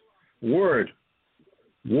says, word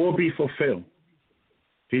will be fulfilled.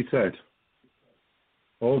 He said,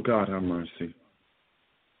 oh God, have mercy.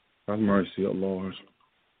 Have mercy, O Lord.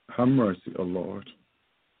 Have mercy, O Lord.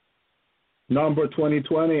 Number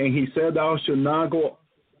 20:20, and he said, thou shalt not go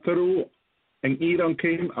through, and Edom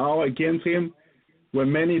came out against him with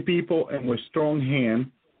many people and with strong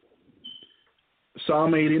hand.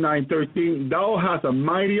 Psalm 89:13, thou hast a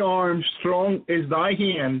mighty arm, strong is thy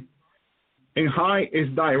hand, and high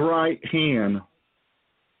is thy right hand.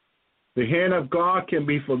 The hand of God can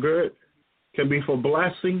be for good, can be for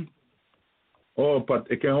blessing, but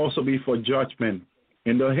it can also be for judgment.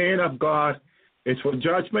 And the hand of God is for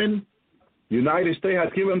judgment. United States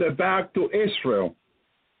has given their back to Israel,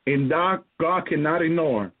 and that God cannot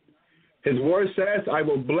ignore. His word says, I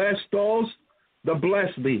will bless those that bless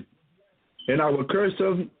thee, and I will curse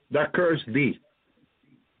them that curse thee.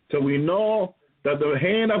 So we know that the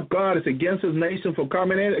hand of God is against his nation for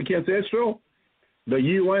coming in against Israel. The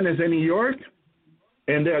UN is in New York,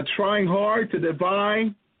 and they're trying hard to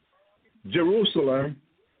divide Jerusalem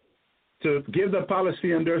to give the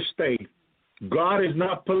Palestinians their state. God is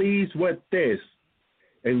not pleased with this.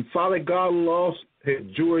 And Father God loves his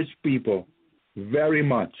Jewish people very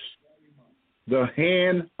much. The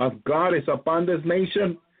hand of God is upon this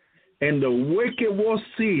nation, and the wicked will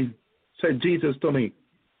see, said Jesus to me,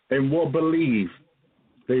 and will believe.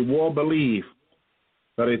 They will believe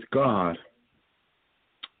that it's God.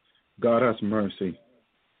 God has mercy.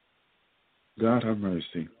 God have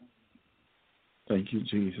mercy. Thank you,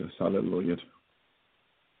 Jesus. Hallelujah.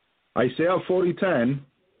 Isaiah 40:10.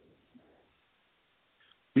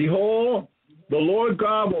 Behold, the Lord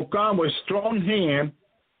God will come with strong hand,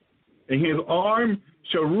 and his arm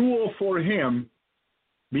shall rule for him.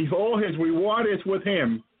 Behold, his reward is with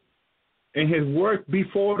him, and his work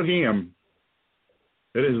before him.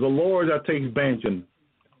 It is the Lord that takes vengeance.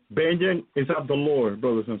 Vengeance is of the Lord,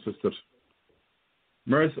 brothers and sisters.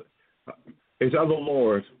 Mercy is of the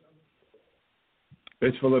Lord.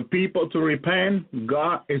 It's for the people to repent.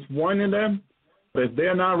 God is warning them. But if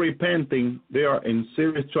they're not repenting, they are in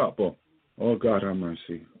serious trouble. Oh, God, have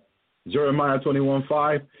mercy. Jeremiah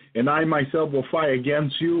 21:5, and I myself will fight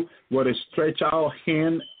against you with a stretched out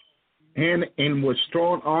hand and with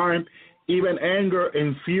strong arm, even anger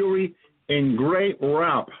and fury and great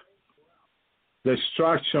wrath.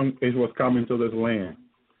 Destruction is what's coming to this land.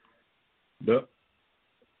 The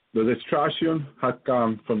destruction had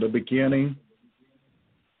come from the beginning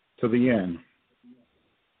to the end.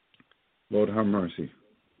 Lord, have mercy.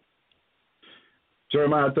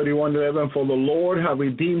 Jeremiah 31:11, for the Lord hath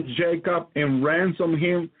redeemed Jacob and ransomed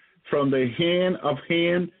him from the hand of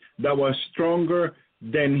him that was stronger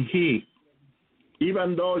than he.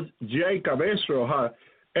 Even though Jacob, Israel, had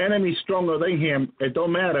enemies stronger than him, it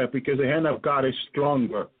don't matter because the hand of God is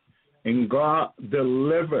stronger. And God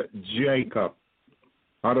delivered Jacob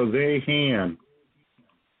out of their hand.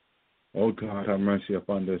 Oh, God, have mercy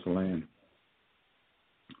upon this land.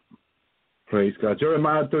 Praise God.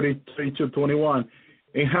 Jeremiah 32:21.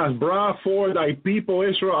 It has brought forth thy people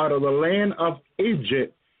Israel out of the land of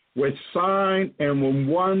Egypt with signs and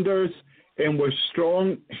with wonders and with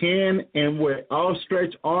strong hand and with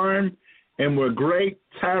outstretched arm and with great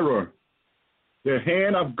terror. The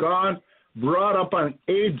hand of God brought upon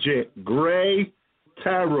Egypt great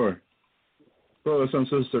terror. Brothers and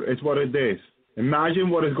sisters, it's what it is. Imagine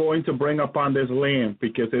what it's going to bring upon this land,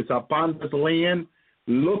 because it's upon this land.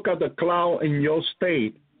 Look at the cloud in your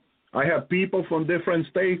state. I have people from different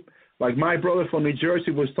states, like my brother from New Jersey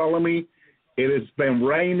was telling me, it has been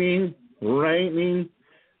raining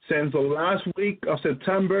since the last week of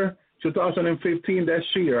September 2015, this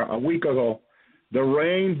year, a week ago. The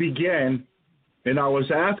rain began, and I was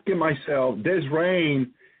asking myself, this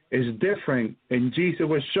rain is different, and Jesus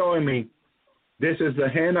was showing me, this is the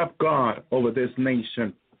hand of God over this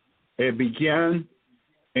nation. It began,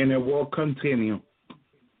 and it will continue.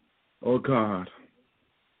 Oh, God.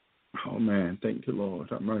 Oh, man. Thank you, Lord.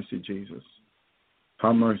 Have mercy, Jesus.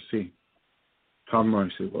 Have mercy. Have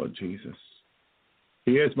mercy, Lord Jesus.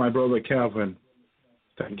 He is my brother Calvin.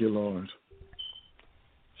 Thank you, Lord.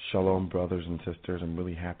 Shalom, brothers and sisters. I'm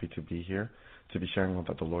really happy to be here, to be sharing all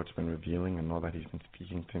that the Lord's been revealing and all that he's been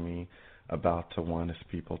speaking to me about, to want his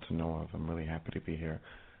people to know of. I'm really happy to be here.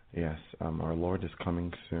 Yes, our Lord is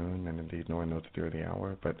coming soon, and indeed no one knows the day or the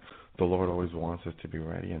hour, but the Lord always wants us to be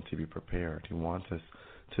ready and to be prepared. He wants us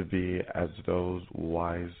to be as those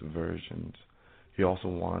wise virgins. He also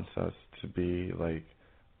wants us to be like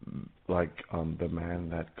the man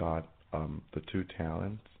that got the 2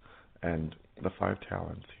 talents and the 5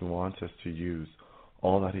 talents. He wants us to use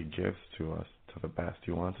all that he gives to us to the best.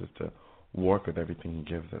 He wants us to work with everything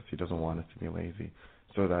he gives us. He doesn't want us to be lazy,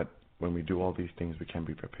 so that when we do all these things, we can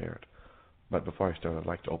be prepared. But before I start, I'd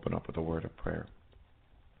like to open up with a word of prayer.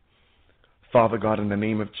 Father God, in the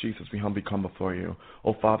name of Jesus, we humbly come before you.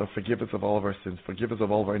 Oh, Father, forgive us of all of our sins. Forgive us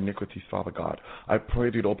of all of our iniquities, Father God. I pray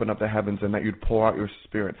that you'd open up the heavens and that you'd pour out your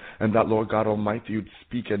Spirit, and that, Lord God Almighty, you'd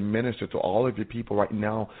speak and minister to all of your people right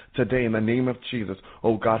now, today, in the name of Jesus.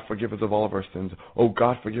 Oh, God, forgive us of all of our sins. Oh,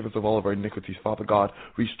 God, forgive us of all of our iniquities, Father God.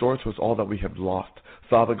 Restore to us all that we have lost.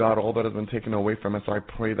 Father God, all that has been taken away from us, I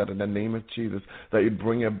pray that in the name of Jesus, that you'd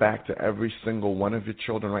bring it back to every single one of your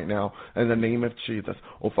children right now, in the name of Jesus.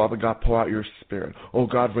 Oh, Father God, pour out your Spirit. Oh,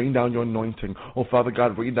 God, rain down your anointing. Oh, Father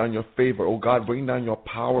God, rain down your favor. Oh, God, rain down your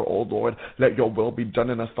power, oh, Lord. Let your will be done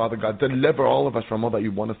in us, Father God. Deliver all of us from all that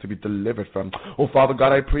you want us to be delivered from. Oh, Father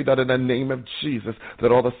God, I pray that in the name of Jesus,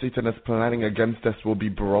 that all that Satan is planning against us will be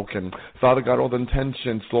broken. Father God, all the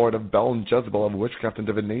intentions, Lord, of Bel and Jezebel, of witchcraft and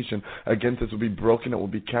divination against us will be broken. It will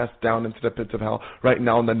be cast down into the pits of hell right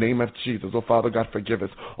now in the name of Jesus. Oh, Father God, forgive us.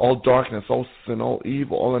 All darkness, all sin, all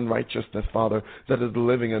evil, all unrighteousness, Father, that is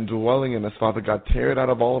living and dwelling in us, Father God, tear it out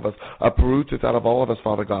of all of us, uproot it out of all of us,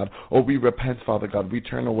 Father God. Oh, we repent, Father God. We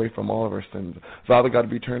turn away from all of our sins. Father God,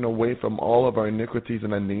 we turn away from all of our iniquities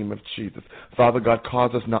in the name of Jesus. Father God,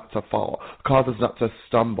 cause us not to fall. Cause us not to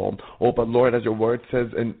stumble. Oh, but Lord, as your word says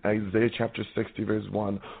in Isaiah chapter 60, verse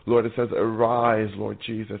 1, Lord, it says, arise, Lord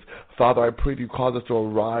Jesus. Father, I pray that you cause us to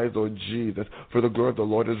arise, Lord Jesus, for the glory of the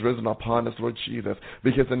Lord is risen upon us, Lord Jesus,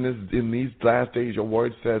 because in these last days, your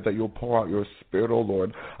word says that you'll pour out your Spirit, oh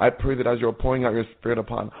Lord. I pray that as you're pouring out your Spirit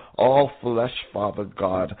upon all flesh, Father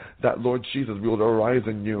God, that, Lord Jesus, we will arise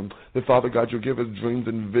in you. That, Father God, you'll give us dreams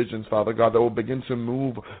and visions, Father God, that will begin to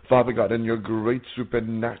move, Father God, in your great,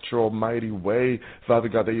 supernatural, mighty way, Father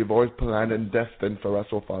God, that you've always planned and destined for us,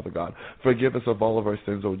 oh Father God. Forgive us of all of our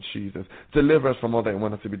sins, oh Jesus. Deliver us from all that you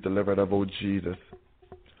want us to be delivered of, oh Jesus.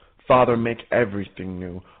 Father, make everything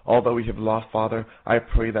new. All that we have lost, Father, I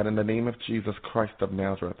pray that in the name of Jesus Christ of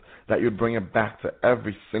Nazareth, that you'd bring it back to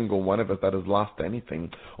every single one of us that has lost anything.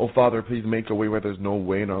 Oh, Father, please make a way where there's no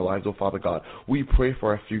way in our lives, oh, Father God. We pray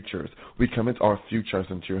for our futures. We commit our futures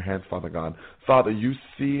into your hands, Father God. Father, you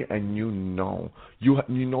see and you know. You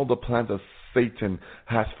know the plans of Satan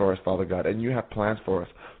has for us, Father God, and you have plans for us.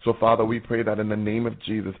 So, Father, we pray that in the name of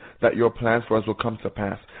Jesus, that your plans for us will come to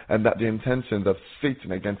pass, and that the intentions of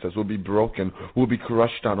Satan against us will be broken, will be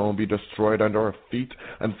crushed down, will be destroyed under our feet.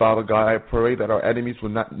 And, Father God, I pray that our enemies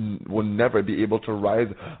will never be able to rise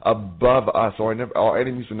above us, or our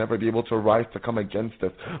enemies will never be able to rise to come against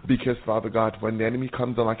us, because, Father God, when the enemy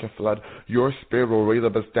comes in like a flood, your Spirit will raise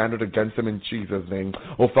up a standard against him in Jesus' name.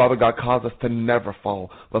 Oh, Father God, cause us to never fall,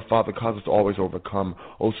 but, Father, cause us to always overcome.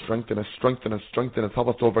 Oh, strengthen us, strengthen us, strengthen us. Help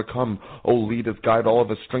us to overcome. Oh, lead us, guide all of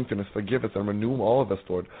us, strengthen us, forgive us, and renew all of us,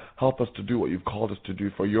 Lord. Help us to do what you've called us to do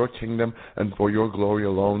for your kingdom and for your glory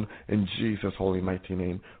alone. In Jesus' holy mighty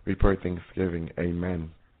name, we pray thanksgiving. Amen.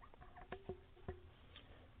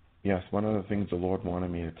 Yes, one of the things the Lord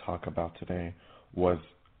wanted me to talk about today was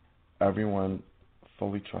everyone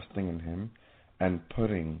fully trusting in Him and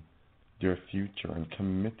putting their future and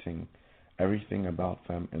committing everything about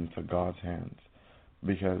them into God's hands,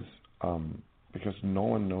 because because no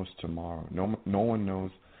one knows tomorrow. No one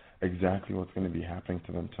knows exactly what's going to be happening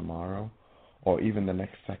to them tomorrow, or even the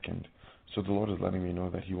next second. So the Lord is letting me know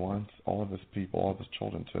that He wants all of His people, all of His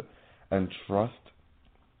children, to entrust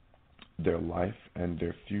their life and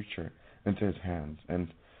their future into His hands. And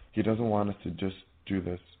He doesn't want us to just do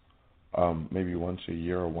this maybe once a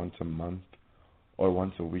year or once a month or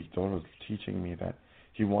once a week. The Lord was teaching me that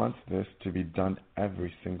He wants this to be done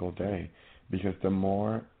every single day, because the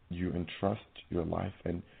more you entrust your life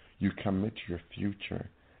and you commit your future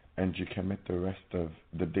and you commit the rest of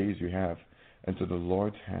the days you have into the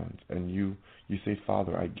Lord's hands, and you say,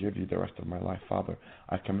 Father, I give you the rest of my life. Father,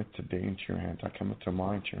 I commit today into your hands. I commit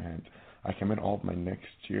tomorrow into your hands. I commit all of my next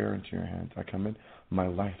year into your hands. I commit my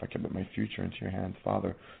life. I commit my future into your hands.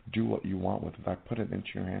 Father, do what you want with it. I put it into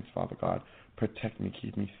your hands, Father God. Protect me,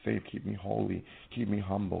 keep me safe, keep me holy, keep me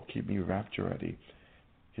humble, keep me rapture ready.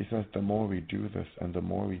 He says the more we do this and the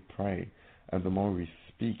more we pray and the more we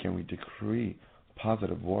speak and we decree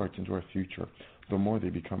positive words into our future, the more they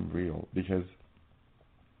become real, because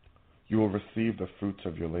you will receive the fruits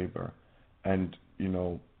of your labor. And,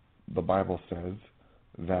 the Bible says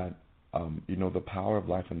that, the power of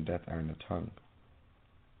life and death are in the tongue.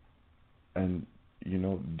 And,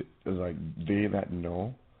 like they that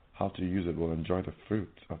know how to use it will enjoy the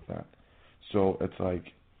fruits of that. So it's like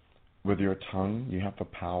with your tongue, you have the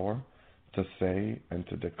power to say and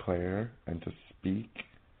to declare and to speak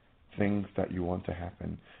things that you want to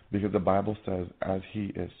happen. Because the Bible says, as He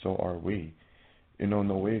is, so are we. In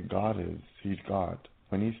the way God is, He's God.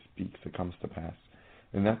 When He speaks, it comes to pass.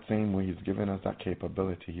 In that same way, He's given us that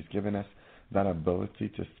capability. He's given us that ability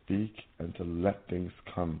to speak and to let things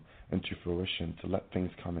come into fruition, to let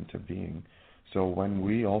things come into being. So when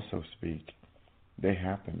we also speak, they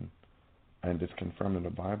happen. And it's confirmed in the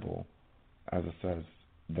Bible, as it says,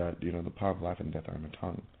 that, the power of life and death are in the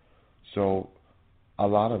tongue. So a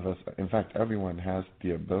lot of us, in fact, everyone has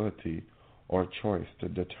the ability or choice to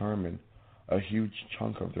determine a huge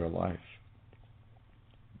chunk of their life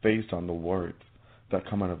based on the words that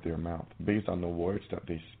come out of their mouth, based on the words that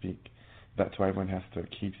they speak. That's why everyone has to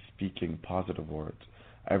keep speaking positive words.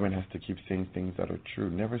 Everyone has to keep saying things that are true.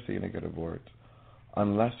 Never say negative words.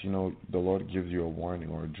 Unless, the Lord gives you a warning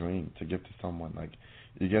or a dream to give to someone. Like,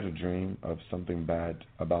 you get a dream of something bad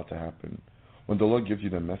about to happen. When the Lord gives you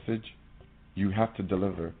the message, you have to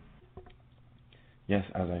deliver. Yes,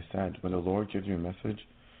 as I said, when the Lord gives you a message,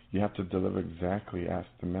 you have to deliver exactly as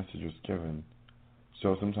the message was given.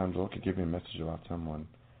 So sometimes the Lord could give you a message about someone,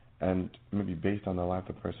 and maybe based on the life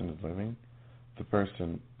the person is living, the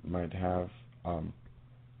person might have,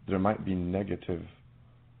 there might be negative,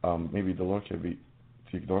 maybe the Lord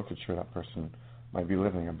could show that person might be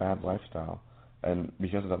living a bad lifestyle, and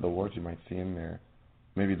because of that, the words you might see in there,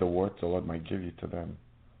 maybe the words the Lord might give you to them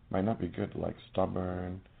might not be good, like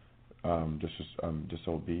stubborn,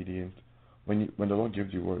 disobedient. When the Lord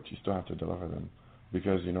gives you words, you still have to deliver them,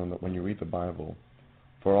 because when you read the Bible,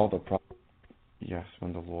 for all the yes,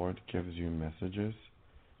 when the Lord gives you messages,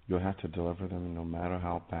 you'll have to deliver them no matter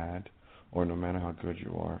how bad or no matter how good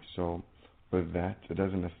you are. So with that, it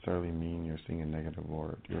doesn't necessarily mean you're saying a negative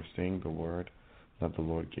word. You're saying the word that the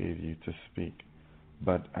Lord gave you to speak.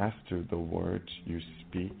 But as to the words you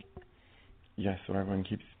speak, yes, so everyone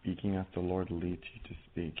keeps speaking as the Lord leads you to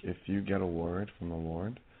speak. If you get a word from the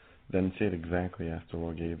Lord, then say it exactly as the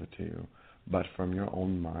Lord gave it to you. But from your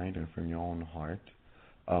own mind and from your own heart,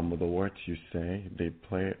 the words you say, they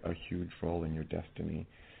play a huge role in your destiny,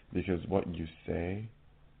 because what you say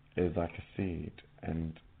is like a seed,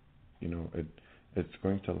 and it's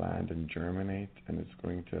going to land and germinate, and it's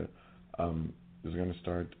going to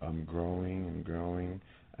start growing and growing,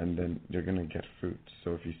 and then you're going to get fruit.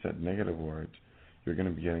 So if you said negative words, you're going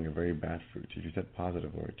to be getting a very bad fruit. If you said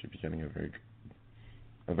positive words, you'll be getting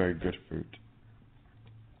a very good fruit.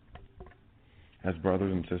 As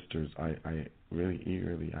brothers and sisters, I really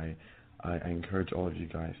eagerly, I encourage all of you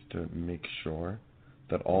guys to make sure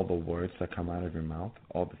that all the words that come out of your mouth,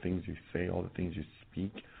 all the things you say, all the things you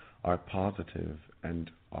speak, are positive and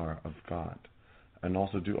are of God. And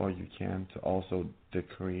also do all you can to also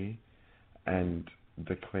decree and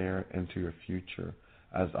declare into your future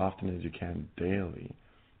as often as you can daily.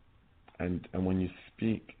 And when you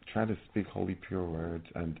speak, try to speak holy, pure words.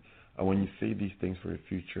 And when you say these things for your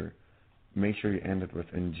future, make sure you end it with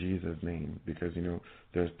 "in Jesus' name," because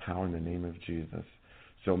there's power in the name of Jesus.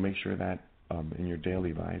 So make sure that in your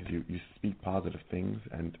daily lives, you speak positive things,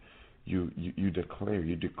 and you declare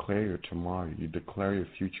your tomorrow, you declare your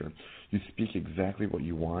future. You speak exactly what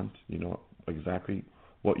you want, exactly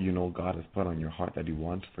what God has put on your heart that He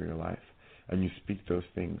wants for your life, and you speak those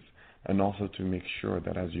things. And also to make sure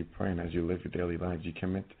that as you pray and as you live your daily lives, you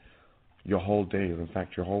commit your whole days, in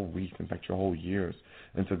fact your whole week, in fact your whole years,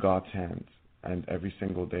 into God's hands. And every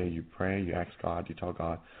single day you pray, you ask God, you tell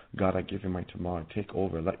God, God, I give you my tomorrow, take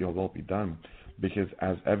over, let your will be done. Because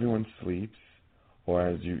as everyone sleeps, or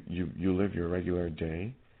as you live your regular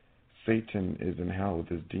day, Satan is in hell with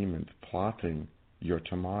his demons plotting your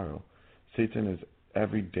tomorrow. Satan is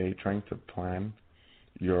every day trying to plan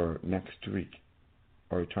your next week,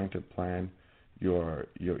 or trying to plan your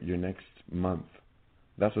next month.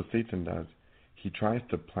 That's what Satan does. He tries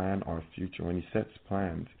to plan our future. When he sets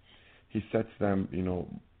plans, he sets them,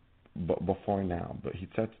 before now, but he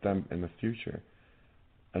sets them in the future.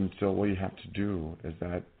 And so what you have to do is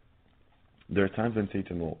that there are times when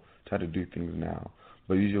Satan will try to do things now,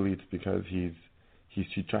 but usually it's because he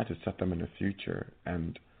tried to set them in the future,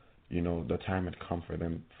 and the time had come for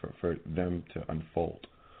them to unfold.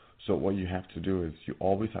 So what you have to do is you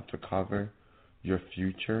always have to cover your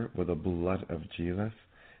future with the blood of Jesus,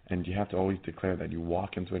 and you have to always declare that you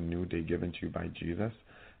walk into a new day given to you by Jesus,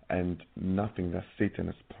 and nothing that Satan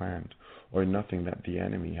has planned or nothing that the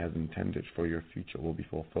enemy has intended for your future will be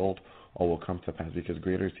fulfilled or will come to pass, because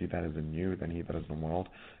greater is He that is in you than he that is in the world.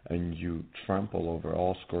 And you trample over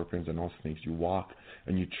all scorpions and all snakes. You walk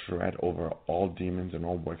and you tread over all demons and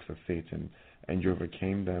all works of Satan, and you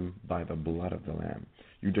overcame them by the blood of the Lamb.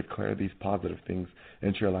 You declare these positive things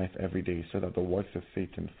into your life every day so that the works of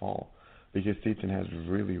Satan fall, because Satan has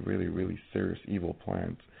really, really, really serious evil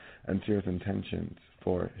plans and serious intentions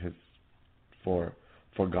for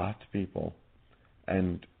God's people,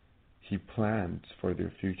 and he plans for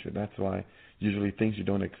their future. That's why usually things you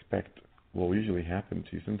don't expect will usually happen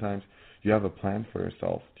to you. Sometimes you have a plan for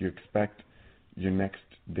yourself. You expect your next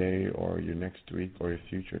day or your next week or your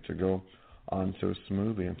future to go on so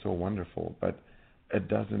smoothly and so wonderful, but it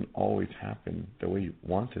doesn't always happen the way you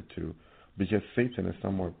want it to, because Satan is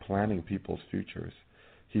somewhere planning people's futures.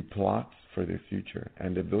 He plots for their future,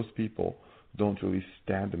 and if those people don't really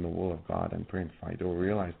stand in the will of God and pray and fight, they'll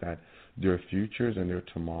realize that their futures and their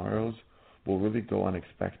tomorrows will really go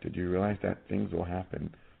unexpected. You realize that things will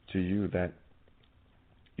happen to you that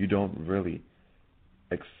you don't really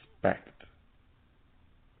expect,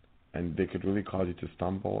 and they could really cause you to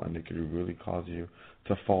stumble, and they could really cause you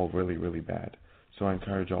to fall really, really bad. So I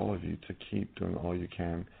encourage all of you to keep doing all you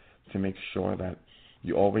can to make sure that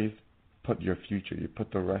you always put your future, you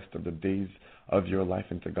put the rest of the days of your life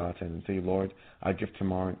into God's hands and say, Lord, I put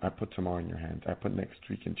tomorrow in your hands. I put next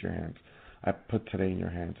week into your hands. I put today in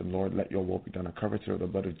your hands. And Lord, let your will be done. I cover it with the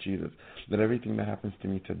blood of Jesus. Let everything that happens to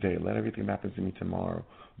me today, let everything that happens to me tomorrow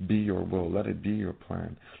be your will. Let it be your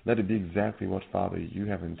plan. Let it be exactly what, Father, you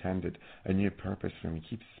have intended and your purpose for me.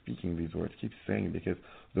 Keep speaking these words. Keep saying, because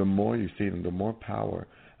the more you say them, the more power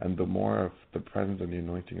and the more of the presence and the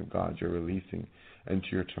anointing of God you're releasing into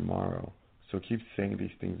your tomorrow. So keep saying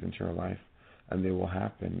these things into your life, and they will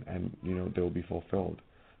happen, and they will be fulfilled.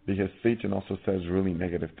 Because Satan also says really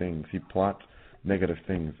negative things. He plots negative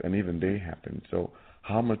things, and even they happen. So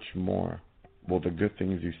how much more will the good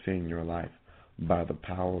things you say in your life by the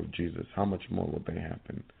power of Jesus, how much more will they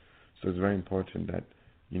happen? So it's very important that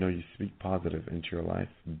you speak positive into your life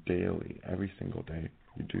daily, every single day.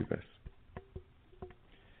 You do this.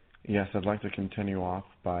 Yes, I'd like to continue on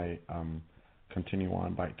by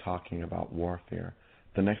talking about warfare.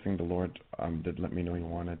 The next thing the Lord did let me know He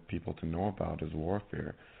wanted people to know about is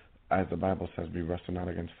warfare. As the Bible says, we wrestle not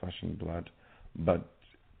against flesh and blood, but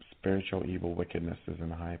spiritual evil wickednesses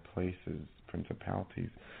in high places, principalities.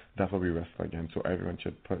 That's what we wrestle against. So everyone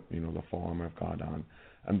should put, the full armor of God on.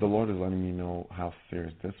 And the Lord is letting me know how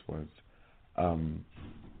serious this was,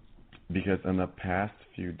 because in the past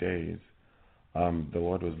few days, the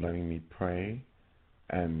Lord was letting me pray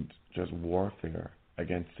and just warfare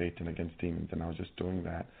against Satan, against demons, and I was just doing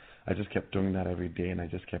that. I just kept doing that every day, and I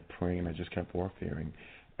just kept praying, and I just kept warfaring.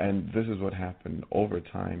 And this is what happened over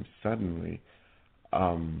time. Suddenly,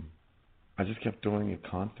 I just kept doing it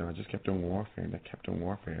constant. I just kept doing warfare, and I kept doing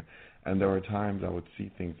warfare. And there were times I would see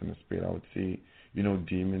things in the spirit. I would see,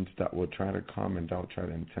 demons that would try to come and that would try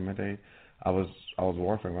to intimidate. I was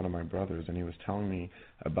warfaring one of my brothers, and he was telling me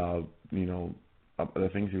about, the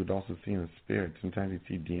things he would also see in the spirit. Sometimes he'd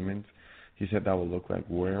see demons. He said that would look like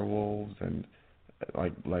werewolves and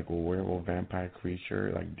like a werewolf vampire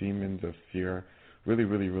creature, like demons of fear, really,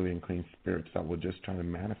 really, really unclean spirits that would just try to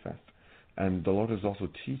manifest. And the Lord is also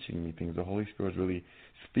teaching me things. The Holy Spirit is really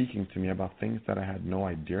speaking to me about things that I had no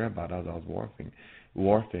idea about as I was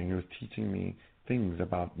warfaring. He was teaching me things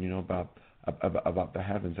about, about the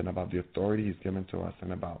heavens and about the authority He's given to us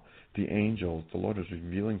and about the angels. The Lord is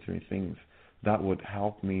revealing to me things that would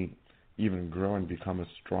help me even grow and become a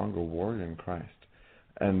stronger warrior in Christ.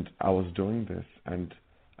 And I was doing this, and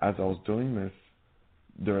as I was doing this,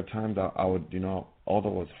 there were times that I would, although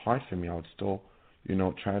it was hard for me, I would still,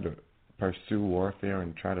 try to pursue warfare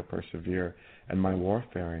and try to persevere in my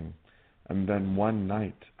warfaring. And then one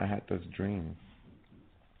night, I had this dream.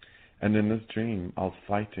 And in this dream, I was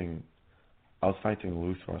fighting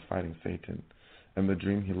Lucifer, I was fighting Satan. In the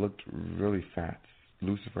dream, he looked really fat.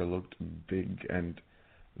 Lucifer looked big and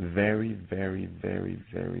very, very, very,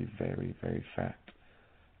 very, very, very fat.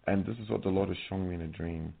 And this is what the Lord is showing me in a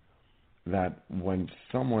dream, that when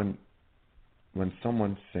someone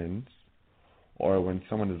sins, or when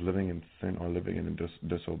someone is living in sin or living in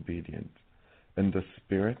disobedience, in the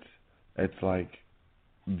spirit, it's like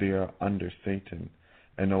they're under Satan.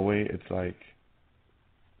 In a way, it's like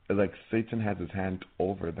Satan has his hand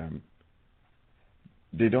over them.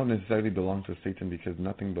 They don't necessarily belong to Satan because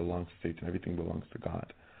nothing belongs to Satan. Everything belongs to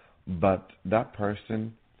God. But that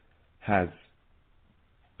person has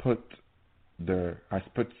put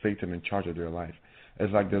Satan in charge of their life.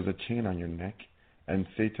 It's like there's a chain on your neck, and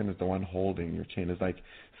Satan is the one holding your chain. It's like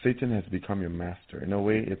Satan has become your master. In a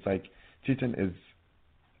way, it's like Satan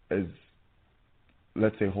is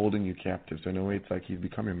let's say, holding you captive. So in a way, it's like he's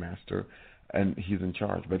become your master, and he's in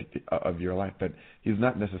charge of your life. But he's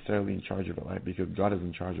not necessarily in charge of your life, because God is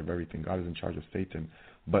in charge of everything. God is in charge of Satan.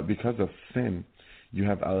 But because of sin, you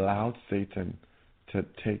have allowed Satan to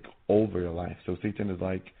take over your life. So Satan is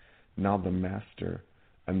like now the master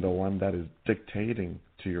and the one that is dictating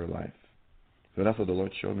to your life. So that's what the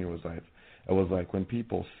Lord showed me was like. It was like when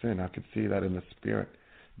people sin, I could see that in the spirit,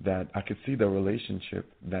 that I could see the relationship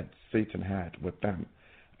that Satan had with them.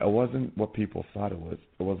 It wasn't what people thought it was.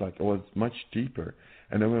 It was much deeper.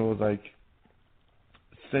 And then it was like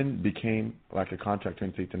sin became like a contract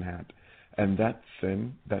between Satan had. And that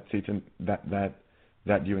sin that Satan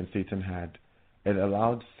that you and Satan had, it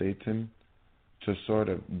allowed Satan to sort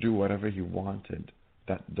of do whatever he wanted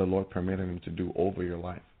that the Lord permitted him to do over your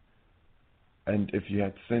life. And if you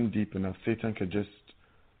had sinned deep enough, Satan could just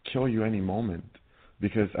kill you any moment.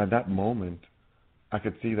 Because at that moment, I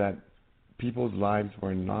could see that people's lives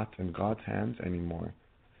were not in God's hands anymore.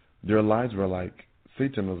 Their lives were like,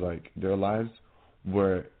 Satan was like, their lives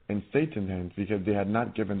were in Satan's hands because they had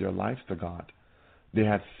not given their lives to God. They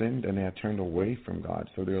had sinned and they had turned away from God.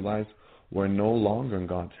 So their lives were no longer in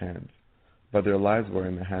God's hands, but their lives were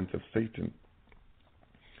in the hands of Satan.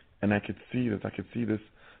 And I could see this. I could see this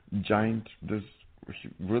giant, this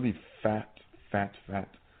really fat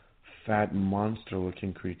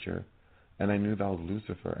monster-looking creature, and I knew that was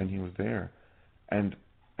Lucifer, and he was there, and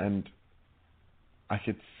I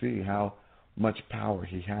could see how much power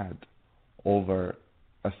he had over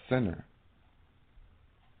a sinner,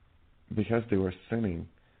 because they were sinning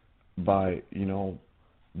by,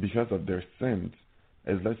 because of their sins.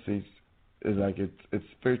 It's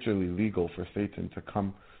spiritually legal for Satan to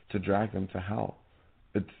come to drag them to hell.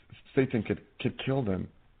 Satan could kill them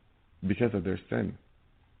because of their sin.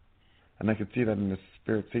 And I could see that in the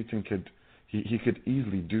spirit, Satan could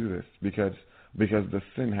easily do this because the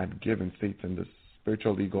sin had given Satan the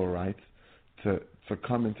spiritual legal rights to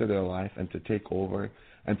come into their life and to take over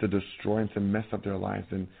and to destroy and to mess up their lives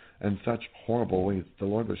in such horrible ways. The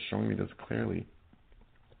Lord was showing me this clearly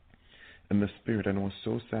in the spirit, and it was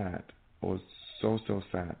so sad. It was so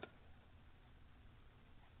sad.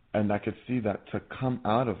 And I could see that to come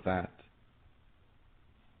out of that,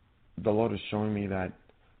 the Lord is showing me that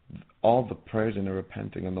all the prayers and the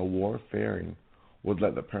repenting and the warfaring would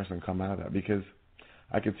let the person come out of that. Because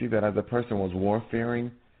I could see that as the person was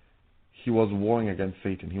warfaring, he was warring against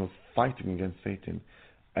Satan. He was fighting against Satan.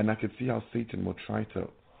 And I could see how Satan would try to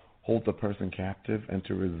hold the person captive and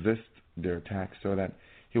to resist their attacks so that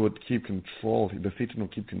he would keep control. The Satan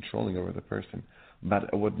would keep controlling over the person. But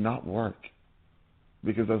it would not work.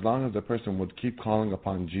 Because as long as the person would keep calling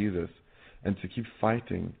upon Jesus and to keep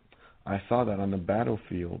fighting, I saw that on the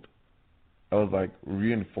battlefield, it was like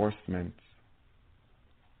reinforcements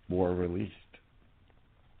were released.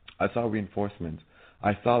 I saw reinforcements.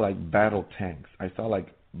 I saw like battle tanks. I saw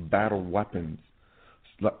like battle weapons.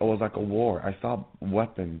 It was like a war. I saw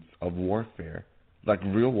weapons of warfare, like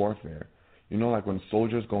real warfare. Like when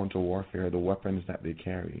soldiers go into warfare, the weapons that they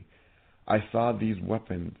carry. I saw these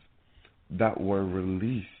weapons that were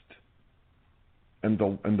released in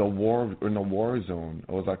the war zone.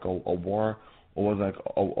 It was like a war was like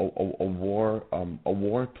a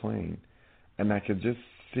war plane, and I could just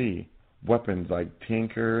see weapons like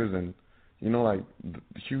tankers and like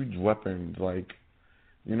huge weapons like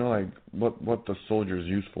like what the soldiers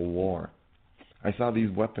use for war. I saw these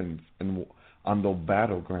weapons on the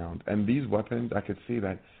battleground, and these weapons I could see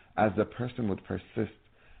that as the person would persist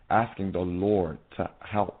asking the Lord to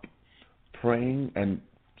help, praying and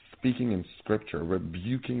speaking in scripture,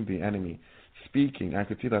 rebuking the enemy, speaking, I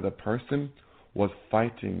could see that the person was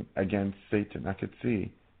fighting against Satan. I could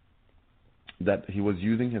see that he was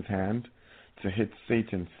using his hand to hit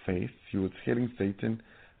Satan's face. He was hitting Satan,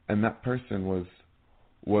 and that person was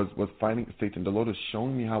fighting Satan. The Lord is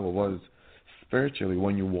showing me how it was spiritually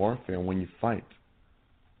when you warfare, when you fight.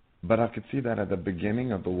 But I could see that at the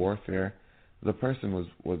beginning of the warfare, the person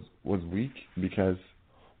was weak, because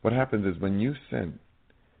what happens is when you sin,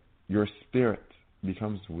 your spirit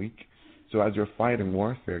becomes weak. So as you're fighting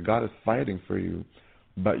warfare, God is fighting for you,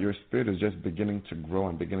 but your spirit is just beginning to grow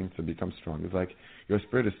and beginning to become strong. It's like your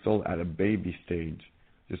spirit is still at a baby stage.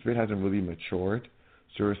 Your spirit hasn't really matured,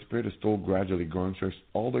 so your spirit is still gradually growing. So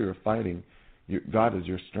although you're fighting, God is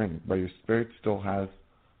your strength, but your spirit still has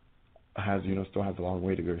a long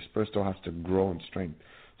way to go. Your spirit still has to grow in strength.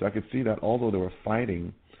 So I could see that although they were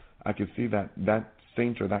fighting, I could see that that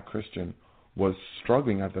saint or that Christian was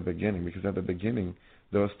struggling at the beginning, because at the beginning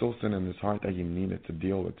there was still sin in his heart that he needed to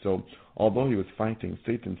deal with. So although he was fighting,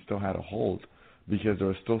 Satan still had a hold, because there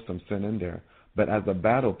was still some sin in there. But as the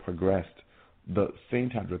battle progressed, the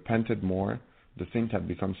saint had repented more, the saint had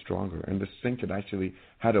become stronger, and the saint had actually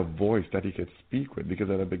had a voice that he could speak with, because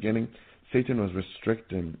at the beginning Satan was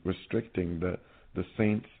restricting the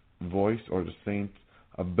saint's voice or the saint's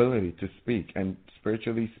ability to speak. And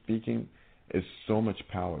spiritually speaking is so much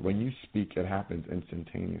power. When you speak, it happens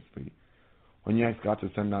instantaneously. When you ask God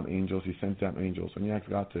to send out angels, he sends out angels. When you ask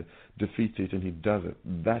God to defeat Satan, he does it.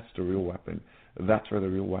 That's the real weapon. That's where the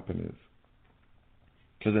real weapon is.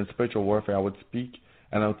 Because in spiritual warfare, I would speak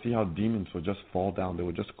and I would see how demons would just fall down. They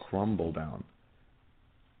would just crumble down.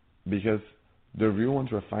 Because the real ones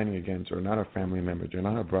we're fighting against are not our family members. They're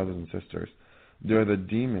not our brothers and sisters. They're the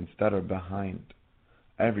demons that are behind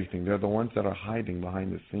everything. They're the ones that are hiding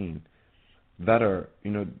behind the scene. That are,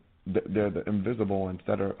 they're the invisible ones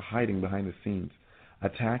that are hiding behind the scenes,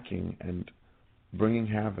 attacking and bringing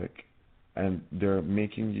havoc. And they're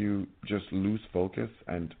making you just lose focus,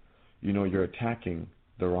 and, you're attacking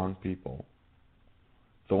the wrong people.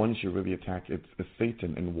 The ones you really attack, it's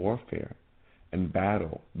Satan in warfare. In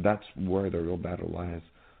battle, that's where the real battle lies,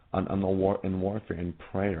 in warfare, in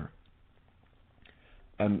prayer.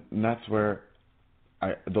 And that's where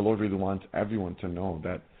the Lord really wants everyone to know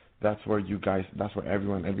that that's where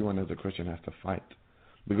everyone as a Christian has to fight.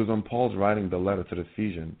 Because when Paul's writing the letter to the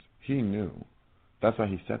Ephesians, he knew. That's why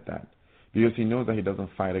he said that. Because he knows that he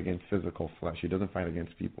doesn't fight against physical flesh. He doesn't fight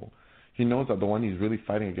against people. He knows that the one he's really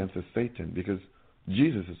fighting against is Satan, because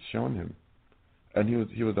Jesus has shown him. And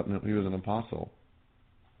he was an apostle.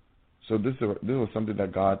 So this was something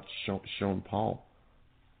that God shown Paul.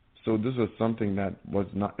 So this was something that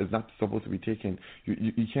is not supposed to be taken.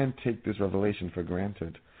 You can't take this revelation for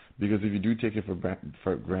granted, because if you do take it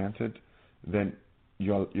for granted, then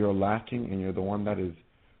you're lacking, and you're the one that is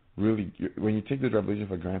really. When you take this revelation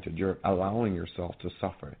for granted, you're allowing yourself to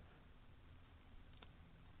suffer.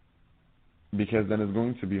 Because then it's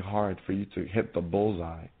going to be hard for you to hit the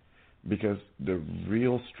bullseye. Because the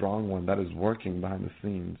real strong one that is working behind the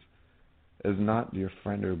scenes is not your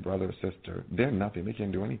friend or brother or sister. They're nothing. They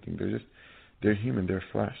can't do anything. They're human. They're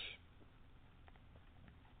flesh.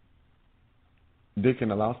 They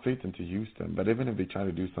can allow Satan to use them, but even if they try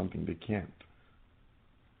to do something, they can't.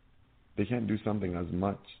 They can't do something as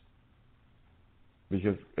much,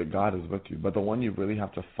 because God is with you. But the one you really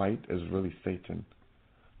have to fight is really Satan,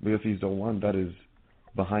 because he's the one that is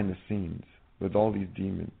behind the scenes with all these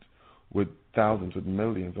demons, with thousands, with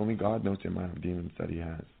millions. Only God knows the amount of demons that he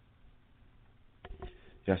has.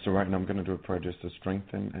 Yeah, so right now I'm going to do a prayer just to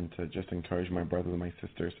strengthen and to just encourage my brothers and my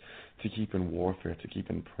sisters to keep in warfare, to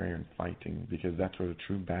keep in prayer and fighting, because that's where the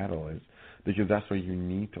true battle is, because that's where you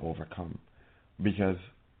need to overcome.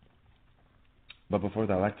 But before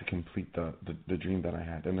that, I'd like to complete the dream that I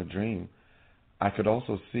had. In the dream, I could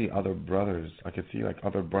also see other brothers. I could see like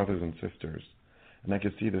other brothers and sisters, and I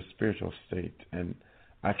could see their spiritual state. And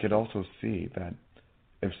I could also see that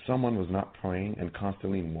if someone was not praying and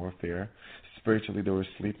constantly in warfare, spiritually they were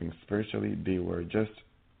sleeping. Spiritually they were just,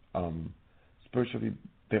 spiritually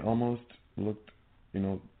they almost looked,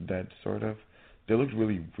 dead, sort of. They looked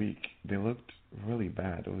really weak. They looked really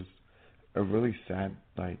bad. It was a really sad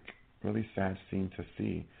scene to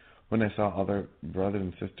see, when I saw other brothers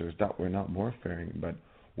and sisters that were not warfaring, but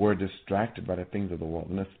were distracted by the things of the world.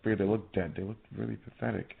 In the spirit, they looked dead. They looked really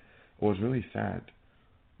pathetic. It was really sad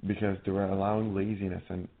because they were allowing laziness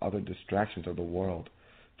and other distractions of the world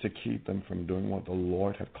to keep them from doing what the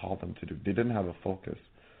Lord had called them to do. They didn't have a focus.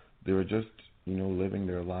 They were just, living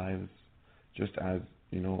their lives just as,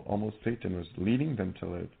 almost Satan was leading them to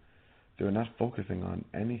live. They were not focusing on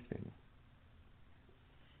anything.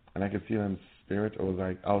 And I could see them in the spirit. It was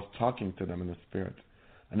like I was talking to them in the spirit.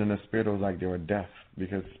 And in the spirit, it was like they were deaf.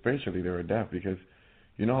 Because spiritually, they were deaf. Because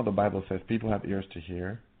you know how the Bible says people have ears to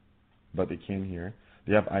hear, but they can't hear.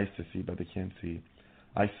 They have eyes to see, but they can't see.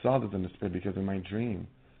 I saw this in the spirit because in my dream,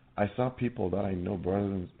 I saw people that I know,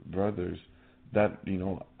 brothers that,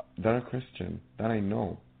 that are Christian, that I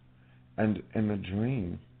know. And in the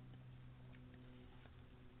dream,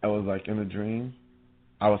 I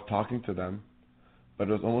was talking to them, but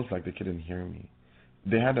it was almost like they couldn't hear me.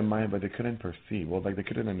 They had a mind, but they couldn't perceive. Well, like they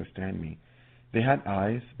couldn't understand me. They had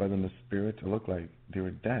eyes, but in the spirit, it looked like they were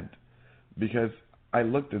dead. Because I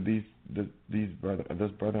looked at this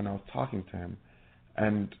brother, and I was talking to him,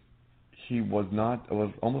 and he was not. It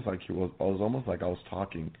was almost like I was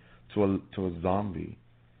talking to a zombie.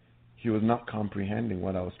 He was not comprehending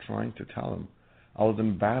what I was trying to tell him. I was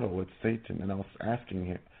in battle with Satan, and I was asking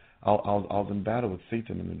him. I was in battle with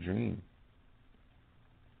Satan in a dream,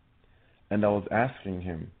 and I was asking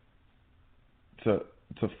him to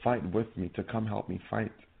fight with me, to come help me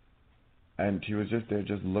fight. And he was just there,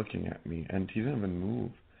 just looking at me, and he didn't even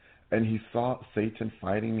move. And he saw Satan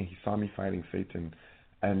fighting me. He saw me fighting Satan,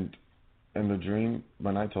 and in the dream,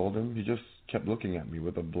 when I told him, he just kept looking at me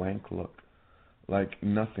with a blank look, like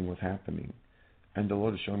nothing was happening. And the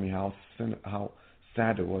Lord showed me how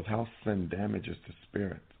sad it was, how sin damages the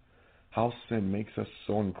spirit, how sin makes us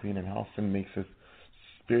so unclean, and how sin makes us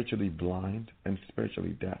spiritually blind and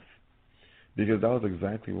spiritually deaf. Because that was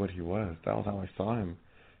exactly what he was. That was how I saw him.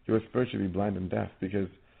 He was spiritually blind and deaf because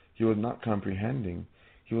he was not comprehending.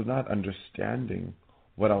 He was not understanding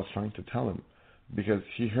what I was trying to tell him. Because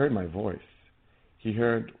he heard my voice. He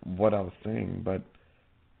heard what I was saying, but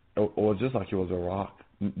it was just like he was a rock.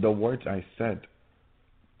 The words I said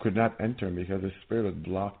could not enter him because his spirit was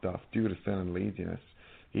blocked off due to sin and laziness.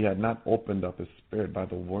 He had not opened up his spirit by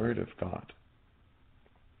the word of God.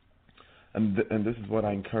 And this is what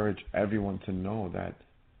I encourage everyone to know, that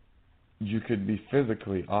you could be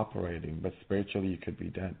physically operating, but spiritually you could be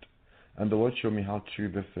dead. And the Lord showed me how true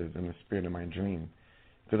this is in the spirit of my dream.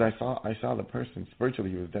 Because I saw the person,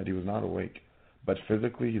 spiritually he was dead, he was not awake. But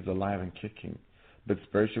physically he's alive and kicking. But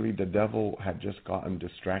spiritually the devil had just gotten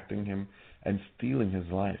distracting him and stealing his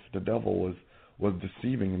life. The devil was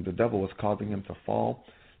deceiving him. The devil was causing him to fall.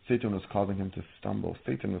 Satan was causing him to stumble.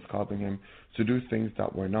 Satan was causing him to do things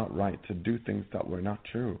that were not right, to do things that were not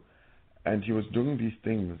true. And he was doing these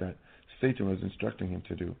things that Satan was instructing him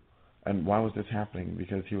to do. And why was this happening?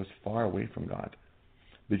 Because he was far away from God.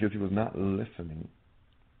 Because he was not listening.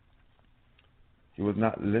 He was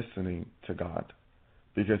not listening to God.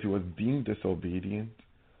 Because he was being disobedient,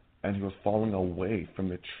 and he was falling away from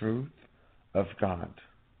the truth of God.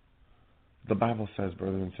 The Bible says,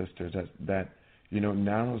 brothers and sisters, that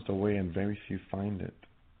narrow is the way and very few find it.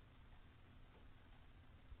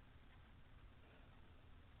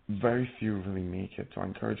 Very few really make it. So I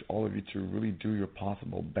encourage all of you to really do your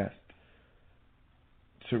possible best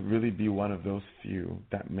to really be one of those few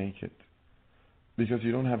that make it. Because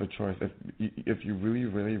you don't have a choice. If you really,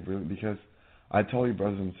 really, really, because I tell you,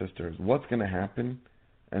 brothers and sisters, what's going to happen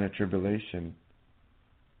in a tribulation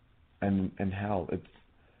and hell,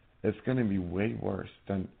 it's going to be way worse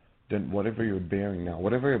than whatever you're bearing now,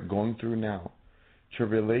 whatever you're going through now.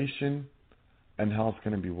 Tribulation and hell is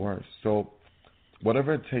going to be worse. So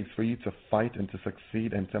whatever it takes for you to fight and to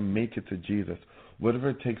succeed and to make it to Jesus, whatever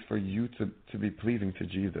it takes for you to be pleasing to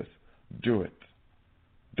Jesus, do it.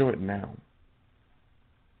 Do it now.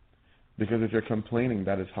 Because if you're complaining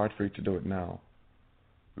that it's hard for you to do it now,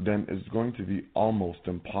 then it's going to be almost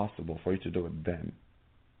impossible for you to do it then.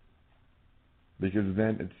 Because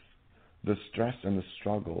then it's the stress and the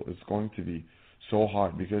struggle is going to be so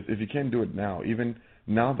hard. Because if you can't do it now, even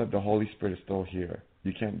now that the Holy Spirit is still here,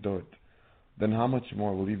 you can't do it. Then how much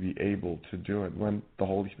more will you be able to do it when the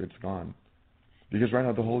Holy Spirit's gone? Because right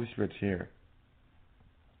now the Holy Spirit's here.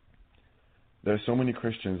 There are so many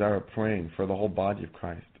Christians that are praying for the whole body of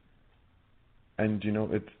Christ. And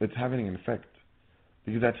it's having an effect.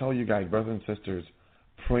 Because I tell you guys, brothers and sisters,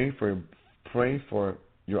 pray for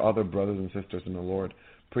your other brothers and sisters in the Lord.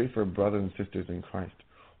 Pray for brothers and sisters in Christ.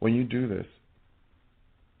 When you do this,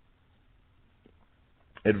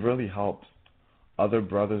 it really helps other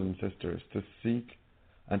brothers and sisters to seek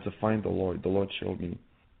and to find the Lord showed me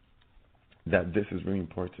that this is really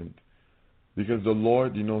important. Because the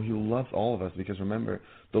Lord, He loves all of us. Because remember,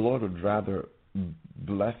 the Lord would rather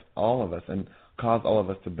bless all of us and cause all of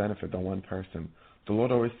us to benefit than one person.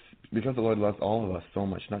 Because the Lord loves all of us so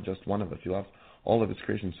much, not just one of us, He loves all of His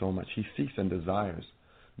creation so much, He seeks and desires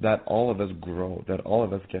that all of us grow, that all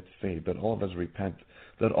of us get saved, that all of us repent,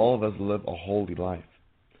 that all of us live a holy life,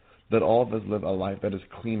 that all of us live a life that is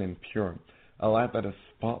clean and pure, a life that is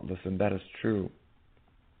spotless and that is true.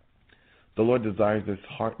 The Lord desires this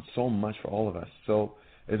heart so much for all of us. So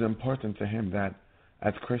it's important to Him that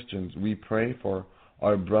as Christians we pray for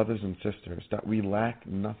our brothers and sisters, that we lack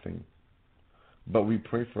nothing. But we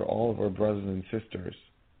pray for all of our brothers and sisters.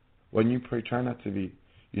 When you pray, try not to be,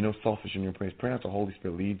 selfish in your prayers. Pray that the Holy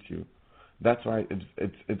Spirit leads you. That's why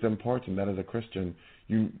it's important that as a Christian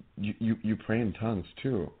you pray in tongues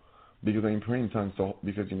too. Because when you pray in tongues,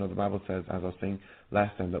 because the Bible says, as I was saying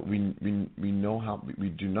last time, that we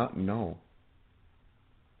do not know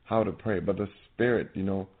how to pray, but the Spirit,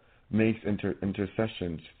 makes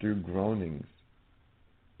intercessions through groanings,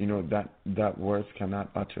 that words cannot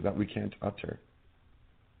utter, that we can't utter.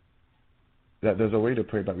 That there's a way to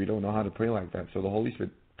pray, but we don't know how to pray like that. So the Holy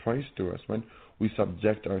Spirit prays through us when we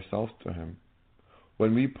subject ourselves to Him,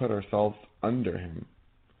 when we put ourselves under Him,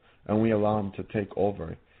 and we allow Him to take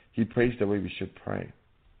over. He prays the way we should pray.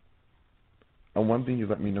 And one thing He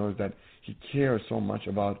let me know is that He cares so much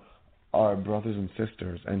about our brothers and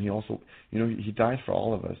sisters, and He also, He died for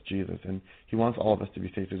all of us, Jesus, and He wants all of us to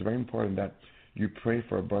be saved. It's very important that you pray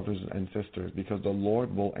for our brothers and sisters, because the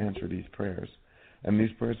Lord will answer these prayers, and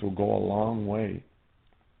these prayers will go a long way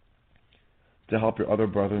to help your other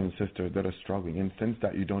brothers and sisters that are struggling in sins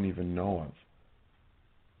that you don't even know of.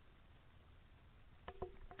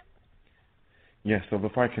 Yes, so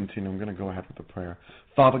before I continue, I'm going to go ahead with the prayer.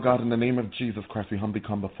 Father God, in the name of Jesus Christ, we humbly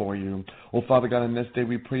come before you. Oh, Father God, in this day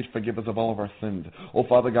we pray, forgive us of all of our sins. Oh,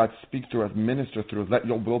 Father God, speak to us, minister through us, let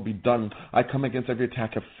your will be done. I come against every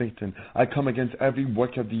attack of Satan. I come against every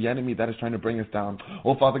work of the enemy that is trying to bring us down.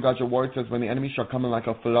 Oh, Father God, your word says, when the enemy shall come in like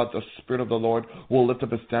a flood, the Spirit of the Lord will lift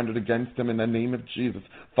up a standard against him in the name of Jesus.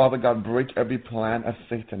 Father God, break every plan of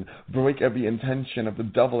Satan. Break every intention of the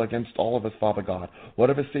devil against all of us, Father God.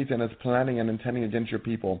 Whatever Satan is planning and intending against your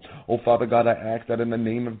people, oh, Father God, I ask that in the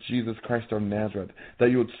name of Jesus Christ of Nazareth, that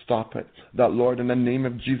you would stop it. That, Lord, in the name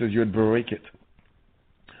of Jesus, you would break it.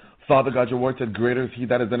 Father God, your word said, greater is He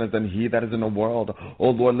that is in us than he that is in the world.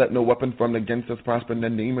 Oh Lord, let no weapon formed against us prosper in the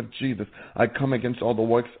name of Jesus. I come against all the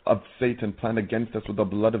works of Satan planned against us with the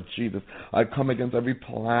blood of Jesus. I come against every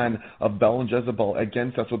plan of Baal and Jezebel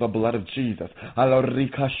against us with the blood of Jesus. I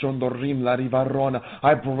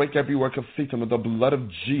break every work of Satan with the blood of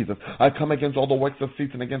Jesus. I come against all the works of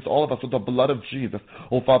Satan against all of us with the blood of Jesus.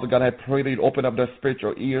 Oh Father God, I pray that you'd open up their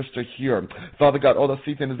spiritual ears to hear. Father God, all that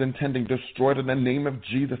Satan is intending, destroyed in the name of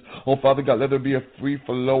Jesus. Oh, Father God, let there be a free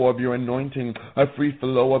flow of your anointing, a free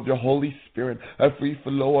flow of your Holy Spirit, a free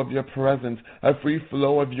flow of your presence, a free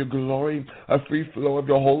flow of your glory, a free flow of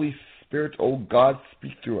your Holy Spirit. Oh, God,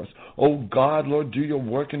 speak through us. Oh, God, Lord, do your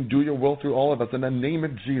work and do your will through all of us in the name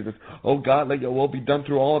of Jesus. Oh, God, let your will be done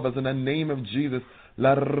through all of us in the name of Jesus.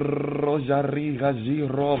 La rojariga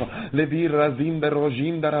girova, levi razinde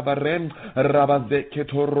rojinda rabarem, rabazeke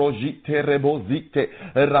torojite rebozite,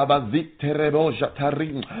 rabazite reboja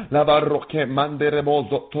tarim, la baroque mande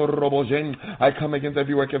rebozo torobojen. I come against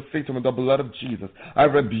every work of Satan with the blood of Jesus. I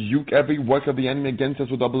rebuke every work of the enemy against us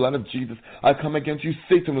with the blood of Jesus. I come against you,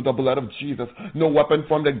 Satan, with the blood of Jesus. No weapon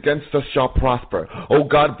formed against us shall prosper. Oh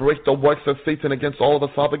God, break the works of Satan against all of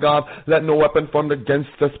us, Father God. Let no weapon formed against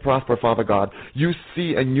us prosper, Father God. You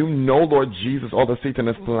see and you know, Lord Jesus, all that Satan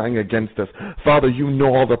is planning against us. Father, you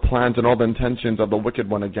know all the plans and all the intentions of the wicked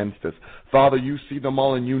one against us. Father, you see them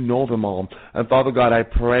all and you know them all. And Father God, I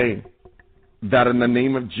pray that in the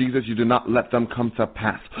name of Jesus, you do not let them come to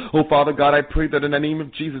pass. Oh, Father God, I pray that in the name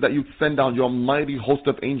of Jesus, that you send down your mighty host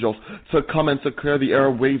of angels to come and to clear the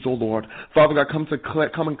airways, oh Lord. Father God,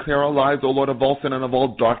 come and clear our lives, oh Lord, of all sin and of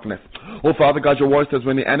all darkness. Oh, Father God, your word says,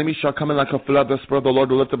 when the enemy shall come in like a flood, the Spirit of the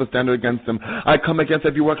Lord will lift up a standard against him. I come against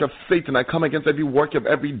every work of Satan. I come against every work of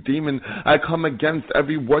every demon. I come against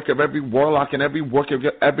every work of every warlock and every work of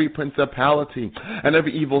every principality and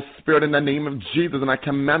every evil spirit in the name of Jesus, and I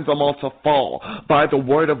command them all to fall. fall by the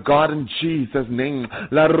word of God in Jesus' name. Oh,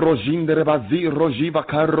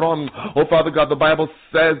 Father God, the Bible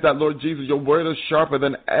says that, Lord Jesus, your word is sharper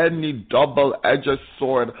than any double-edged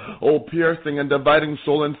sword. Oh, piercing and dividing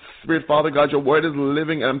soul and spirit, Father God, your word is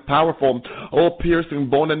living and powerful. Oh, piercing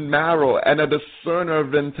bone and marrow and a discerner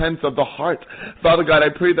of the intents of the heart. Father God, I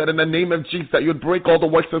pray that in the name of Jesus that you'd break all the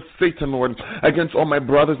works of Satan, Lord, against all my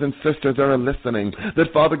brothers and sisters that are listening.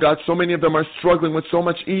 That, Father God, so many of them are struggling with so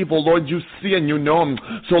much evil. Lord, you see and you know them.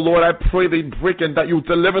 So, Lord, I pray they break and that you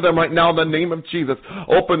deliver them right now in the name of Jesus.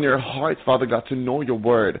 Open their hearts, Father God, to know your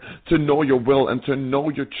word, to know your will, and to know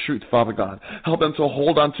your truth, Father God. Help them to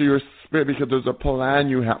hold on to your Spirit, because there's a plan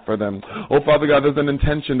you have for them. Oh, Father God, there's an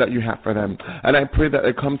intention that you have for them. And I pray that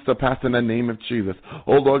it comes to pass in the name of Jesus.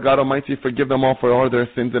 Oh, Lord God Almighty, forgive them all for all their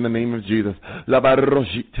sins in the name of Jesus.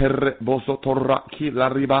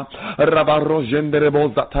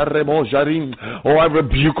 Oh, I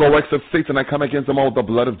rebuke all works of Satan. I come against them all with the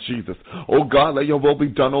blood of Jesus. Oh, God, let your will be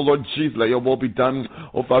done. Oh, Lord Jesus, let your will be done.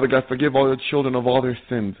 Oh, Father God, forgive all your children of all their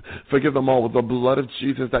sins. Forgive them all with the blood of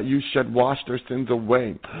Jesus that you shed. Wash their sins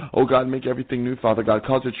away. Oh, God, make everything new, Father God.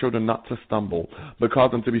 Cause your children not to stumble, but cause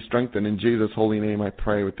them to be strengthened. In Jesus' holy name I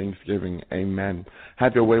pray with thanksgiving. Amen.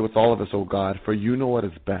 Have your way with all of us, oh God, for you know what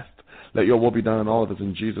is best. Let your will be done in all of us.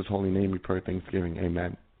 In Jesus' holy name we pray with thanksgiving.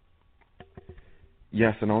 Amen.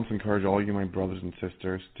 Yes, and I want to encourage all you, my brothers and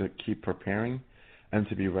sisters, to keep preparing and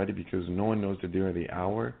to be ready, because no one knows the day or the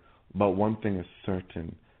hour. But one thing is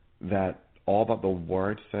certain, that all that the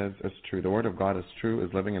Word says is true. The Word of God is true,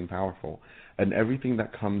 is living and powerful. And everything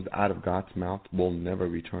that comes out of God's mouth will never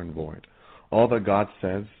return void. All that God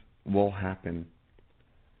says will happen.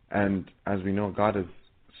 And as we know, God has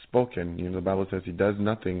spoken. You know, the Bible says he does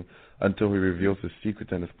nothing until he reveals his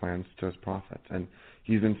secrets and his plans to his prophets. And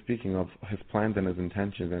he's been speaking of his plans and his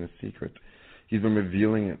intentions and his secrets. He's been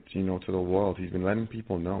revealing it, you know, to the world. He's been letting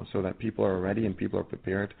people know so that people are ready and people are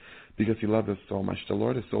prepared, because he loves us so much. The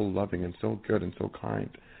Lord is so loving and so good and so kind.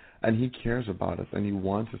 And he cares about us, and he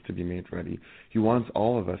wants us to be made ready. He wants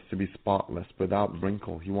all of us to be spotless, without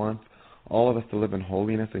wrinkle. He wants all of us to live in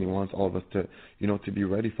holiness, and he wants all of us to, you know, to be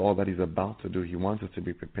ready for all that he's about to do. He wants us to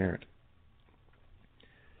be prepared.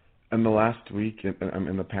 In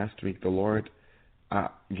the past week, the Lord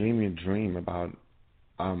gave me a dream about.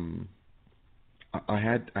 I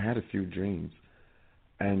had a few dreams,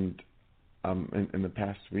 and in the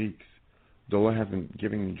past weeks, the Lord has been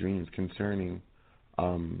giving me dreams concerning,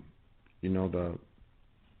 you know,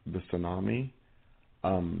 the tsunami,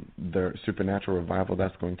 the supernatural revival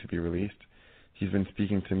that's going to be released. He's been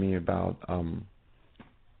speaking to me about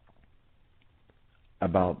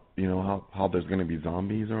you know, how there's going to be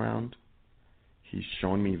zombies around. He's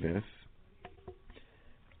shown me this,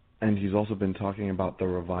 and he's also been talking about the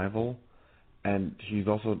revival. And he's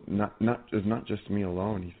also it's not just me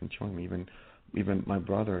alone. He's been showing me, even my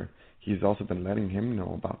brother. He's also been letting him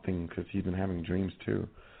know about things, because he's been having dreams too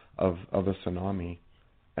of a tsunami,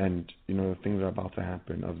 and you know, the things that are about to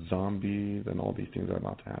happen, of zombies, and all these things are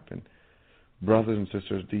about to happen. Brothers and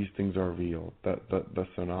sisters, these things are real. The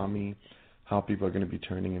tsunami, how people are going to be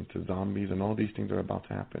turning into zombies, and all these things are about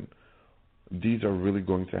to happen. These are really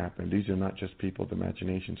going to happen. These are not just people's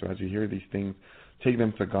imagination. So as you hear these things, take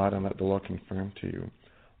them to God and let the Lord confirm to you.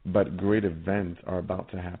 But great events are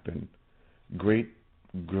about to happen. Great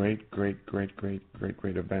events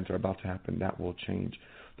are about to happen that will change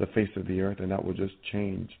the face of the earth, and that will just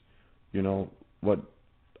change, you know, what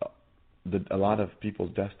a lot of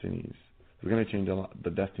people's destinies. It's going to change a lot, the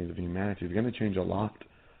destinies of humanity. It's going to change a lot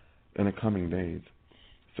in the coming days.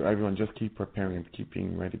 So everyone, just keep preparing and keep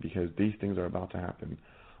being ready, because these things are about to happen.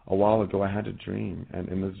 A while ago, I had a dream, and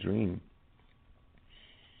in this dream,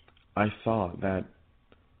 I saw that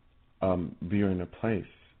we were in a place,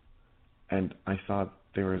 and I saw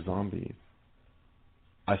there were zombies.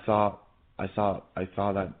 I saw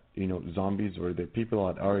that, you know, zombies were the people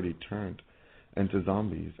had already turned into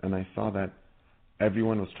zombies, and I saw that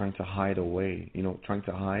everyone was trying to hide away, you know, trying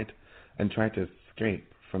to hide and trying to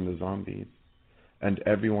escape from the zombies. And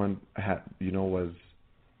everyone was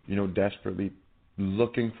desperately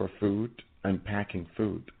looking for food and packing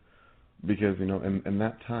food, because, you know, in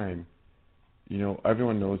that time, you know,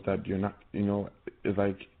 everyone knows that you're not, you know, it's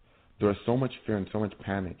like there's so much fear and so much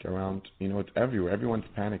panic around, you know, it's everywhere. Everyone's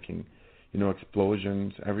panicking, you know,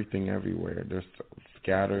 explosions, everything everywhere. There's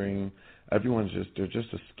scattering. They're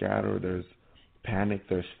just a scatter. There's panic.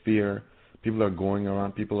 There's fear. People are going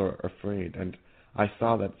around. People are afraid. And I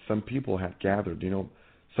saw that some people had gathered, you know,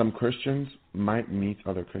 some Christians might meet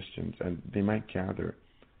other Christians, and they might gather.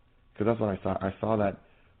 Because that's what I saw. I saw that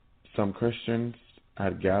some Christians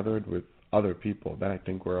had gathered with other people that I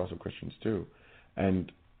think were also Christians too.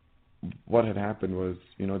 And what had happened was,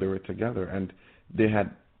 they were together and they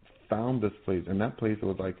had found this place. And that place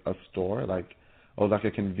was like a store, like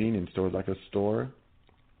a convenience store, like a store,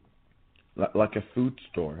 like a food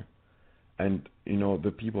store. And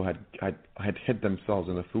the people had hid themselves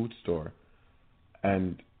in the food store,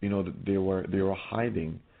 and they were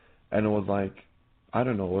hiding, and it was like, I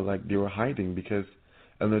don't know, it was like they were hiding because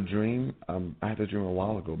in the dream, I had a dream a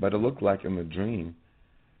while ago, but it looked like in the dream,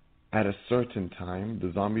 at a certain time,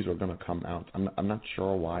 the zombies were gonna come out. I'm not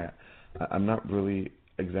sure why. I'm not really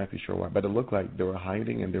exactly sure why, but it looked like they were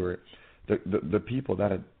hiding, and they were the people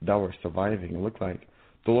that were surviving. It looked like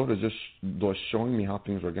the Lord was showing me how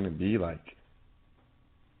things were gonna be like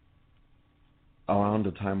around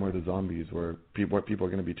the time where the zombies were, where people are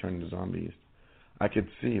going to be turned into zombies. I could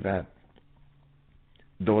see that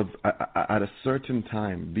at a certain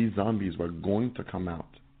time, these zombies were going to come out.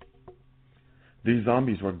 These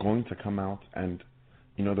zombies were going to come out, and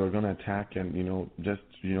they were going to attack and just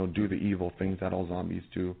do the evil things that all zombies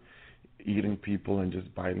do, eating people and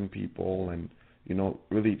just biting people and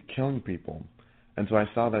really killing people. And so I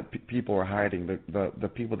saw that people were hiding. The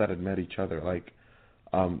people that had met each other, like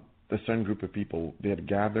a certain group of people, they had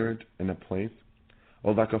gathered in a place,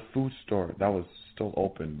 or like a food store that was still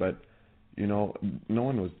open, but no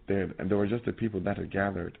one was there, and there were just the people that had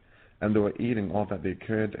gathered, and they were eating all that they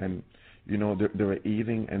could, and they were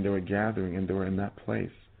eating and they were gathering and they were in that place,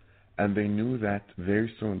 and they knew that very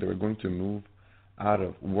soon they were going to move out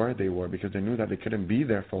of where they were, because they knew that they couldn't be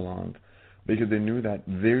there for long, because they knew that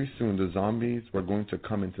very soon the zombies were going to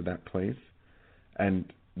come into that place,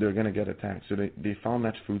 and they're going to get attacked. So they found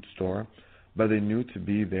that food store, but they knew to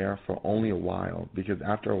be there for only a while, because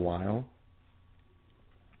after a while,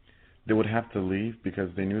 they would have to leave, because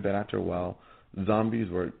they knew that after a while, zombies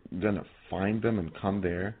were going to find them and come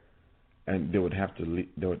there, and they would have to leave.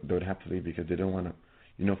 They would have to leave because they didn't want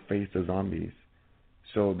to, face the zombies.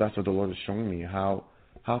 So that's what the Lord is showing me, how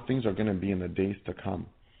things are going to be in the days to come,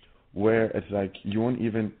 where it's like you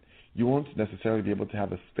won't necessarily be able to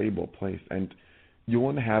have a stable place, and you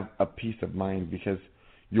won't have a peace of mind, because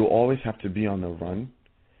you'll always have to be on the run.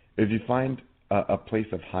 If you find a place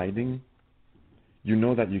of hiding, you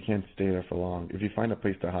know that you can't stay there for long. If you find a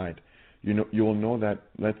place to hide, you'll know that,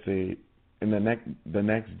 let's say, in the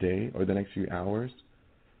next day or the next few hours,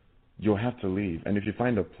 you'll have to leave. And if you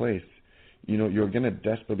find a place, you're going to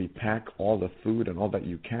desperately pack all the food and all that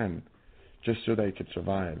you can just so that you could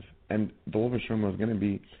survive. And the Lord was showing me it was going to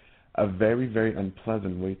be a very, very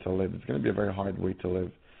unpleasant way to live. It's going to be a very hard way to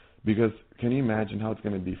live, because can you imagine how it's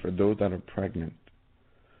going to be for those that are pregnant,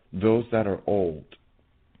 those that are old,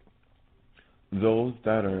 those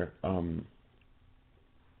that are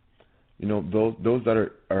those that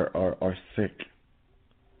are sick.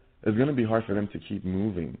 It's going to be hard for them to keep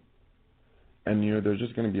moving, and they're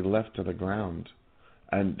just going to be left to the ground,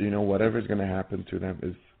 and whatever's going to happen to them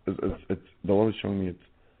is it's the Lord is showing me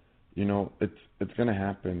it's going to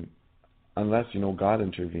happen unless God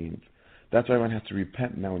intervenes. That's why everyone has to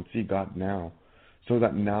repent now and see God now, so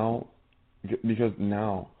that because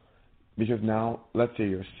now, let's say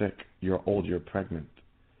you're sick, you're old, you're pregnant.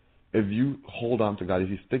 If you hold on to God, if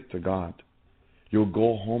you stick to God, you'll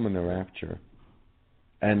go home in the rapture.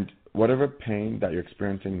 And whatever pain that you're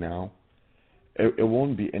experiencing now, it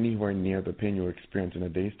won't be anywhere near the pain you'll experience in the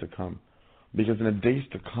days to come. Because in the days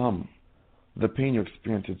to come, the pain you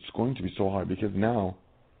experience, it's going to be so hard, because now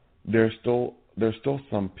there's still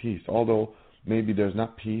some peace. Although maybe there's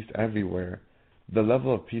not peace everywhere, the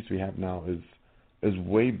level of peace we have now is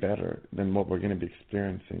way better than what we're going to be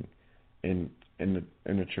experiencing in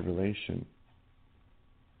the tribulation,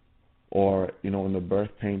 or in the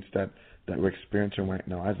birth pains that we're experiencing right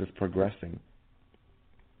now as it's progressing.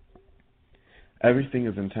 Everything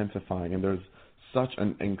is intensifying, and there's such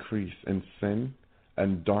an increase in sin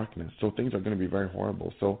and darkness. So things are going to be very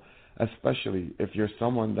horrible. So especially if you're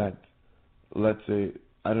someone that, let's say,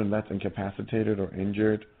 that's incapacitated or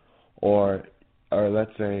injured, or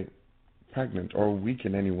let's say pregnant or weak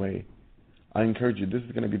in any way, I encourage you, this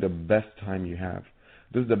is going to be the best time you have.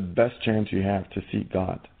 This is the best chance you have to seek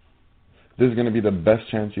God. This is going to be the best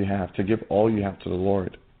chance you have to give all you have to the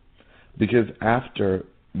Lord. Because after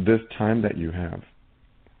this time that you have,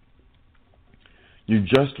 you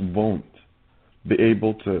just won't be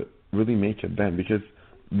able to really make it then. Because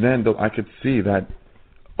then, though, I could see that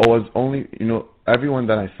I was only, everyone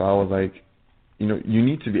that I saw was like, you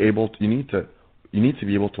need to be able to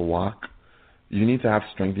be able to walk. You need to have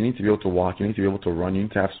strength. You need to be able to walk. You need to be able to run. You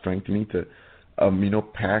need to have strength. You need to,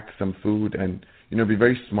 pack some food and, be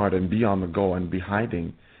very smart and be on the go and be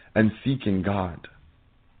hiding and seeking God.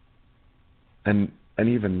 And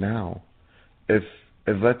even now, if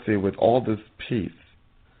let's say with all this peace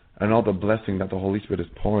and all the blessing that the Holy Spirit is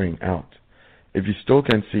pouring out, if you still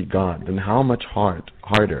can't see God, then how much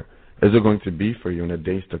harder is it going to be for you in the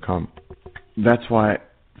days to come? That's why,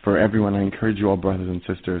 for everyone, I encourage you all, brothers and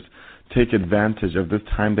sisters, take advantage of this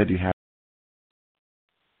time that you have.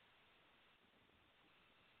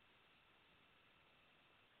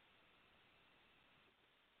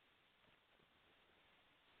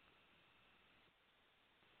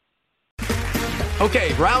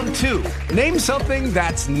 Okay, round 2. Name something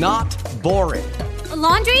that's not boring. A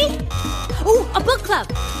laundry? Ooh, a book club.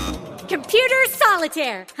 Computer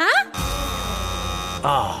solitaire, huh?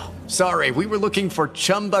 Ah, oh, sorry, we were looking for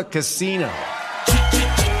Chumba Casino.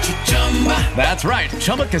 That's right,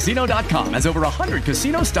 ChumbaCasino.com has over 100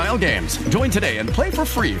 casino-style games. Join today and play for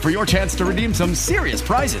free for your chance to redeem some serious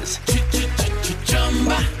prizes.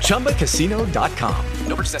 ChumbaCasino.com.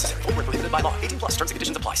 No purchase necessary. Void where prohibited by law. 18+ terms and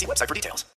conditions apply. See website for details.